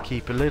fucking be able to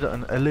keep a lid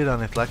on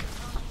it, like.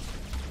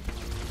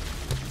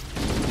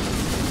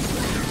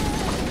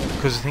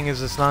 Because the thing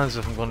is, it's not as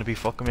if I'm going to be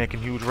fucking making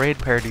huge raid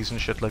parties and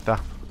shit like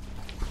that.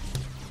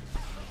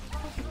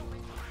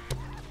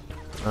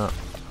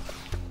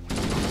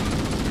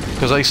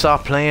 Because I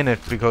stopped playing it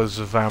because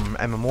of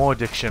MMO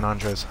addiction,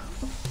 Andres.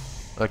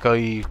 Like,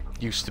 I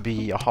used to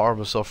be a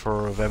horrible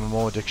sufferer of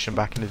MMO addiction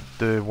back in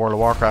the World of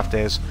Warcraft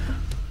days.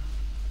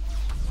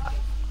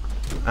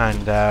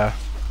 And,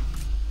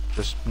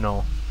 just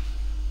no.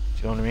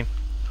 Do you know what I mean?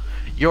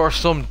 You're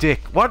some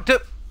dick. What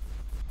the?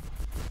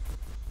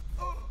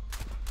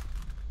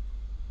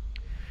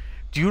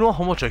 Do you know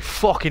how much I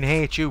fucking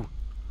hate you?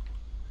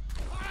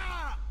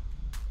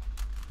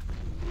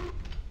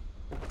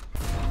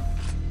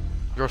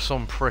 You're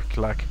some prick,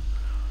 like.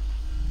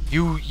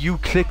 You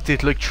clicked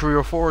it like 3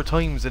 or 4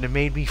 times and it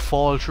made me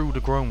fall through the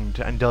ground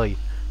and die.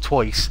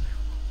 Twice.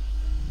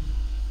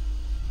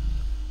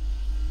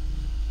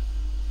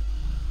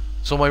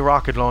 So my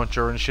rocket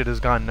launcher and shit is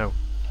gone now.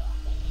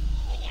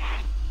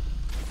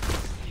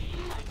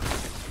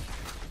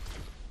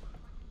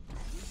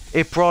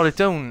 It brought it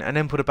down and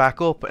then put it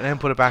back up and then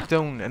put it back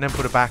down and then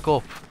put it back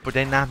up. But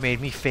then that made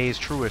me phase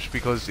through it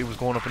because it was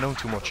going up and down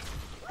too much.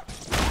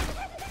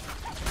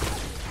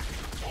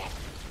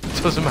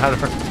 It doesn't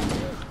matter.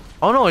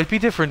 Oh no, it'd be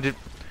different.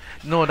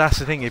 No, that's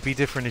the thing. It'd be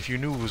different if you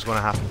knew it was going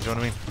to happen. Do you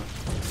know what I mean?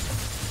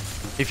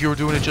 If you were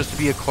doing it just to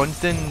be a cunt,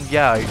 then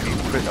yeah, I'd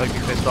be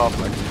pissed off,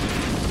 like.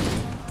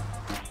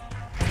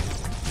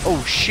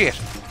 Oh shit!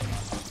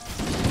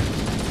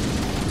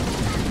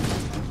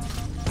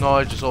 No,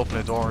 I just opened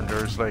a door and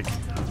there's like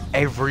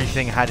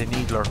everything had a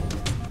needler.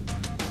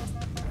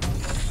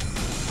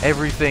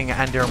 Everything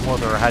and their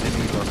mother had a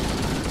needler.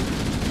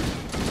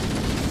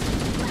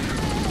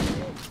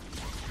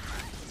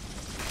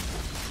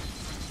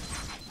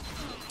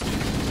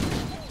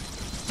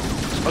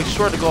 I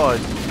swear to God,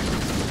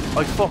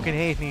 I fucking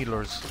hate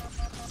needlers.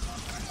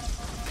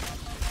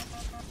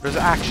 There's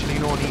actually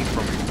no need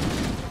for me.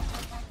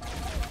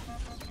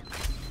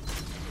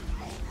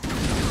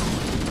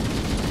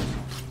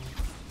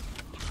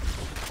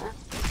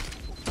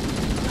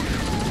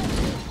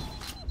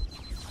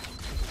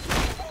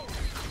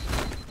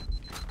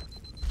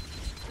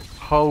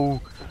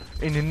 How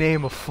in the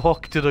name of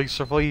fuck did I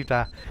survive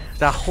that?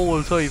 That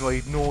whole time I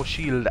had no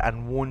shield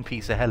and 1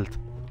 piece of health.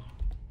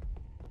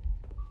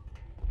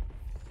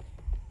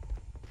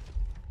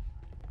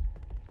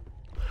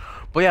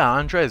 But yeah,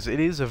 Andres, it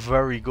is a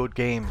very good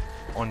game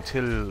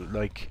until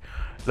like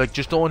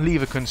just don't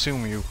leave it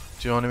consume you.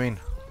 Do you know what I mean?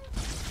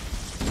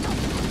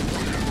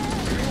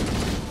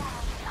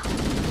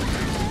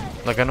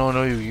 Like I don't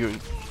know you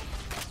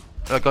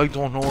like I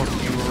don't know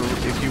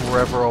if you were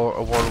ever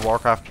a World of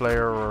Warcraft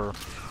player or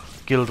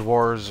Guild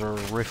Wars or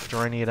Rift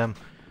or any of them.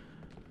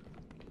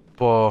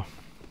 But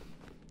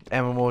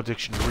MMO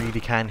addiction really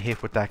can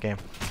hit with that game.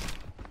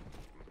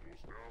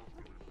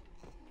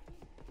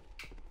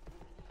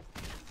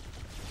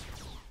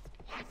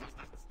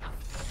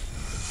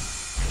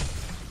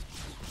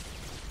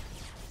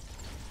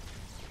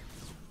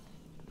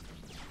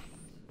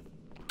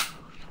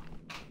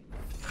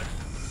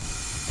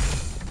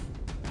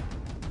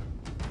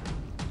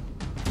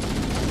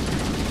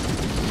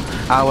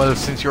 Ah well,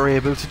 since you're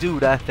able to do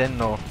that, then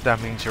no,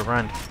 that means you're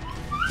grand.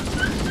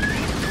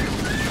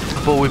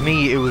 But with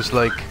me, it was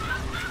like,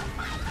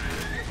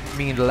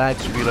 me and the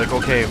lads would be like,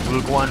 okay,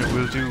 we'll go on and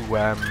we'll do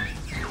 1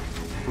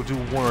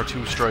 or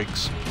 2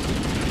 strikes.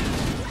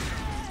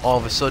 All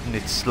of a sudden,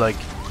 it's like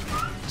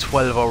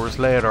 12 hours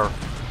later.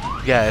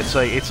 Yeah,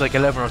 it's like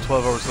 11 or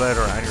 12 hours later,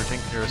 and you're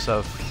thinking to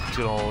yourself,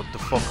 you know, what the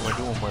fuck am I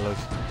doing with my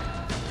life?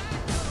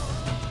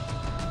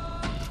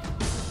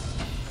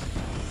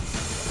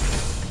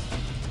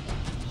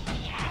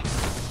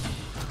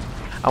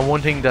 And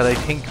one thing that I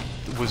think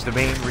was the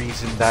main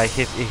reason that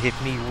it hit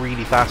me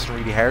really fast and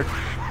really hard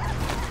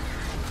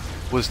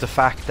was the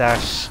fact that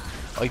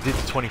I did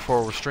the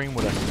 24-hour stream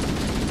with it.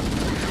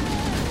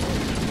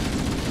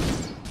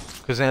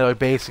 Because then I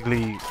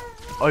basically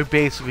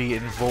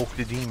invoked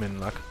the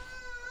demon, like.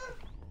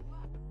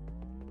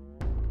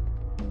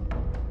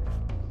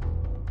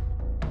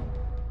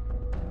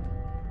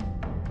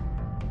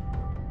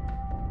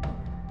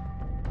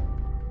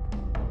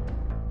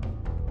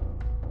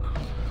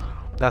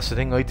 That's the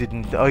thing, I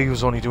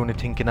was only doing it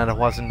thinking that it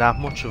wasn't that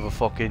much of a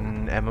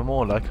fucking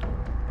MMO, like.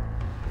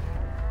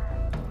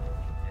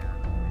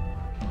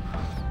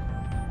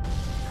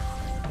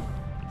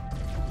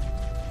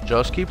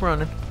 Just keep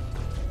running.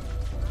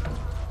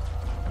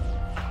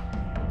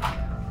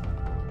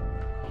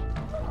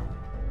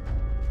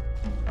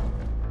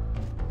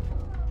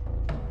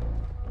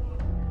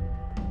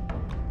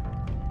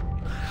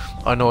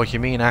 I know what you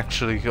mean,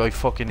 actually. I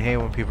fucking hate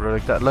when people are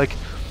like that. Like,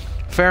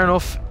 fair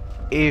enough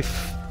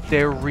if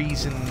their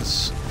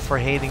reasons for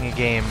hating a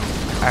game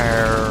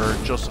are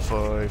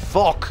justified.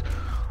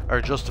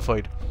 Are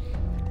justified.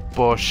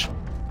 But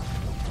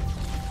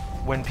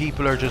when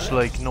people are just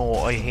like, no,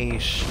 I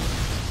hate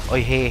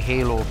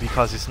Halo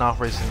because it's not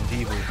Resident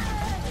Evil.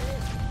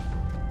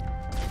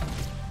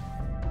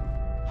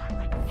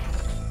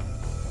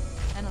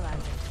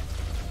 Analyzing.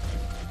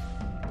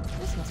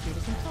 This must be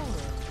the control room.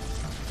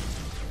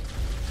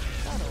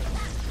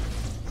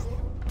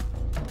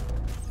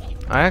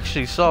 I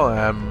actually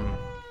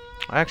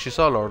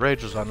saw Lord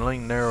Rage was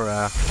online there.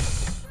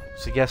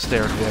 Was a guest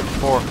there the day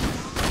before,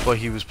 but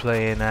he was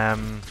playing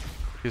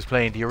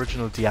the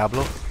original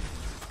Diablo.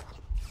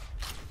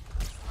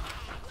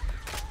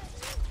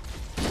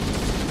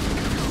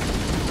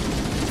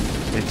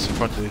 It's in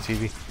front of the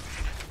TV.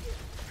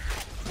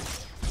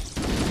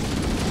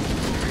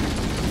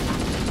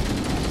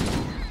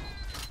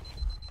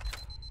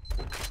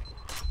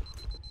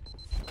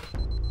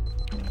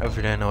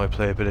 Every day now I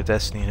play a bit of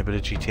Destiny and a bit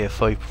of GTA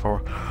 5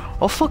 before.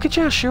 Oh fuck it,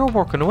 Josh, you're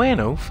working away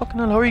now. Fucking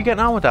hell, how are you getting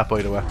on with that,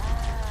 by the way?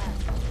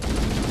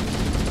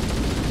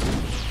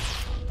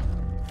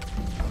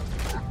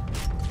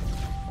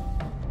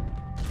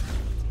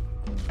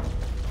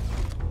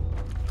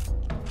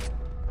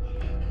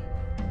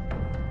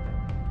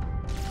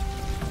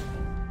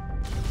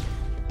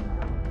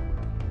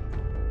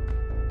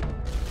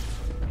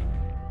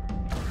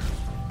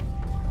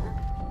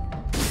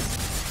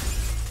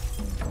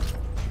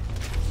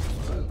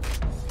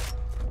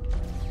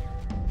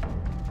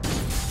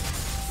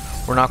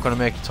 We're not going to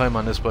make the time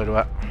on this, by the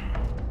way.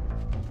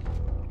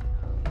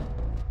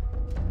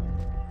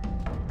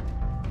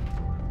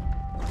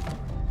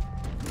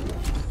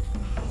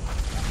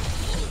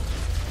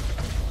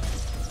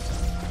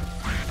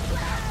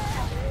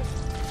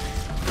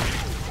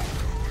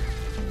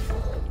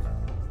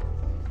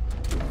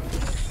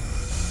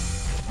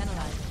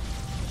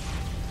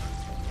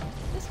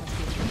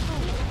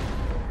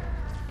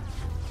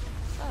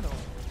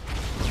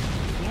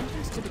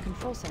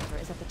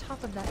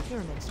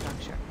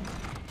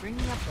 Bring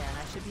me up there and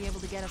I should be able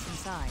to get us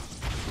inside.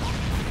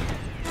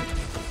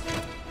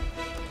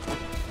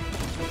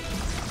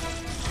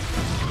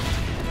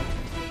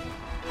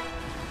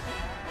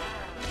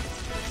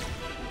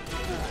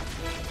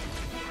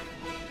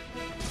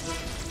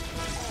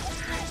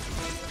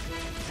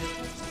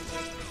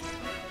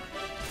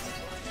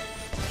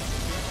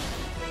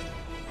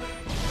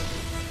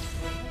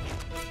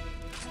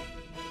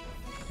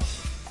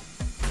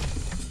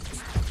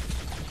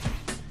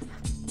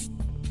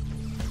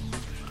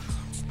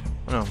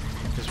 No,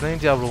 because playing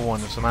Diablo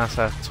 1, if some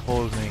asshat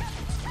told me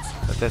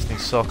that Destiny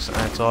sucks and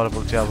it's all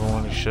about Diablo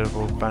 1, you should have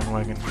go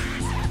bandwagon.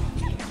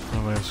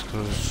 Anyways,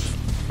 because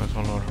I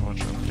don't know how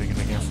much I'm digging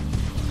the game.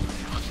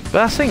 But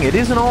that's the thing, it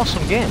is an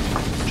awesome game.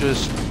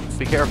 Just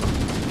be careful.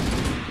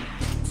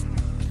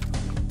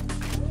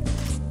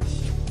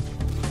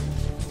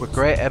 With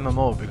great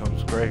MMO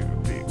becomes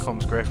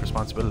great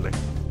responsibility.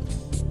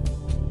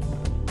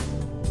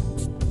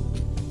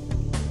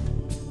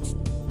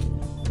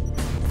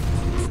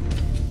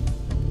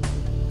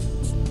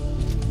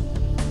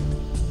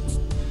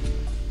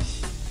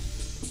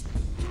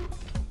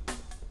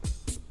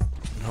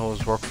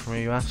 tomatoes work for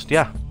me, you asked?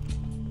 Yeah.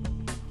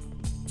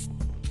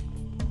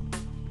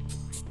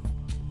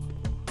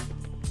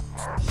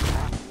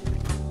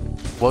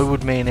 Why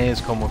would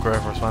mayonnaise come with greater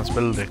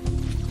responsibility?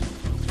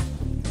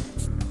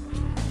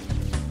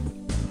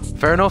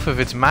 Fair enough if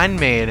it's man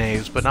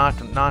mayonnaise, but not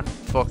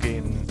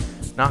fucking,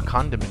 not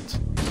condiments.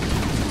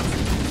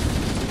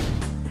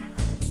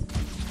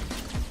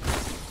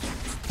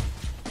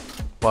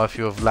 What if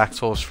you have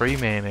lactose-free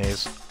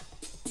mayonnaise?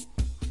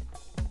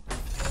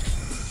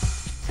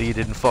 See, you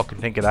didn't fucking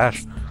think of that.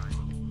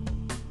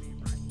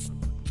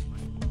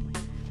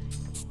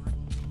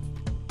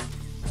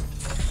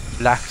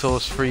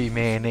 Lactose-free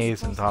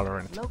mayonnaise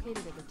intolerant.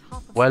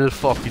 Well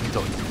fucking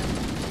done.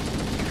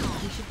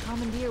 We should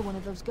commandeer one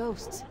of those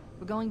ghosts.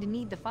 We're going to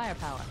need the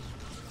firepower.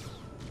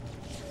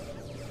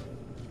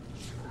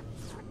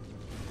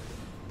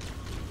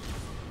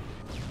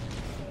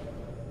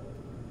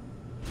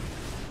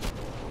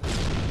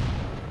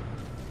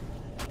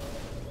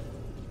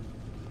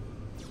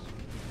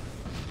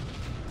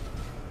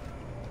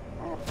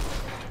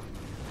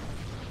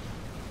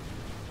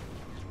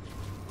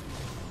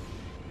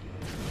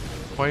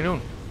 What are you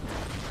doing?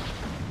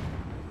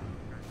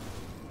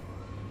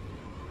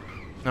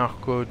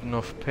 Not good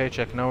enough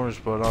paycheck and hours,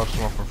 but also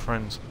more for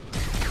friends.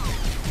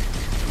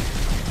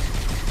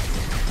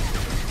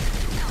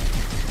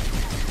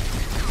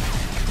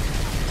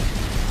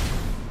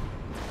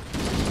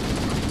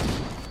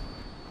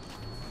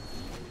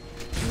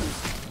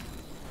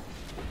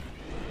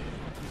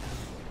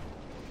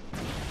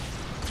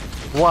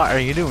 What are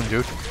you doing,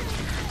 dude?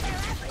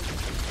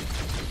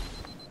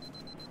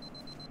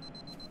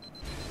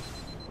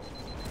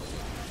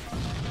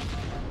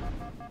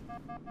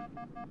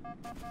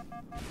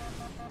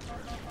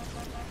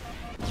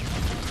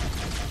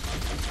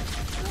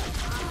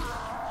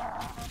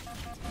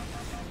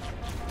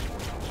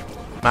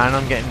 Man,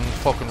 I'm getting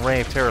fucking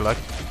raped here, like.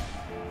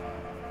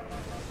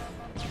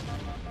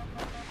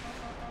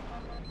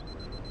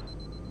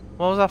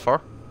 What was that for?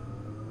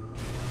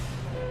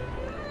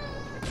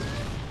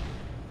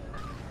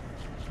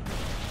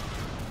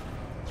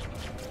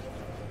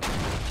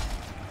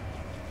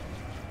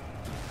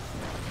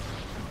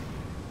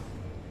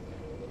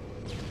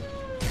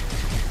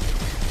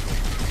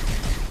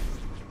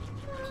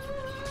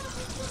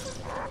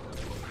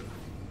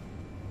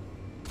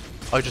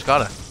 I just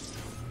got it.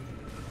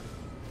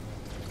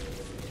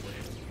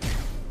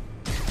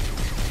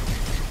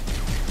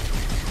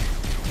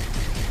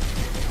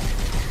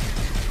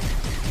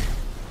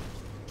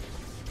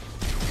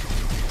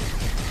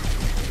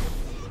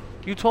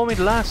 You told me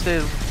the last day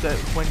that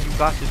when you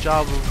got the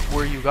job of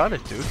where you got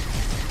it, dude.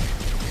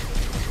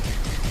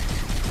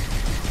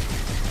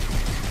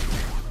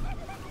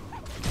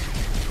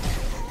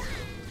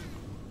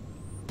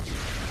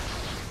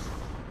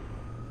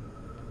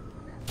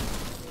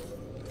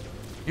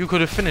 You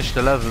could have finished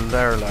the level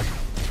there, like.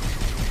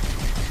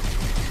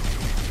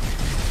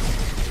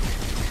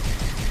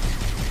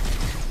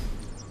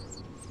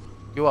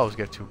 You always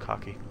get too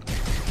cocky.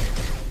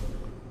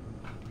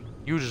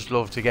 You just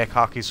love to get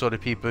cocky so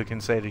that people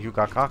can say that you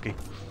got cocky.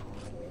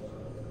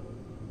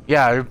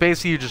 Yeah,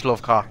 basically you just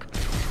love cock.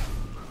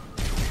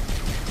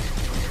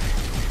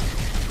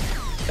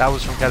 That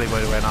was from Kelly, by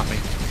the way, not me.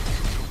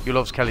 You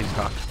loves Kelly's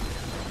cock.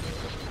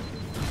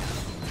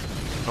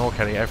 No,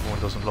 Kelly, everyone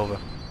doesn't love it.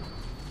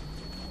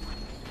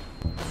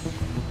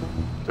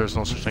 There's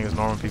no such thing as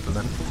normal people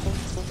then.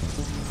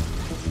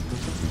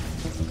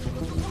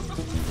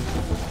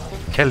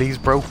 Kelly's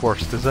broke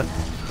worst, is it?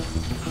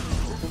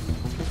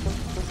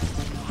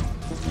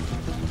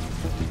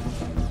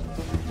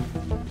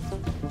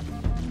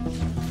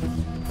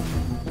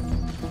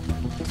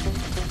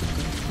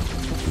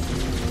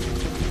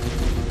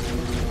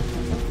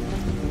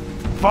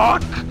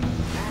 Fuck!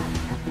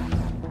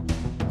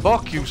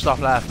 Fuck you, stop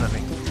laughing at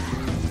me.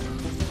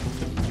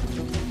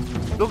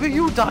 Look at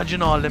you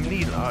dodging all them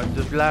needles. Oh,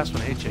 the last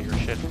one hit you, your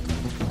shit.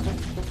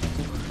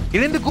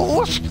 Get in the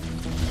ghost!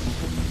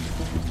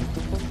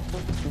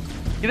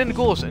 Get in the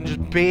ghost and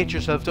just bait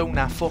yourself down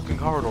that fucking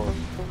corridor.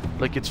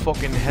 Like it's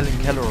fucking Helen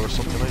Keller or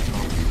something, I don't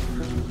know.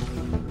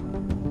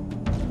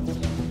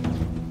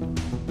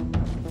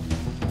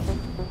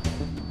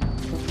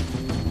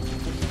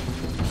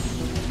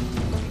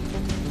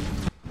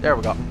 There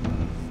we go.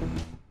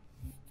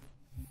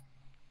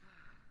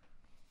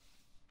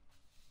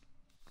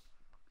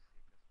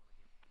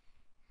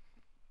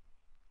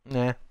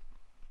 Nah.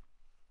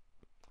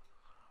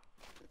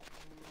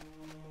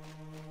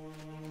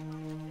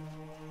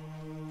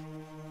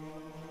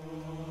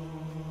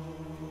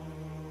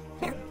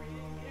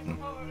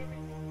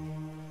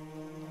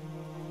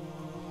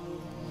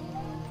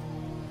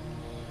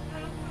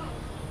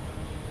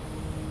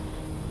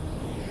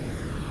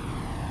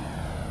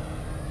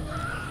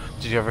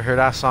 Did you ever hear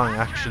that song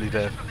actually,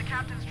 Dave? From the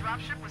captain's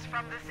dropship was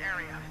from this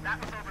area.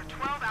 That was over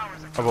 12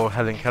 hours ago. About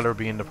Helen Keller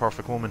being the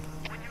perfect woman.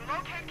 When you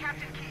locate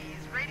Captain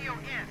Keyes, radio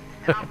in,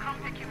 and I'll come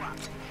pick you up.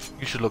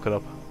 You should look it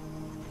up.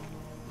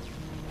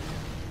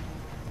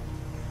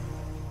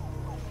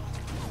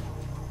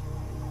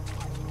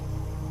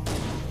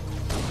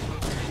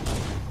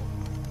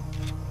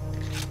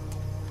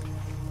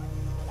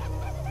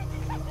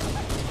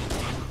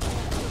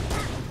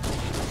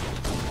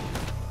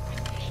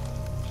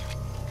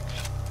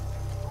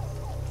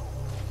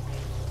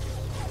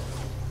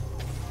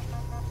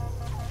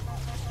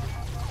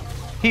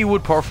 He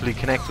would perfectly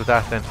connect with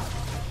that then.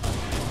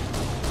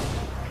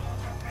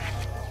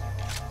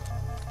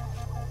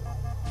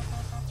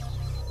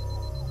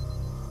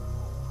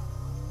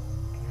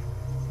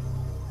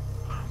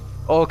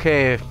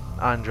 Okay,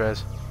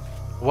 Andres.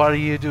 What are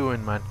you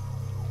doing, man?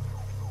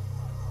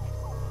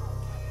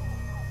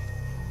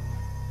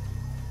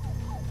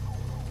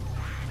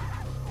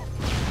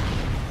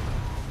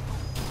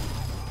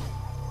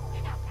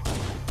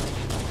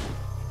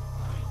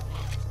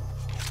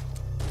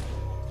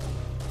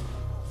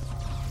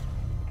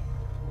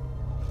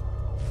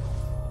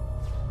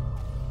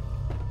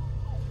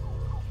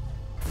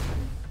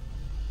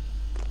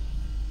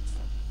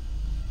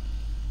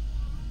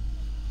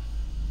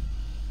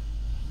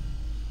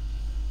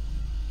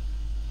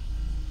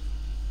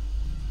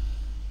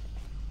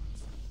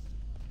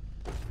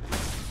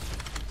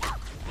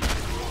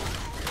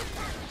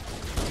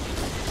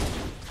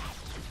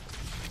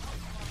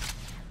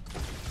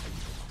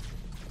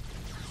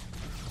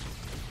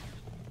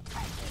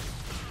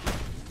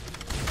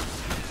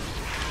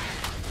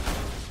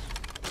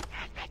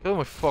 Get out of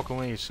my fucking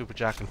way, you super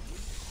jackal.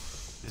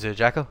 Is it a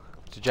jackal?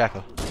 It's a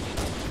jackal.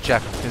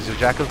 Jackal. Is it a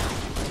jackal?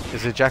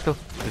 Is it a jackal?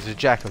 Is it a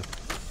jackal?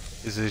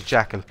 Is it a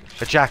jackal?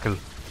 A jackal.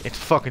 It's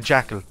a fucking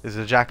jackal. Is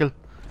it a jackal?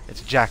 It's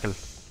a jackal.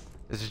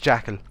 It's a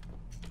jackal.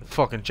 A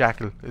fucking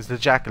jackal. Is it a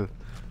jackal?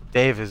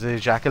 Dave, is it a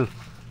jackal?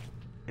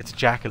 It's a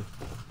jackal.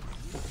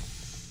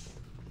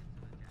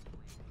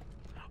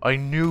 I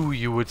knew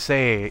you would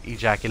say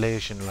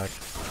ejaculation, like.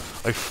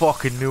 I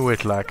fucking knew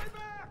it, like.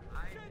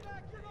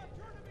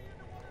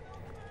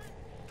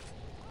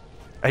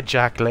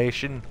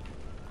 Ejaculation.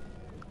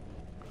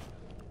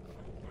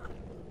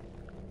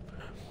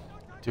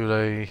 Dude,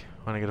 I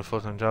want to get a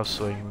full-time job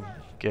so I can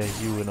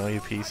get you an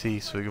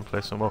IPC so we can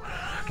play some more.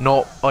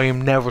 No, I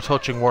am never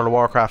touching World of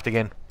Warcraft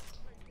again.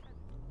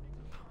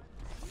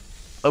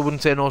 I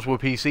wouldn't say no to a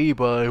PC,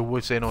 but I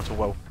would say no to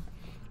WoW.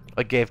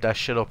 I gave that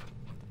shit up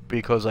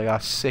because I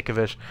got sick of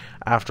it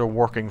after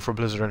working for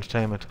Blizzard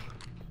Entertainment.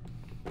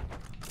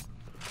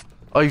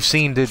 I've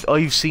seen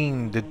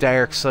the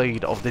dark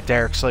side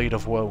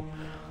of WoW,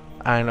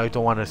 and I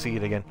don't want to see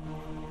it again.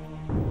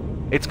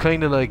 It's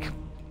kind of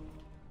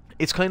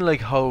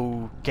like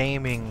how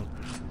gaming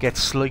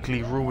gets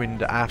slightly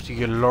ruined after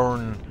you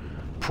learn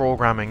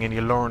programming and you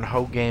learn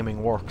how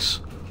gaming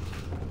works.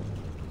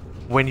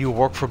 When you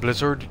work for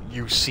Blizzard,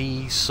 you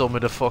see some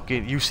of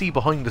the you see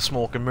behind the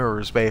smoke and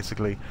mirrors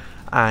basically,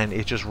 and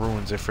it just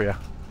ruins it for you.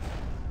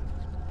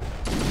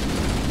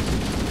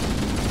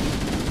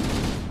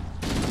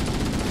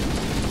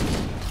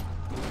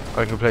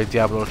 I can play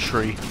Diablo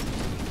 3.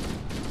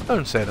 I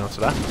don't say no to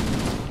that.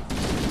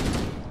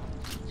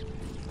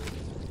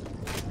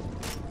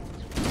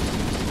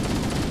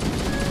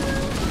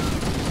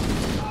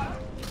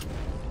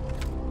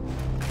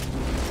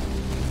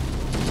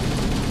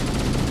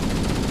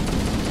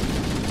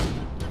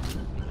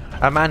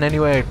 Man,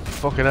 anyway,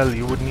 fucking hell,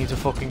 you wouldn't need to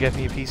fucking get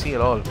me a PC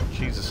at all.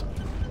 Jesus.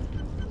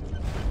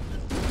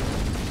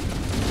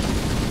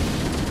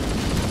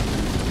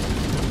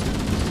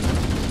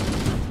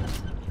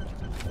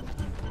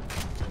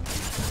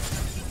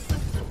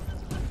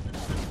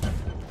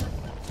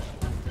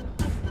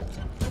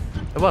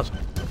 It was.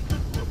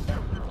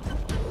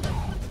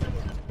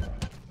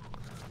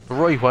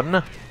 Right, wasn't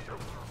it?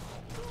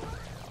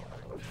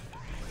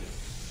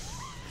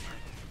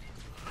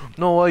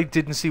 No, I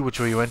didn't see which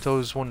way you went, I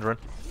was wondering.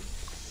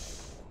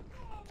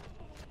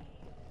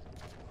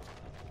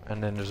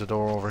 And then there's a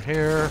door over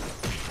here.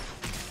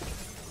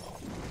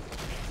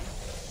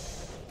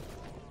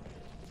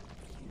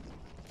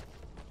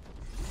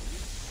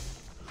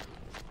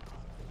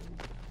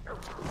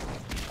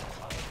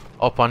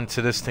 Up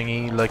onto this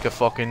thingy like a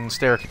fucking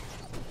stair.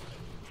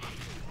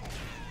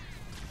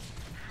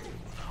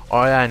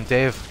 Oh yeah, and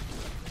Dave,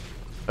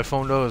 I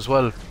found out as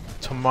well,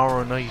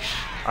 tomorrow night,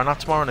 or not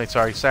tomorrow night,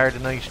 sorry,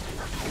 Saturday night,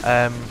 do you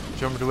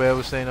remember the way I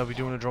was saying I'll be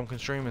doing a drunken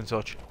stream and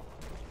such?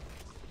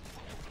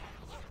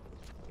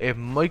 It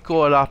might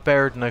go a lot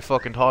better than I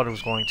fucking thought it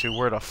was going to.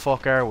 Where the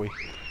fuck are we?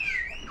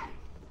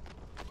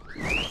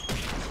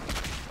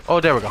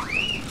 Oh, there we go.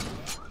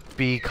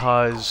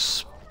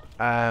 Because,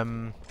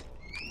 my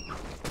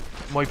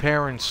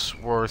parents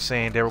were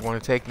saying they were going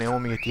to take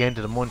Naomi at the end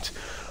of the month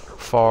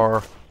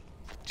for,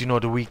 you know,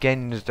 the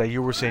weekend that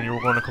you were saying you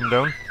were going to come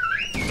down.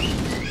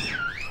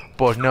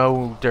 But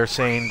now they're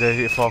saying that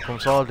if all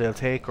comes all, they'll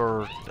take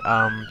her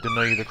the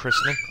night of the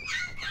christening.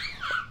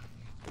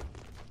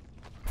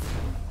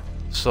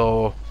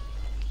 So,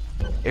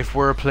 if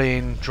we're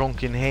playing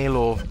Drunken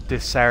Halo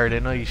this Saturday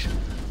night,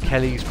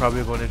 Kelly's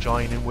probably going to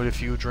join in with a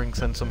few drinks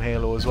and some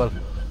Halo as well.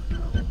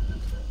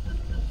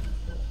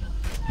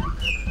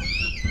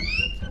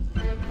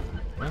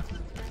 Huh?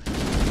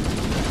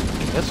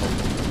 Yes, sir.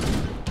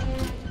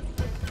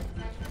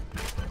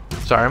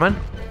 Sorry, man.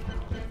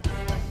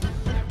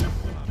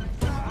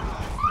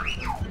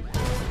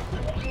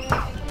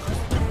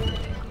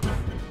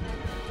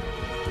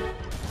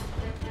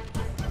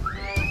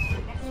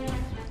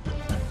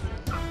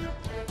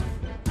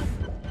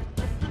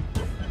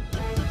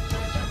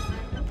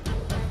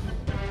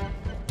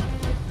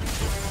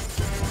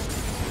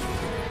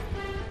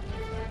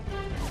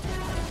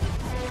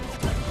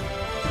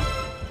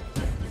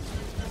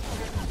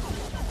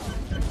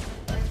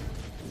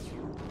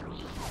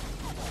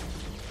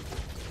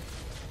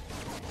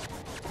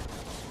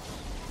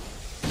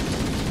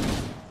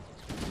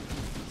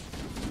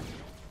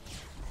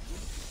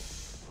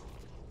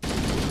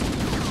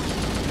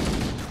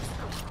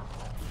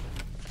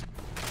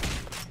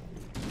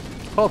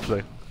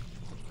 Hopefully.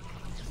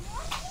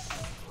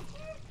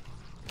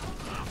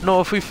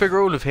 No, if we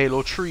figure out if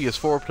Halo 3 is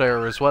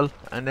 4-player as well,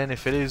 and then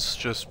if it is,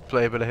 just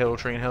play a bit of Halo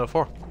 3 and Halo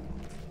 4.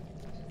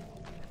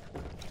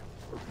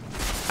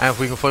 And if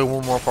we can find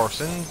one more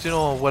person, you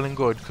know, well and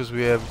good, because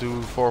we have to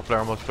do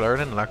 4-player multiplayer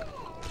then, like.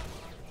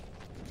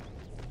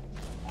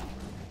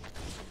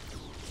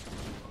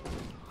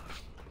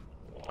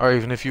 Or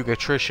even if you get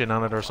Trish in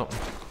on it or something.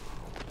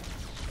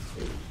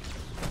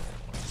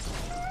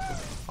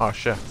 Oh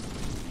shit.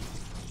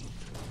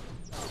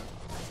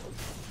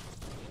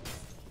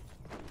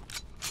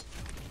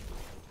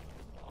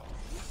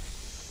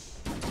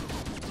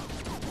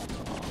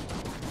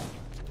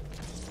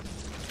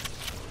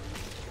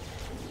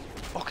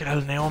 Fucking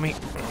hell, Naomi.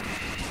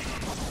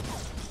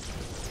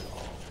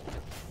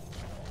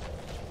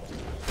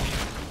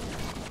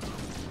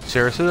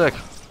 Seriously, like?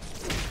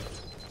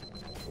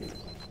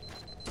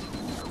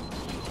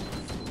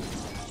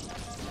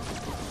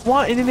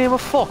 What in the name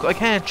of fuck? I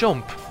can't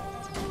jump.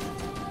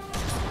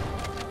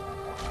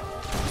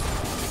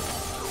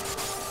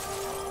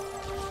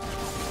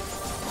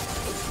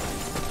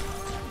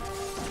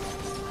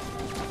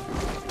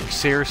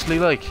 Seriously,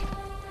 like?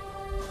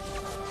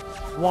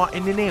 What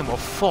in the name of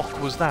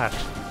fuck was that?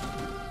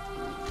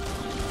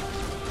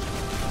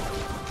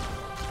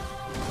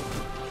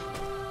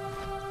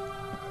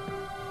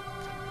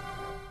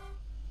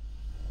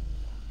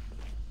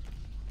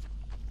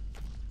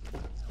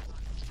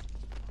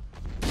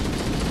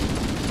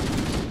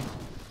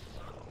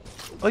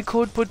 I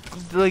could, but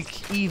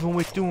like, even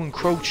with doing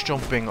crouch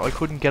jumping, I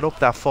couldn't get up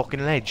that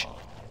fucking ledge.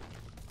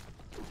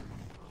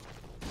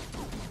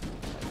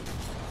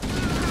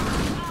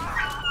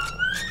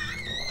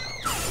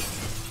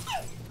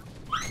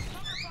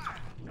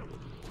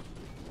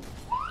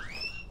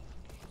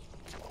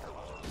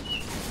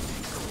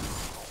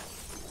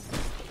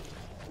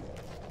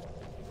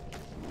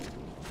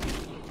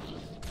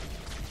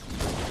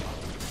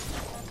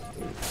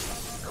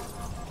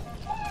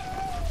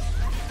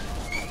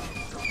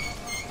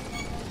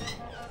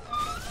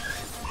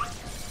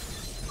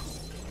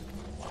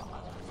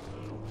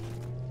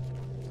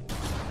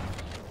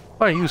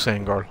 What are you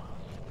saying, girl?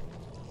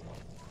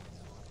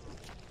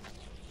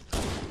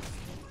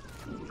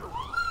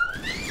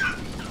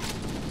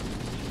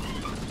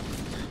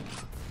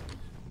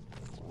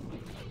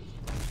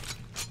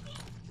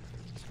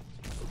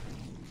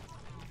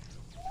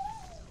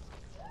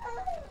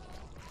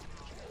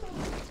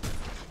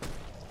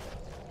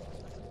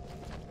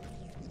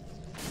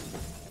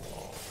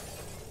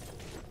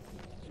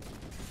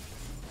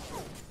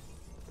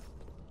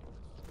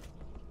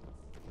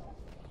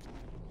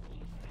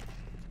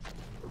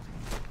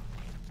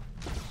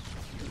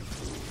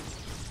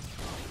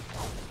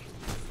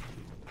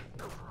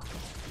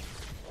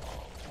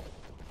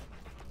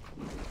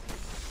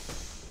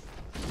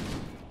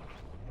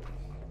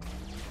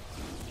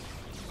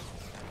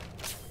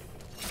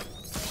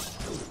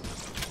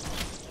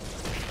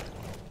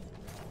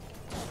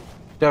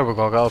 There we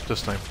go, got up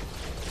this time.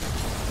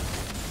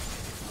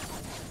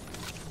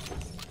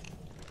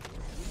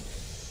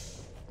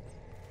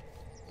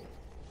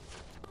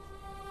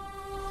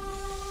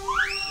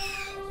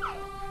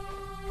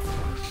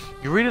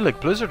 You really like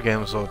Blizzard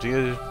games though, do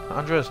you,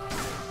 Andres?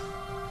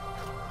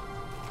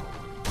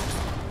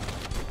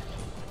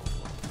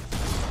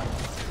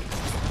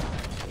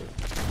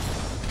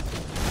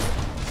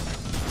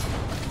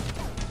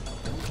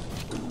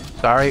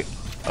 Sorry,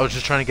 I was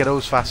just trying to get out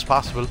as fast as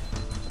possible.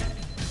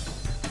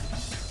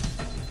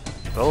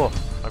 Oh,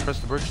 I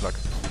pressed the bridge like.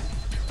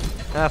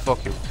 Ah,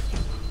 fuck you. This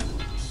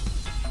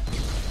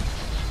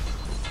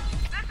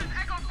is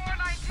Echo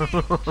 419.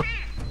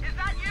 Chief, is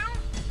that you?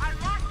 I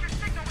lost your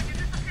signal when you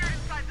disappeared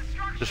inside the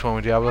structure. Just one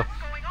with Diablo. What's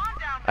going on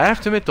down I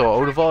have to admit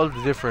though, out of all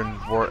the different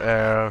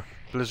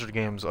Blizzard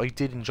games, I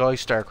did enjoy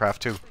StarCraft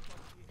 2.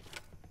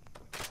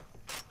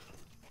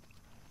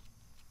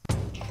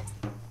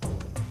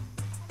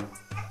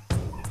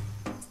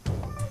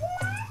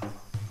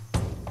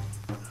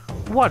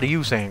 What are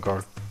you saying,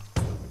 girl?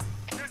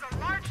 There's a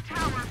large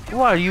tower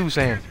What are you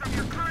saying? from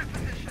your current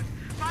position.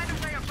 Find a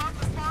way above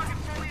the fog and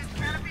foliage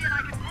canopy and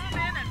I can move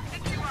in and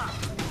pick you up.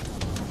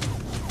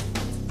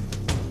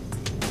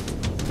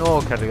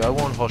 No, Kelly, I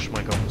won't hush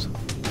my gums.